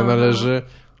streamingowa, która należy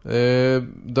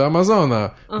do Amazona.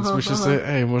 Więc myślę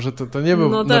sobie, może to nie był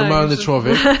normalny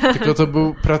człowiek, tylko to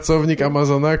był pracownik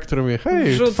Amazona, który mówi,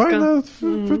 fajna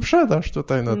wyprzedaż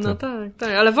tutaj na to. No tak,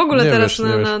 ale w ogóle teraz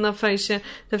na fejsie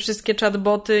te wszystkie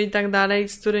chatboty i tak dalej,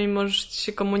 z którymi możesz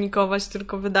się komunikować,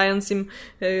 tylko wydając im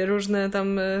różne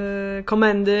tam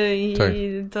komendy i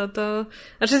to...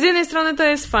 Znaczy z jednej strony to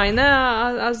jest fajne,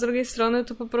 a z drugiej strony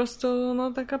to po prostu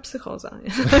taka psychoza.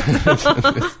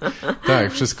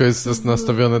 Tak, wszystko jest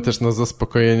nastawione też na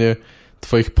zaspokojenie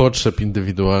twoich potrzeb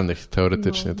indywidualnych,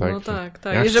 teoretycznie, tak? No tak.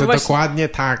 Ja chcę dokładnie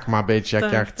tak ma być,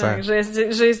 jak ja chcę. Tak,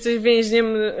 że jesteś więźniem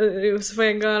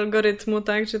swojego algorytmu,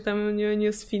 tak? Czy tam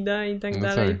newsfeeda i tak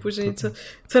dalej. I później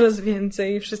coraz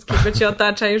więcej wszystkiego cię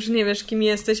otacza, już nie wiesz, kim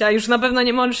jesteś, a już na pewno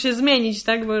nie możesz się zmienić,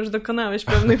 tak? Bo już dokonałeś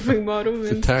pewnych wyborów,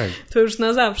 więc to już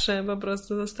na zawsze po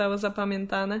prostu zostało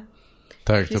zapamiętane.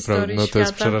 Tak, to prawda. No to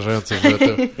jest przerażające, że to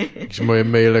jakieś moje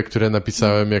maile, które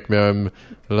napisałem, jak miałem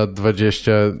lat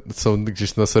 20, są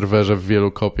gdzieś na serwerze w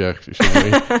wielu kopiach.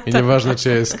 I nieważne, czy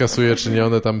je skasuję, czy nie,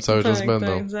 one tam cały czas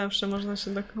będą. Tak, zawsze można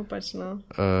się dokopać, no.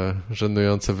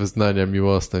 Żenujące wyznania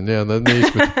miłosne. Nie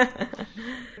idźmy.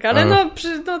 Ale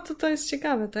to jest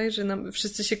ciekawe, tak, że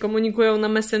wszyscy się komunikują na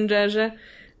Messengerze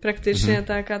praktycznie,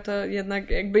 tak, a to jednak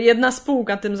jakby jedna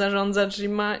spółka tym zarządza, czyli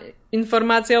ma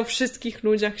informacje o wszystkich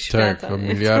ludziach świata. Tak, o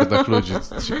miliardach ludzi.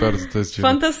 Bardzo to jest dziwne.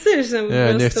 Fantastyczne,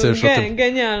 nie chcę już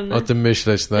genialne. O tym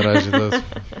myśleć na razie.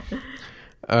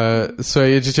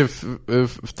 Słuchaj, jedziecie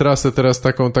w trasę teraz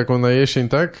taką na jesień,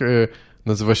 tak?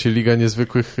 Nazywa się Liga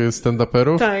Niezwykłych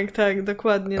Stand-Uperów. Tak,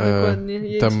 dokładnie.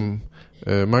 Tam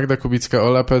Magda Kubicka,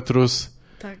 Ola Petrus.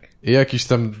 Tak. I jakiś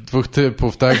tam 2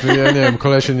 typów, tak? Ja nie wiem,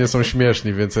 kolesie nie są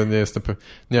śmieszni, więc ja nie jestem pewien.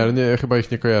 Nie, ale chyba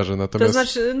ich nie kojarzę. Natomiast... To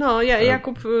znaczy,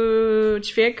 Jakub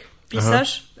Ćwiek,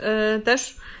 pisarz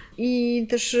też. I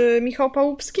też Michał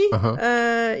Pałupski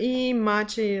i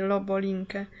Maciej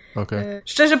Lobolinkę. Okay.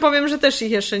 Szczerze powiem, że też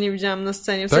ich jeszcze nie widziałam na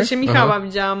scenie. W sensie Michała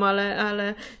widziałam,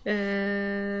 ale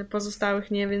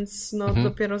pozostałych nie, więc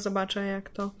dopiero zobaczę,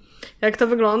 jak to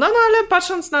wygląda. No ale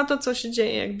patrząc na to, co się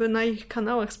dzieje jakby na ich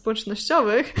kanałach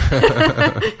społecznościowych,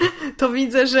 to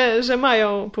widzę, że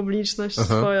mają publiczność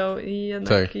swoją i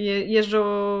jednak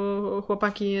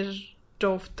chłopaki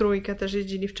jeżdżą w trójkę, też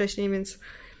jeździli wcześniej, więc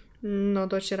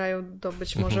docierają do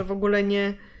być może w ogóle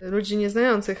nie ludzi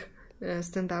nieznających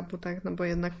stand-upu, tak? No bo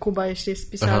jednak Kuba, jeśli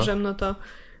jest pisarzem,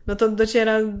 no to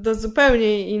dociera do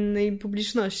zupełnie innej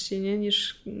publiczności, nie?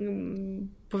 Niż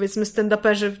powiedzmy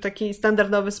stand-uperzy w taki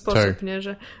standardowy sposób, nie?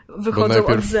 Że wychodzą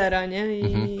od zera, nie?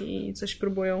 I coś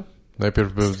próbują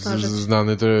Najpierw był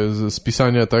znany z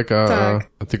pisania, tak? A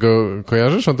ty go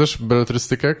kojarzysz? On też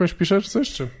beletrystykę jakąś pisze, czy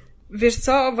coś? Czy? Wiesz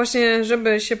co, właśnie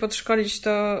żeby się podszkolić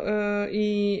to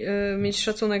mieć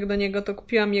szacunek do niego, to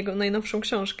kupiłam jego najnowszą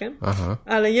książkę,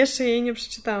 ale jeszcze jej nie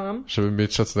przeczytałam. Żeby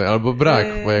mieć szacunek, albo brak,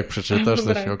 bo jak przeczytasz,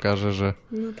 to się okaże,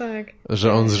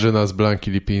 że on zżyna z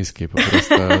Blanki Lipińskiej po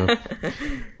prostu.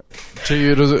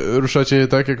 Czyli ruszacie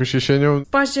tak jakoś jesienią? W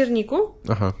październiku?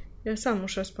 Aha. Ja sam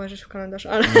muszę spojrzeć w kalendarz,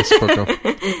 ale... Spoko.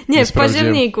 Nie, w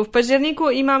październiku. W październiku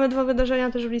i mamy 2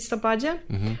 wydarzenia też w listopadzie.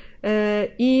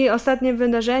 I ostatnie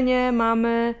wydarzenie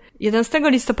mamy 11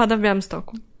 listopada w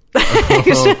Białymstoku.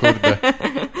 O kurde.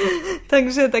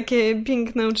 Także takie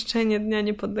piękne uczczenie Dnia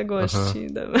Niepodległości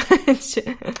będzie.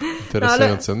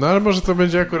 Interesujące. No ale może to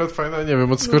będzie akurat fajne, nie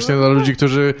wiem, odskocznie dla ludzi,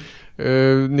 którzy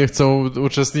nie chcą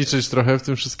uczestniczyć trochę w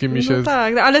tym wszystkim i się... No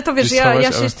tak, ale to wiesz,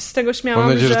 ja się z tego śmiałam,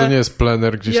 mam nadzieję, że to nie jest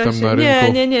plener gdzieś tam na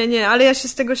rynku. Nie, ale ja się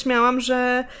z tego śmiałam,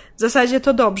 że w zasadzie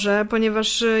to dobrze,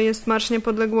 ponieważ jest Marsz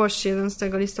Niepodległości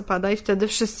 11 listopada i wtedy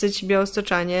wszyscy ci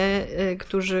białostoczanie,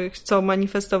 którzy chcą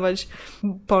manifestować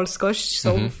polskość,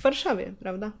 są w Warszawie,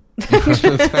 prawda?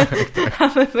 Tak. A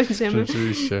my będziemy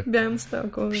rzeczywiście w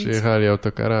Białymstoku. Przyjechali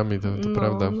autokarami, to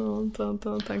prawda. No,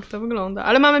 to tak to wygląda.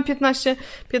 Ale mamy 15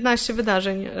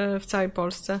 wydarzeń w całej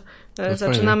Polsce.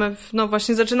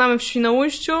 Zaczynamy w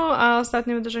Świnoujściu, a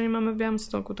ostatnie wydarzenie mamy w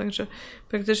Białymstoku, także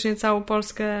praktycznie całą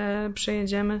Polskę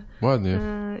przejedziemy. Ładnie.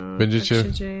 Będziecie tak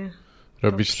się dzieje.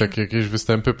 Robić takie jakieś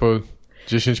występy po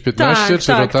 10-15,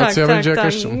 czy rotacja będzie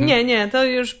jakaś? Nie, to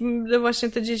już właśnie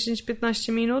te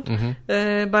 10-15 minut,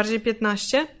 bardziej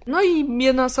 15. No i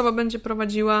jedna osoba będzie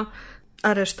prowadziła,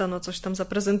 a reszta coś tam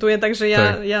zaprezentuje, także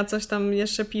ja coś tam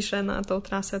jeszcze piszę na tą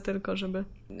trasę tylko, żeby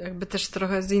jakby też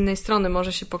trochę z innej strony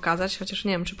może się pokazać, chociaż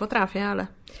nie wiem, czy potrafię, ale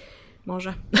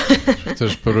może.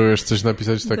 Też próbujesz coś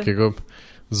napisać takiego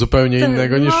zupełnie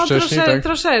innego niż wcześniej, tak?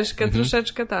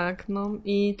 Troszeczkę tak, no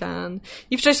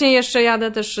i wcześniej jeszcze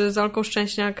jadę też z Olką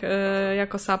Szczęśniak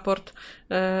jako support,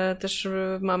 też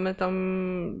mamy tam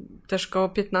też koło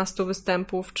 15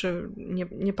 występów, czy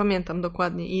nie pamiętam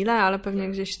dokładnie ile, ale pewnie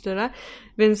gdzieś tyle,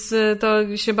 więc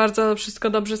to się bardzo wszystko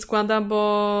dobrze składa,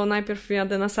 bo najpierw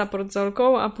jadę na support z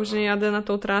Olką, a później jadę na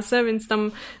tą trasę, więc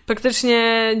tam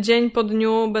praktycznie dzień po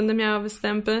dniu będę miała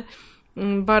występy,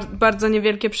 bardzo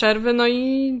niewielkie przerwy, no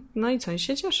i co, i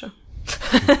się cieszę.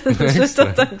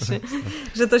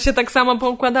 że to się tak samo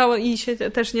poukładało i się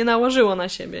też nie nałożyło na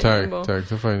siebie. Tak,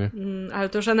 to fajnie. Ale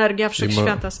to już energia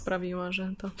wszechświata sprawiła,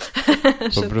 że to...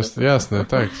 Po prostu, jasne,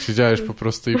 tak. Siedziałeś po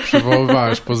prostu i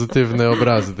przywoływałeś pozytywne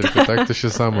obrazy, tylko tak to się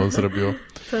samo zrobiło.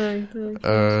 Tak.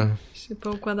 Się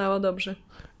poukładało dobrze.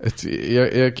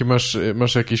 Jakie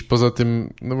masz jakieś, poza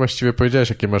tym, no właściwie powiedziałeś,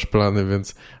 jakie masz plany,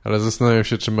 więc, ale zastanawiam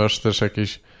się, czy masz też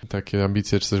jakieś takie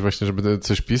ambicje, czy coś właśnie, żeby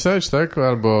coś pisać, tak?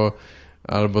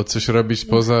 Albo coś robić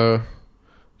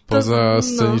poza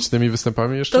scenicznymi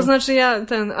występami jeszcze? To znaczy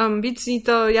ambicji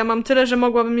to ja mam tyle, że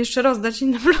mogłabym jeszcze rozdać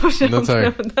innym ludziom, no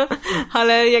tak. Prawda?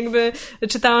 Ale jakby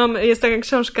czytałam, jest taka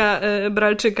książka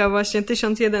Bralczyka właśnie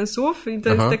 1001 słów i to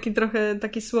jest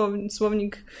taki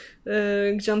słownik,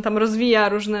 gdzie on tam rozwija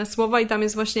różne słowa i tam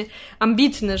jest właśnie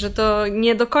ambitny, że to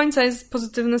nie do końca jest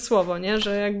pozytywne słowo, nie?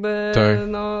 Że jakby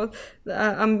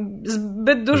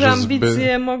zbyt duże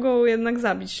ambicje mogą jednak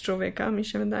zabić człowieka, mi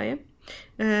się wydaje.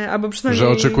 Albo przynajmniej...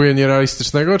 Że oczekuje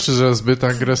nierealistycznego, czy że zbyt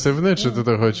agresywny, czy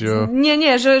to chodzi o...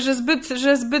 Nie,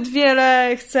 że zbyt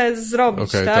wiele chce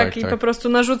zrobić, tak? I po prostu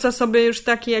narzuca sobie już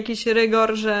taki jakiś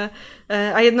rygor, że...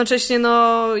 A jednocześnie,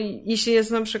 jeśli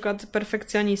jest na przykład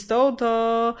perfekcjonistą,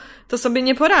 to sobie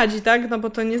nie poradzi, tak? No bo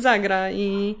to nie zagra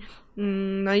i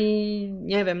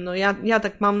nie wiem, ja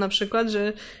tak mam na przykład,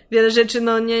 że wiele rzeczy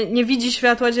nie widzi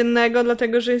światła dziennego,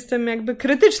 dlatego że jestem jakby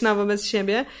krytyczna wobec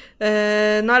siebie,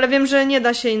 ale wiem, że nie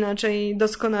da się inaczej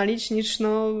doskonalić niż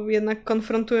jednak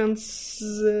konfrontując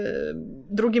z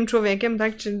drugim człowiekiem,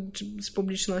 tak, czy z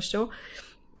publicznością.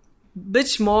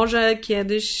 Być może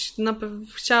kiedyś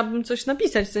chciałabym coś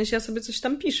napisać, w sensie ja sobie coś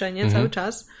tam piszę, nie, cały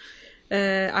czas.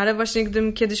 Ale właśnie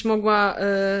gdybym kiedyś mogła,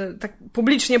 tak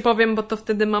publicznie powiem, bo to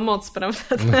wtedy ma moc,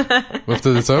 prawda? Bo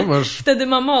wtedy co? Wtedy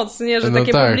ma moc, nie? Że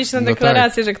takie publiczne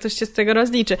deklaracje, że ktoś się z się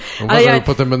rozliczy. Ale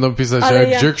potem będą pisać,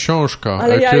 gdzie książka?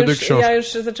 Kiedy książka? Ja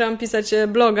już zaczęłam pisać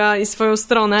bloga i swoją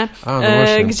stronę,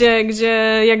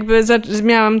 gdzie jakby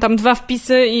miałam tam 2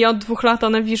 wpisy i od 2 lat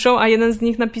one wiszą, a jeden z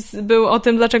nich był o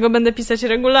tym, dlaczego będę pisać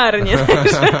regularnie.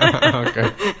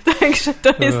 Także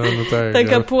to jest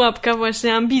taka pułapka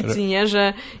właśnie ambicji, nie?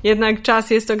 Że jednak czas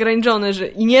jest ograniczony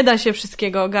i nie da się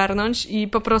wszystkiego ogarnąć i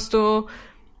po prostu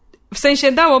w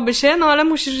sensie dałoby się, no ale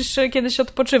musisz jeszcze kiedyś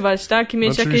odpoczywać, tak? I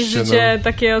mieć jakieś życie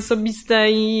takie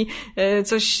osobiste i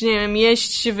coś, nie wiem,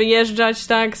 jeść, wyjeżdżać,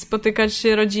 tak? Spotykać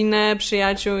rodzinę,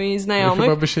 przyjaciół i znajomych. No,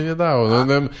 chyba by się nie dało.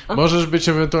 Możesz być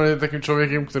ewentualnie takim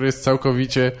człowiekiem, który jest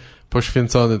całkowicie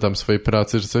poświęcony tam swojej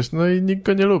pracy czy coś, no i nikt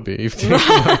go nie lubi. I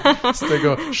z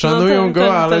tego szanują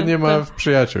go, ale nie ma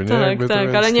przyjaciół, nie?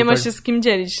 Tak, ale nie ma się z kim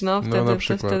dzielić, no.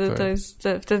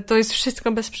 Wtedy to jest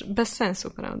wszystko bez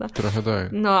sensu, prawda? Trochę tak.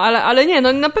 No, ale nie,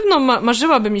 no na pewno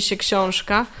marzyłaby mi się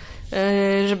książka,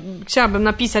 że chciałabym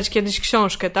napisać kiedyś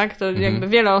książkę, tak? To jakby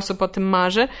wiele osób o tym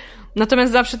marzy.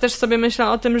 Natomiast zawsze też sobie myślę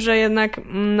o tym, że jednak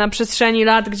na przestrzeni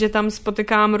lat, gdzie tam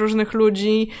spotykałam różnych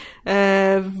ludzi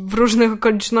w różnych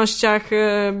okolicznościach,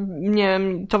 nie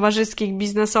wiem, towarzyskich,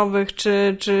 biznesowych,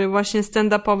 czy właśnie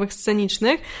stand-upowych,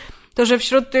 scenicznych, to, że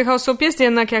wśród tych osób jest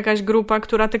jednak jakaś grupa,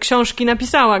 która te książki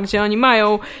napisała, gdzie oni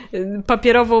mają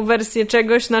papierową wersję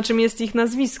czegoś, na czym jest ich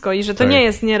nazwisko i że to nie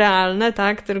jest nierealne,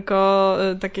 tak, tylko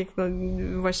tak jak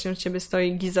właśnie u ciebie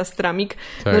stoi Giza Stramik,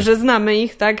 no, że znamy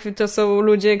ich, tak, to są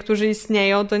ludzie, którzy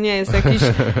istnieją, to nie jest jakiś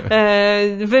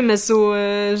wymysł,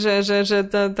 że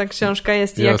ta książka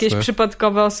jest i jakieś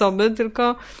przypadkowe osoby,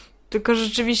 tylko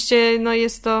rzeczywiście, no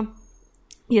jest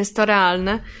to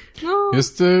realne. No.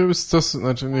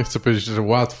 Znaczy nie chcę powiedzieć, że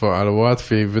łatwo, ale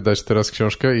łatwiej wydać teraz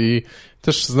książkę i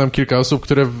też znam kilka osób,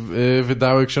 które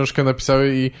wydały książkę,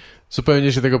 napisały i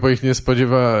zupełnie się tego po ich nie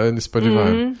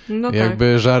spodziewałem. No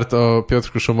jakby żart o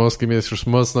Piotrku Szumowskim jest już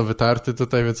mocno wytarty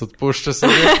tutaj, więc odpuszczę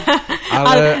sobie.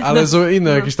 Ale są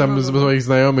inne jakieś tam z moich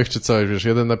znajomych czy coś, wiesz,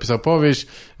 jeden napisał powieść,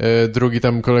 drugi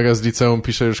tam kolega z liceum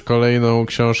pisze już kolejną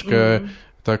książkę,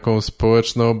 taką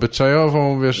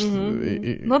społeczno-obyczajową, wiesz.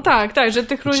 No tak, że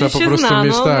tych ludzi się zna. Trzeba po prostu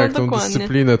mieć tą dokładnie.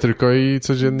 dyscyplinę tylko i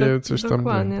codziennie coś tam.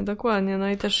 Dokładnie. No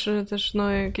i też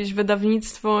jakieś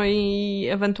wydawnictwo i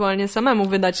ewentualnie samemu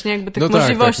wydać, nie? Jakby tych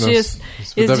możliwości jest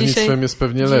z wydawnictwem dzisiaj, jest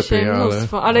pewnie lepiej,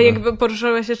 ale jakby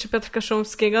poruszyłeś jeszcze Piotrka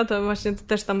Szumowskiego, to właśnie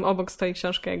też tam obok stoi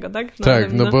książka jego, tak?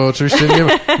 Bo oczywiście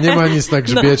nie ma nic na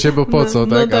grzbiecie, bo po co,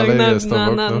 tak? Ale jest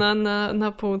obok.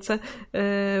 Na półce,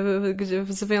 gdzie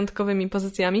z wyjątkowymi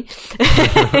pozycjami.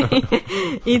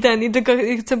 I tylko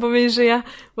chcę powiedzieć, że ja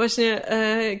właśnie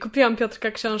kupiłam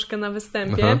Piotrka książkę na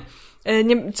występie.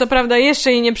 Co prawda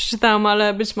jeszcze jej nie przeczytałam,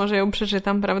 ale być może ją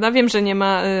przeczytam, prawda? Wiem, że nie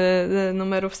ma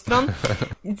numerów stron,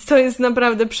 co jest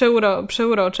naprawdę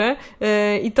przeurocze.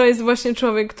 I to jest właśnie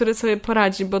człowiek, który sobie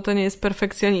poradzi, bo to nie jest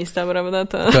perfekcjonista, prawda?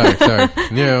 Tak.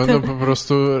 Nie, on po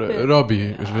prostu robi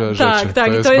rzeczy.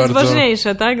 Tak, i to jest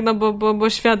ważniejsze, tak? No bo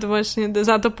świat właśnie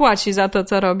za to płaci, za to,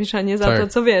 co robisz, a nie za to,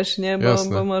 co wiesz, nie?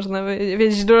 Bo można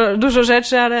wiedzieć dużo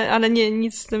rzeczy, ale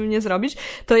nic z tym nie zrobić.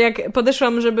 To jak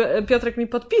podeszłam, żeby Piotrek mi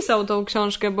podpisał tą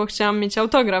książkę, bo chciałam mieć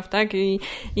autograf, tak?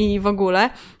 I w ogóle.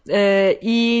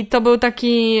 I to był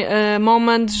taki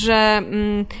moment,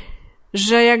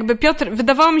 że jakby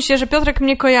wydawało mi się, że Piotrek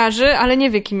mnie kojarzy, ale nie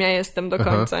wie, kim ja jestem do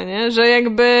końca, nie? Że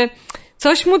jakby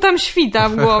coś mu tam świta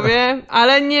w głowie,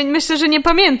 ale myślę, że nie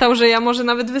pamiętał, że ja może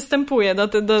nawet występuję do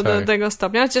tego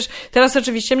stopnia. Chociaż teraz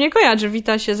oczywiście mnie kojarzy,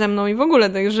 wita się ze mną i w ogóle,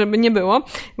 tak żeby nie było,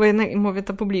 bo jednak mówię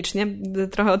to publicznie,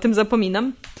 trochę o tym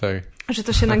zapominam. Tak. Że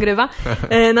to się nagrywa.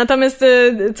 Natomiast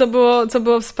co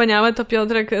było wspaniałe, to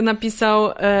Piotrek napisał,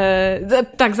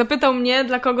 zapytał mnie,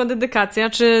 dla kogo dedykacja,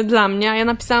 czy dla mnie,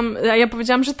 a ja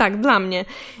powiedziałam, że tak, dla mnie.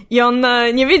 I on,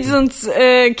 nie wiedząc,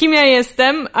 kim ja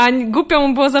jestem, a głupio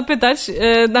mu było zapytać,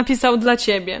 napisał dla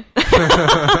ciebie.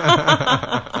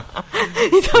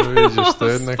 I to było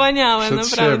wspaniałe,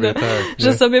 naprawdę, siebie, tak,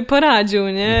 że sobie poradził,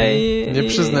 nie? Nie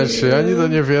przyznać się ani do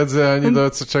niewiedzy, ani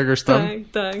do czegoś tam,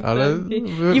 ale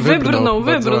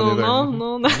wybrnął,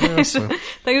 no.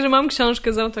 Także mam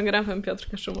książkę z autografem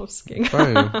Piotrka Szumowskiego.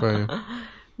 Fajnie.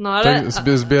 No, ale...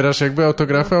 Zbierasz jakby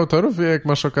autografy autorów, jak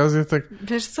masz okazję, tak?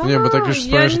 Wiesz co? Nie, bo tak już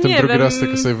wspomniałeś o tym drugi raz,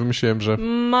 tak sobie wymyśliłem, że...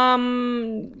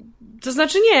 To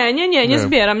znaczy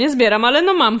nie zbieram,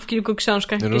 ale mam w kilku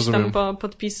książkach jakieś tam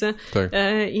podpisy. Tak.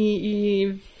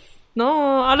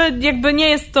 Ale jakby nie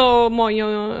jest to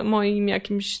moim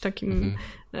jakimś takim...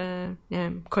 nie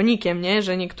wiem, konikiem, nie?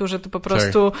 Że niektórzy to po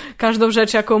prostu każdą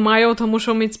rzecz, jaką mają, to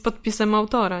muszą mieć z podpisem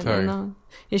autora, nie? No,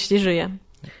 jeśli żyje.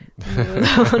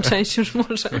 No, część już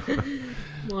może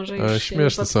już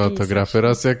śmieszne są autografy.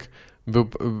 Raz jak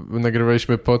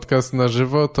nagrywaliśmy podcast na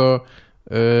żywo, to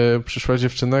przyszła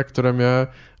dziewczyna, która miała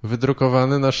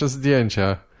wydrukowane nasze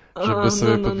zdjęcia, żeby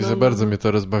sobie podpisać. Bardzo mnie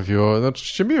to rozbawiło. No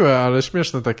oczywiście miłe, ale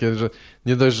śmieszne takie, że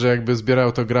nie dość, że jakby zbiera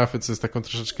autografy, co jest taką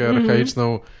troszeczkę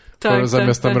archaiczną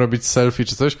zamiast tam robić selfie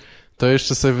czy coś, to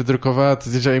jeszcze sobie wydrukowała te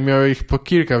zdjęcia i miała ich po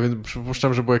kilka, więc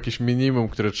przypuszczam, że było jakieś minimum,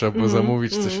 które trzeba było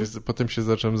zamówić. Potem się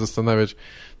zacząłem zastanawiać,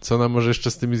 co ona może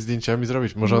jeszcze z tymi zdjęciami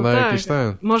zrobić. Może ona jakieś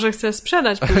ten... Może chce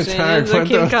sprzedać później, tak, za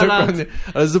kilka lat.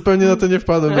 Ale zupełnie na to nie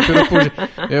wpadłem, dopiero później.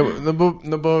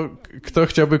 No bo kto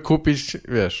chciałby kupić,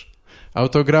 wiesz,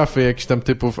 autografy jakichś tam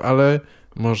typów, ale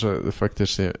może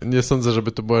faktycznie. Nie sądzę,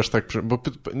 żeby to było aż tak... Bo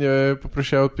nie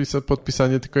poprosiła o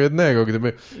podpisanie tylko jednego.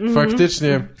 Gdyby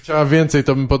faktycznie chciała więcej,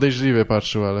 to bym podejrzliwie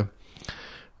patrzył, ale...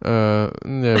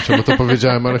 nie wiem, czemu to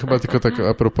powiedziałem, ale chyba tylko tak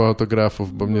a propos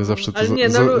autografów, bo mnie zawsze to,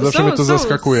 zawsze mnie to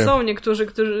zaskakuje. Są niektórzy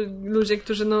ludzie,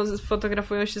 którzy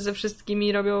fotografują się ze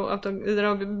wszystkimi,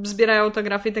 zbierają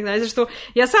autografy i tak dalej. Zresztą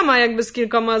ja sama jakby z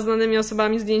kilkoma znanymi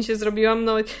osobami zdjęcie zrobiłam,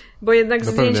 no bo jednak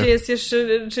zdjęcie jest jeszcze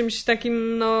czymś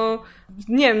takim,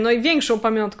 nie wiem, i większą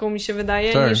pamiątką mi się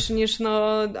wydaje niż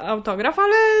autograf,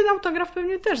 ale autograf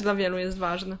pewnie też dla wielu jest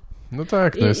ważny. No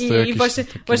tak, no jest to jakiś właśnie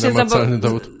namacalny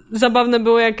dowód. Zabawne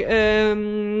było, jak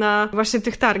na właśnie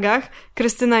tych targach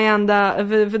Krystyna Janda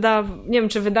nie wiem,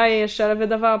 czy wydaje jeszcze, ale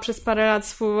wydawała przez parę lat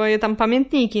swoje tam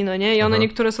pamiętniki, no nie? I one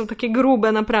niektóre są takie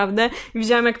grube naprawdę. I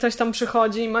widziałem, jak ktoś tam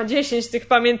przychodzi i ma 10 tych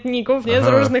pamiętników, nie? Z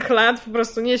różnych lat, po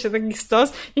prostu niesie taki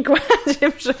stos i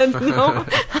kładzie przed nią,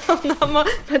 a ona ma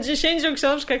na 10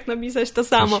 książkach napisać to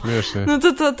samo. To śmiesznie. No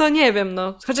to nie wiem,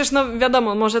 no. Chociaż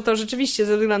wiadomo, może to rzeczywiście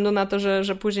ze względu na to,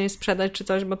 że później sprzedać czy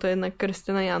coś, bo to jednak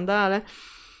Krystyna Janda,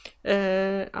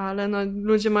 ale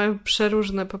ludzie mają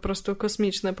przeróżne, po prostu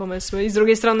kosmiczne pomysły. I z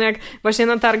drugiej strony, jak właśnie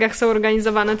na targach są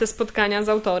organizowane te spotkania z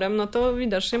autorem, no to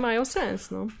widocznie mają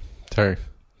sens, no. Tak.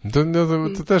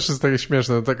 To też jest takie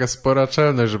śmieszne, taka spora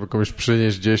czelność, żeby komuś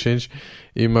przynieść 10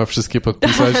 i ma wszystkie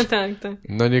podpisać. Tak.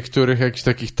 Na niektórych jakichś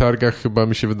takich targach chyba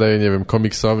mi się wydaje, nie wiem,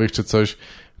 komiksowych czy coś,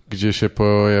 gdzie się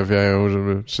pojawiają,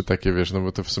 czy takie, wiesz, no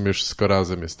bo to w sumie wszystko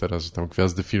razem jest teraz, że tam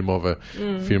gwiazdy filmowe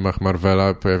w filmach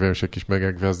Marvela pojawiają się jakieś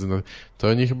mega gwiazdy, no to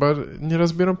oni chyba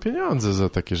nieraz biorą pieniądze za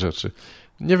takie rzeczy.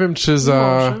 Nie wiem, czy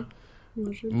za...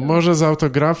 Może za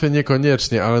autografy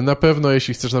niekoniecznie, ale na pewno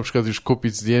jeśli chcesz na przykład już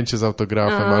kupić zdjęcie z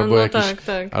autografem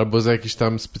albo za jakieś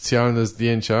tam specjalne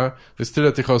zdjęcia, to jest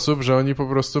tyle tych osób, że oni po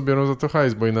prostu biorą za to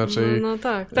hajs, bo inaczej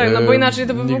bo inaczej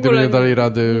to by w ogóle nie dali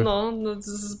rady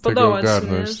podołać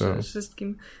ogarnąć,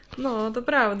 wszystkim. No, to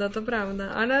prawda,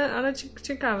 ale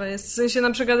ciekawe jest. W sensie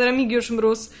na przykład Remigiusz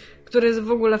Mróz, który jest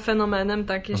w ogóle fenomenem,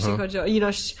 tak, jeśli chodzi o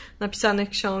ilość napisanych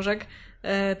książek.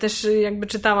 Też jakby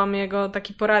czytałam jego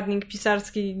taki poradnik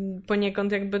pisarski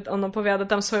poniekąd, jakby on opowiada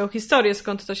tam swoją historię,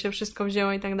 skąd to się wszystko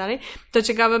wzięło i tak dalej. To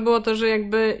ciekawe było to, że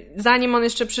jakby zanim on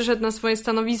jeszcze przyszedł na swoje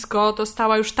stanowisko, to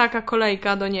stała już taka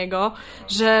kolejka do niego,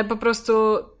 że po prostu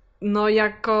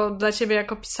dla ciebie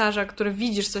jako pisarza, który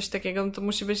widzisz coś takiego, no to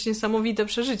musi być niesamowite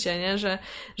przeżycie, nie?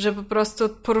 Że po prostu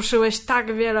poruszyłeś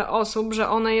tak wiele osób, że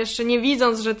one jeszcze nie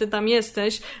widząc, że ty tam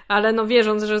jesteś, ale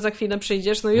wierząc, że za chwilę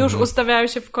przyjdziesz, już ustawiają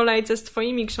się w kolejce z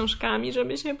twoimi książkami,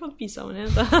 żeby się podpisał, nie?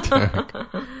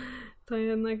 To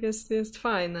jednak jest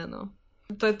fajne, no.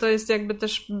 To jest jakby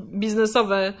też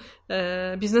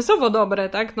biznesowo dobre,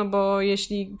 tak? No bo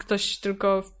jeśli ktoś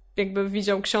tylko jakby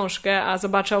widział książkę, a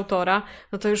zobaczy autora,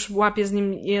 no to już łapie z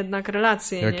nim jednak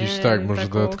relację, jakiś, może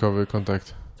dodatkowy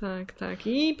kontakt. Tak.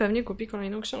 I pewnie kupi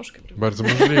kolejną książkę. Prawda? Bardzo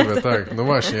możliwe, tak. No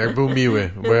właśnie, jak był miły,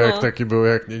 bo jak taki był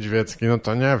jak Niedźwiecki, no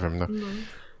to nie wiem,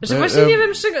 Że właśnie nie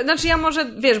wiem, czego... Znaczy ja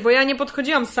może, wiesz, bo ja nie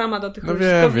podchodziłam sama do tych ludzi,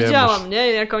 tylko widziałam,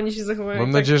 nie? Jak oni się zachowują.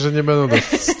 Mam nadzieję, że nie będą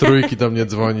z trójki do mnie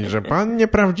dzwonić, że pan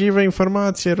nieprawdziwe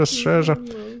informacje rozszerza.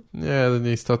 Nie, to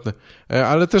nieistotne.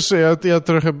 Ale też ja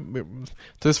trochę...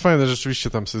 To jest fajne rzeczywiście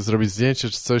tam sobie zrobić zdjęcie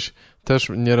czy coś.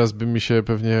 Też nieraz by mi się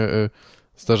pewnie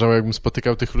zdarzało, jakbym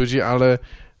spotykał tych ludzi, ale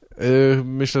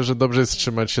myślę, że dobrze jest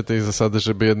trzymać się tej zasady,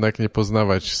 żeby jednak nie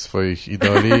poznawać swoich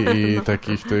idoli i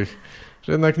takich tych...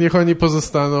 Że jednak niech oni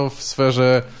pozostaną w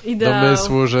sferze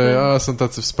domysłu, że są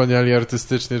tacy wspaniali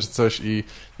artystycznie czy coś i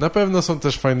na pewno są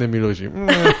też fajnymi ludźmi.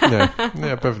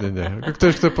 Nie, pewnie nie.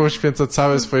 Ktoś, kto poświęca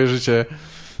całe swoje życie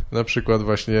na przykład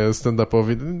właśnie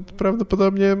stand-upowi,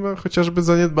 prawdopodobnie ma chociażby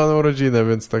zaniedbaną rodzinę,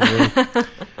 więc tak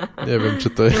nie wiem, czy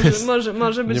to jest...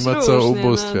 Może być nie ma co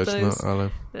ubóstwiać, ale...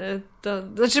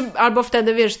 Znaczy, albo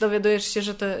wtedy, wiesz, dowiadujesz się,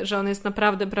 że on jest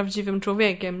naprawdę prawdziwym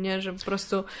człowiekiem, nie? Że po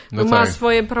prostu ma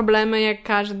swoje problemy jak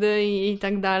każdy i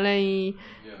tak dalej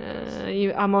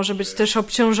A może być też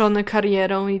obciążony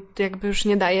karierą i jakby już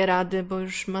nie daje rady, bo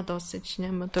już ma dosyć, nie?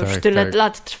 Bo to już tyle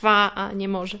lat trwa, a nie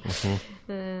może.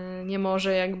 Nie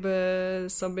może jakby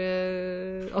sobie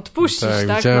odpuścić,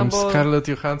 tak? Widziałem bo... Scarlett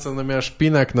Johansson, ona miała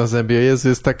szpinak na zębie,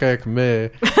 jest taka jak my.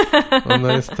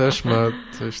 Ona też ma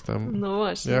coś tam. No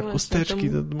właśnie. Jak chusteczki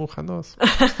do dmucha nos.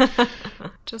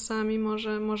 Czasami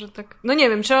może tak... No nie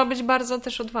wiem, trzeba być bardzo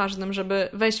też odważnym, żeby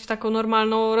wejść w taką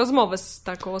normalną rozmowę z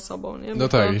taką osobą, nie? No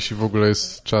tak, jeśli w ogóle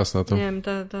jest czas na to. Nie wiem,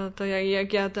 to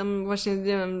jak ja tam właśnie,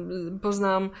 nie wiem,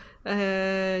 poznałam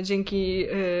dzięki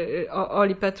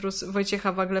Oli Petrus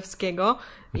Wojciecha Waglewskiego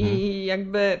i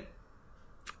jakby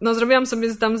no zrobiłam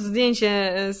sobie tam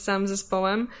zdjęcie z całym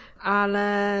zespołem,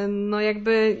 ale no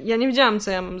jakby ja nie wiedziałam,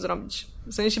 co ja mam zrobić.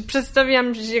 W sensie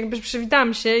przedstawiłam, jakby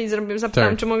przywitałam się i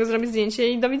zapytałam, czy mogę zrobić zdjęcie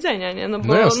i do widzenia, nie? No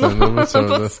bo jasne, po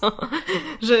co?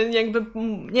 Że jakby,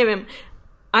 nie wiem,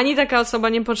 ani taka osoba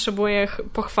nie potrzebuje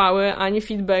pochwały, ani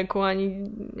feedbacku, ani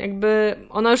jakby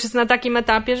ona już jest na takim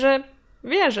etapie, że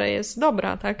wie, że jest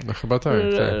dobra, tak? No chyba tak,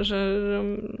 że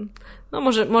no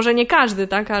może nie każdy,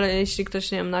 tak? Ale jeśli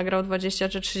ktoś, nie wiem, nagrał 20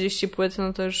 czy 30 płyt,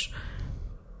 no to już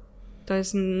to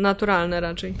jest naturalne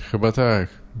raczej. Chyba tak.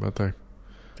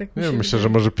 Tak nie wiem, myślę, że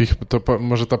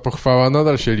może ta pochwała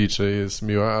nadal się liczy, jest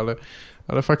miła,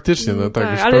 ale faktycznie, no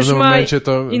tak, już w pewnym momencie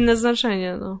to... inne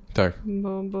znaczenie, no. Tak.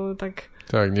 Bo tak...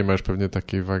 Tak, nie ma już pewnie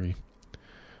takiej wagi.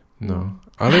 No.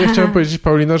 Ale ja chciałem powiedzieć,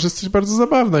 Paulina, że jesteś bardzo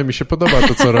zabawna i mi się podoba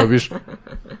to, co robisz.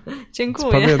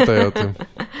 Dziękuję. Więc pamiętaj o tym.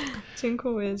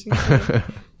 Dziękuję.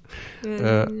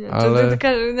 Ale...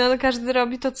 każdy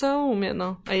robi to, co umie,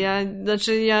 no. A ja,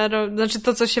 znaczy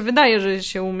to, co się wydaje, że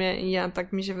się umie i ja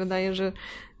tak mi się wydaje, że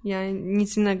ja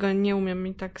nic innego nie umiem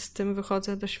i tak z tym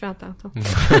wychodzę do świata. To.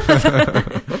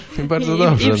 Bardzo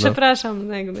dobrze. I przepraszam,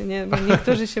 jakby, nie, bo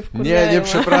niektórzy się wkurzają. Nie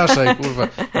przepraszaj, kurwa.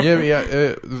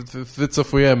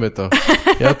 Wycofujemy to.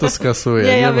 Ja to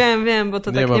skasuję. Ja wiem, bo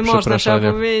to tak nie można.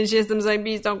 Trzeba powiedzieć, jestem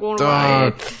zajebistą, kurwa.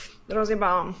 Tak.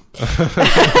 Rozjebałam.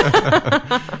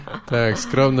 Tak,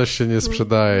 skromność się nie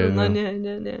sprzedaje. No nie.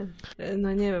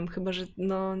 No nie wiem, chyba, że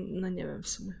no nie wiem w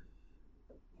sumie.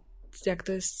 Jak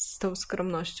to jest z tą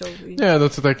skromnością. Nie, no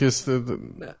to tak jest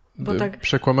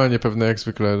przekłamanie pewne jak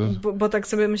zwykle. Bo tak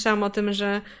sobie myślałam o tym,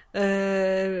 że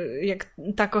jak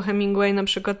Taco Hemingway na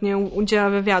przykład nie udziela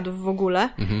wywiadów w ogóle,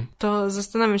 to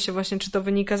zastanawiam się właśnie, czy to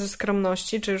wynika ze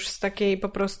skromności, czy już z takiej po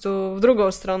prostu w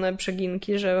drugą stronę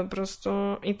przeginki, że po prostu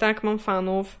i tak mam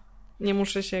fanów, nie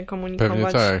muszę się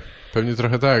komunikować. Pewnie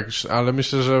trochę tak, ale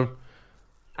myślę, że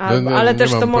ale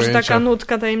też to może pojęcia. Taka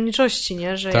nutka tajemniczości,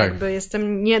 nie? Że jakby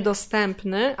jestem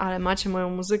niedostępny, ale macie moją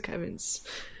muzykę, więc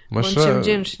bądźcie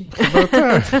wdzięczni.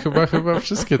 Chyba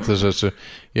wszystkie te rzeczy.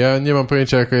 Ja nie mam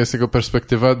pojęcia, jaka jest jego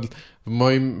perspektywa. W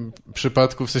moim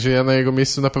przypadku, w sensie ja na jego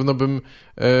miejscu na pewno bym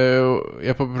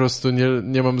ja po prostu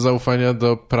nie mam zaufania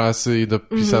do prasy i do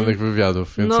pisanych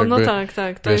wywiadów. Więc no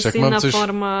tak. To jest inna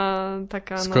forma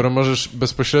taka. Skoro możesz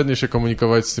bezpośrednio się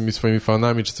komunikować z tymi swoimi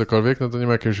fanami czy cokolwiek, no to nie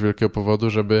ma jakiegoś wielkiego powodu,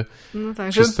 żeby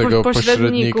przez tego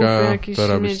pośrednika to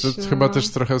robić. To chyba też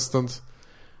trochę stąd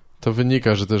to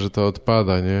wynika, że to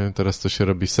odpada, nie? Teraz to się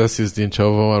robi sesję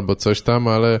zdjęciową albo coś tam,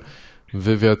 ale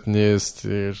wywiad nie jest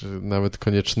nawet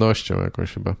koniecznością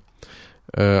jakąś chyba.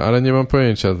 Ale nie mam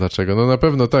pojęcia dlaczego. No na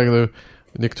pewno tak,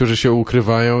 niektórzy się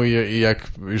ukrywają i jak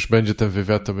już będzie ten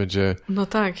wywiad, to będzie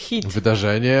hit.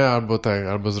 Wydarzenie,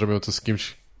 albo zrobią to z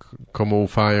kimś, komu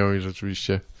ufają i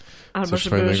rzeczywiście albo coś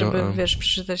żeby, fajnego. Żeby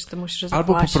przeczytać, to musisz zapłacić.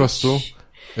 Albo po prostu...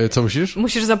 Co musisz?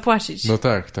 Musisz zapłacić. No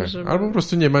tak. Żeby... Albo po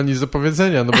prostu nie ma nic do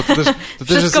powiedzenia, no bo to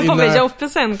też jest inna powiedział w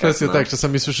piosenkach. Kwestia, tak,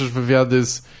 czasami słyszysz wywiady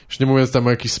już nie mówiąc tam o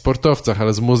jakichś sportowcach,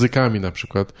 ale z muzykami na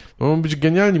przykład. Mogą być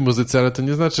genialni muzycy, ale to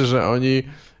nie znaczy, że oni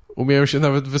umieją się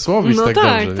nawet wysłowić tak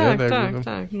dobrze.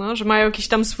 Tak. No, że mają jakiś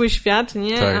tam swój świat,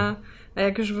 nie? Tak. A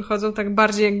jak już wychodzą tak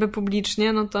bardziej jakby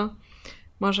publicznie, no to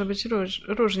może być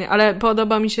różnie. Ale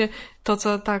podoba mi się to,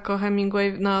 co Taco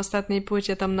Hemingway na ostatniej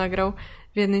płycie tam nagrał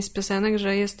w jednej z piosenek,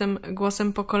 że jestem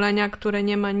głosem pokolenia, które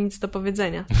nie ma nic do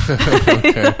powiedzenia.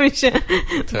 Okay. To mi się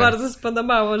bardzo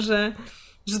spodobało, że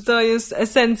to jest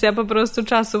esencja po prostu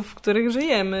czasów, w których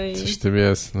żyjemy. Coś w tym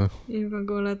jest, no. I w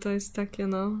ogóle to jest takie,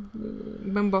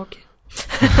 głębokie.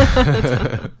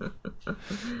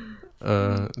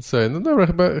 Słuchaj, no dobra,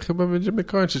 chyba będziemy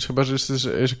kończyć, chyba, że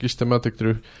jest jakieś tematy,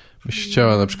 których byś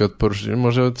chciała na przykład poruszyć.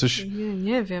 Może coś...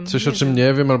 Nie wiem. Coś, o czym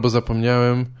nie wiem albo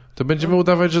zapomniałem. To będziemy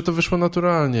udawać, że to wyszło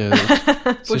naturalnie.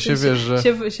 W sensie wiesz, że...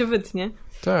 się wytnie.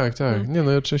 Tak. Nie,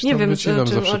 no ja część tam wycinam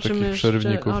zawsze takich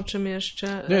przerywników. O czym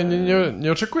jeszcze?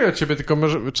 Nie oczekuję od ciebie, tylko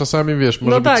może czasami wiesz,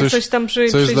 może być coś tam co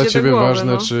jest dla ciebie głowy,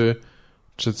 ważne,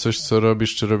 czy coś, co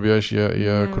robisz, czy robiłaś,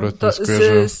 ja akurat nie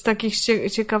skojarzyłem. Z takich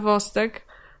ciekawostek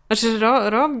Znaczy,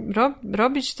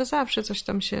 robić to zawsze coś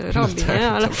tam się robi, tak,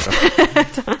 nie? Ale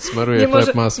smaruję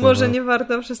chleb masłem. Może nie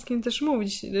warto wszystkim też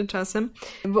mówić czasem.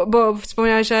 Bo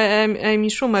wspomniałeś o Amy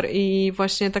Schumer i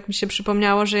właśnie tak mi się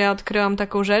przypomniało, że ja odkryłam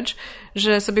taką rzecz,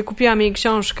 że sobie kupiłam jej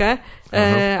książkę,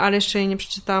 ale jeszcze jej nie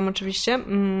przeczytałam oczywiście,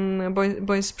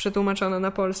 bo jest przetłumaczona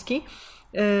na polski.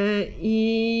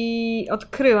 I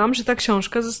odkryłam, że ta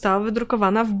książka została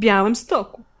wydrukowana w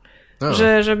Białymstoku.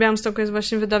 Że Białymstoku jest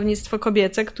właśnie wydawnictwo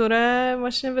kobiece, które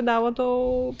właśnie wydało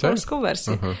tą polską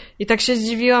wersję. I tak się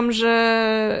zdziwiłam,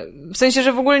 że w sensie,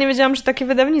 że w ogóle nie wiedziałam, że takie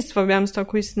wydawnictwo w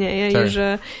Białymstoku istnieje i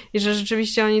że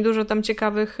rzeczywiście oni dużo tam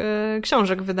ciekawych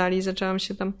książek wydali i zaczęłam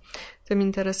się tam tym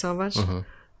interesować.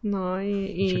 No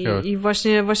i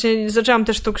właśnie zaczęłam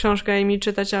też tą książkę Amy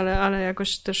czytać, ale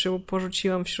jakoś też ją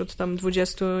porzuciłam wśród tam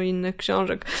 20 innych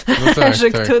książek,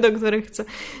 do których chcę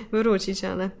wrócić,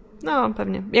 ale no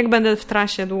pewnie. Jak będę w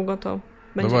trasie długo, to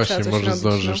będzie trzeba coś robić. No właśnie, może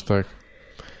zdążysz, tak.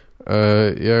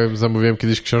 Ja zamówiłem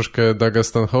kiedyś książkę Douga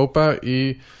Stanhope'a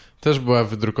i też była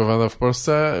wydrukowana w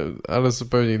Polsce, ale z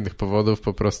zupełnie innych powodów,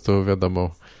 po prostu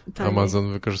wiadomo,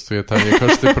 Amazon wykorzystuje tanie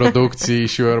koszty produkcji i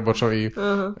siłę roboczą i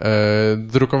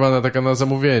drukowana taka na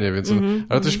zamówienie, więc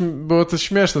ale też było to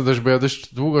śmieszne dość, bo ja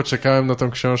dość długo czekałem na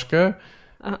tą książkę,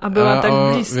 a była tak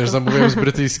blisko. Wiesz, zamówiłem z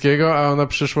brytyjskiego, a ona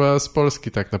przyszła z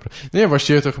Polski tak naprawdę. Nie,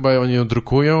 właściwie to chyba oni ją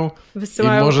drukują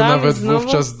wysyłają i może nawet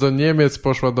wówczas do Niemiec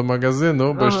poszła do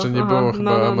magazynu, bo jeszcze nie było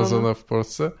chyba Amazona w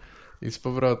Polsce i z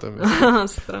powrotem.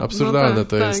 Absurdalne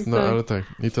to jest, ale tak.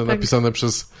 I to napisane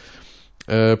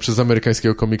przez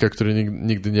amerykańskiego komika, który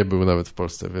nigdy nie był nawet w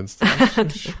Polsce, więc to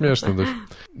śmieszne dość.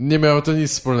 Nie miało to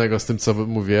nic wspólnego z tym, co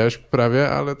mówiłeś prawie,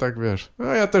 ale tak wiesz, no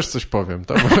ja też coś powiem,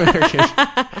 to było jakieś...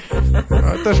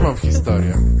 Ale też mam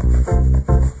historię.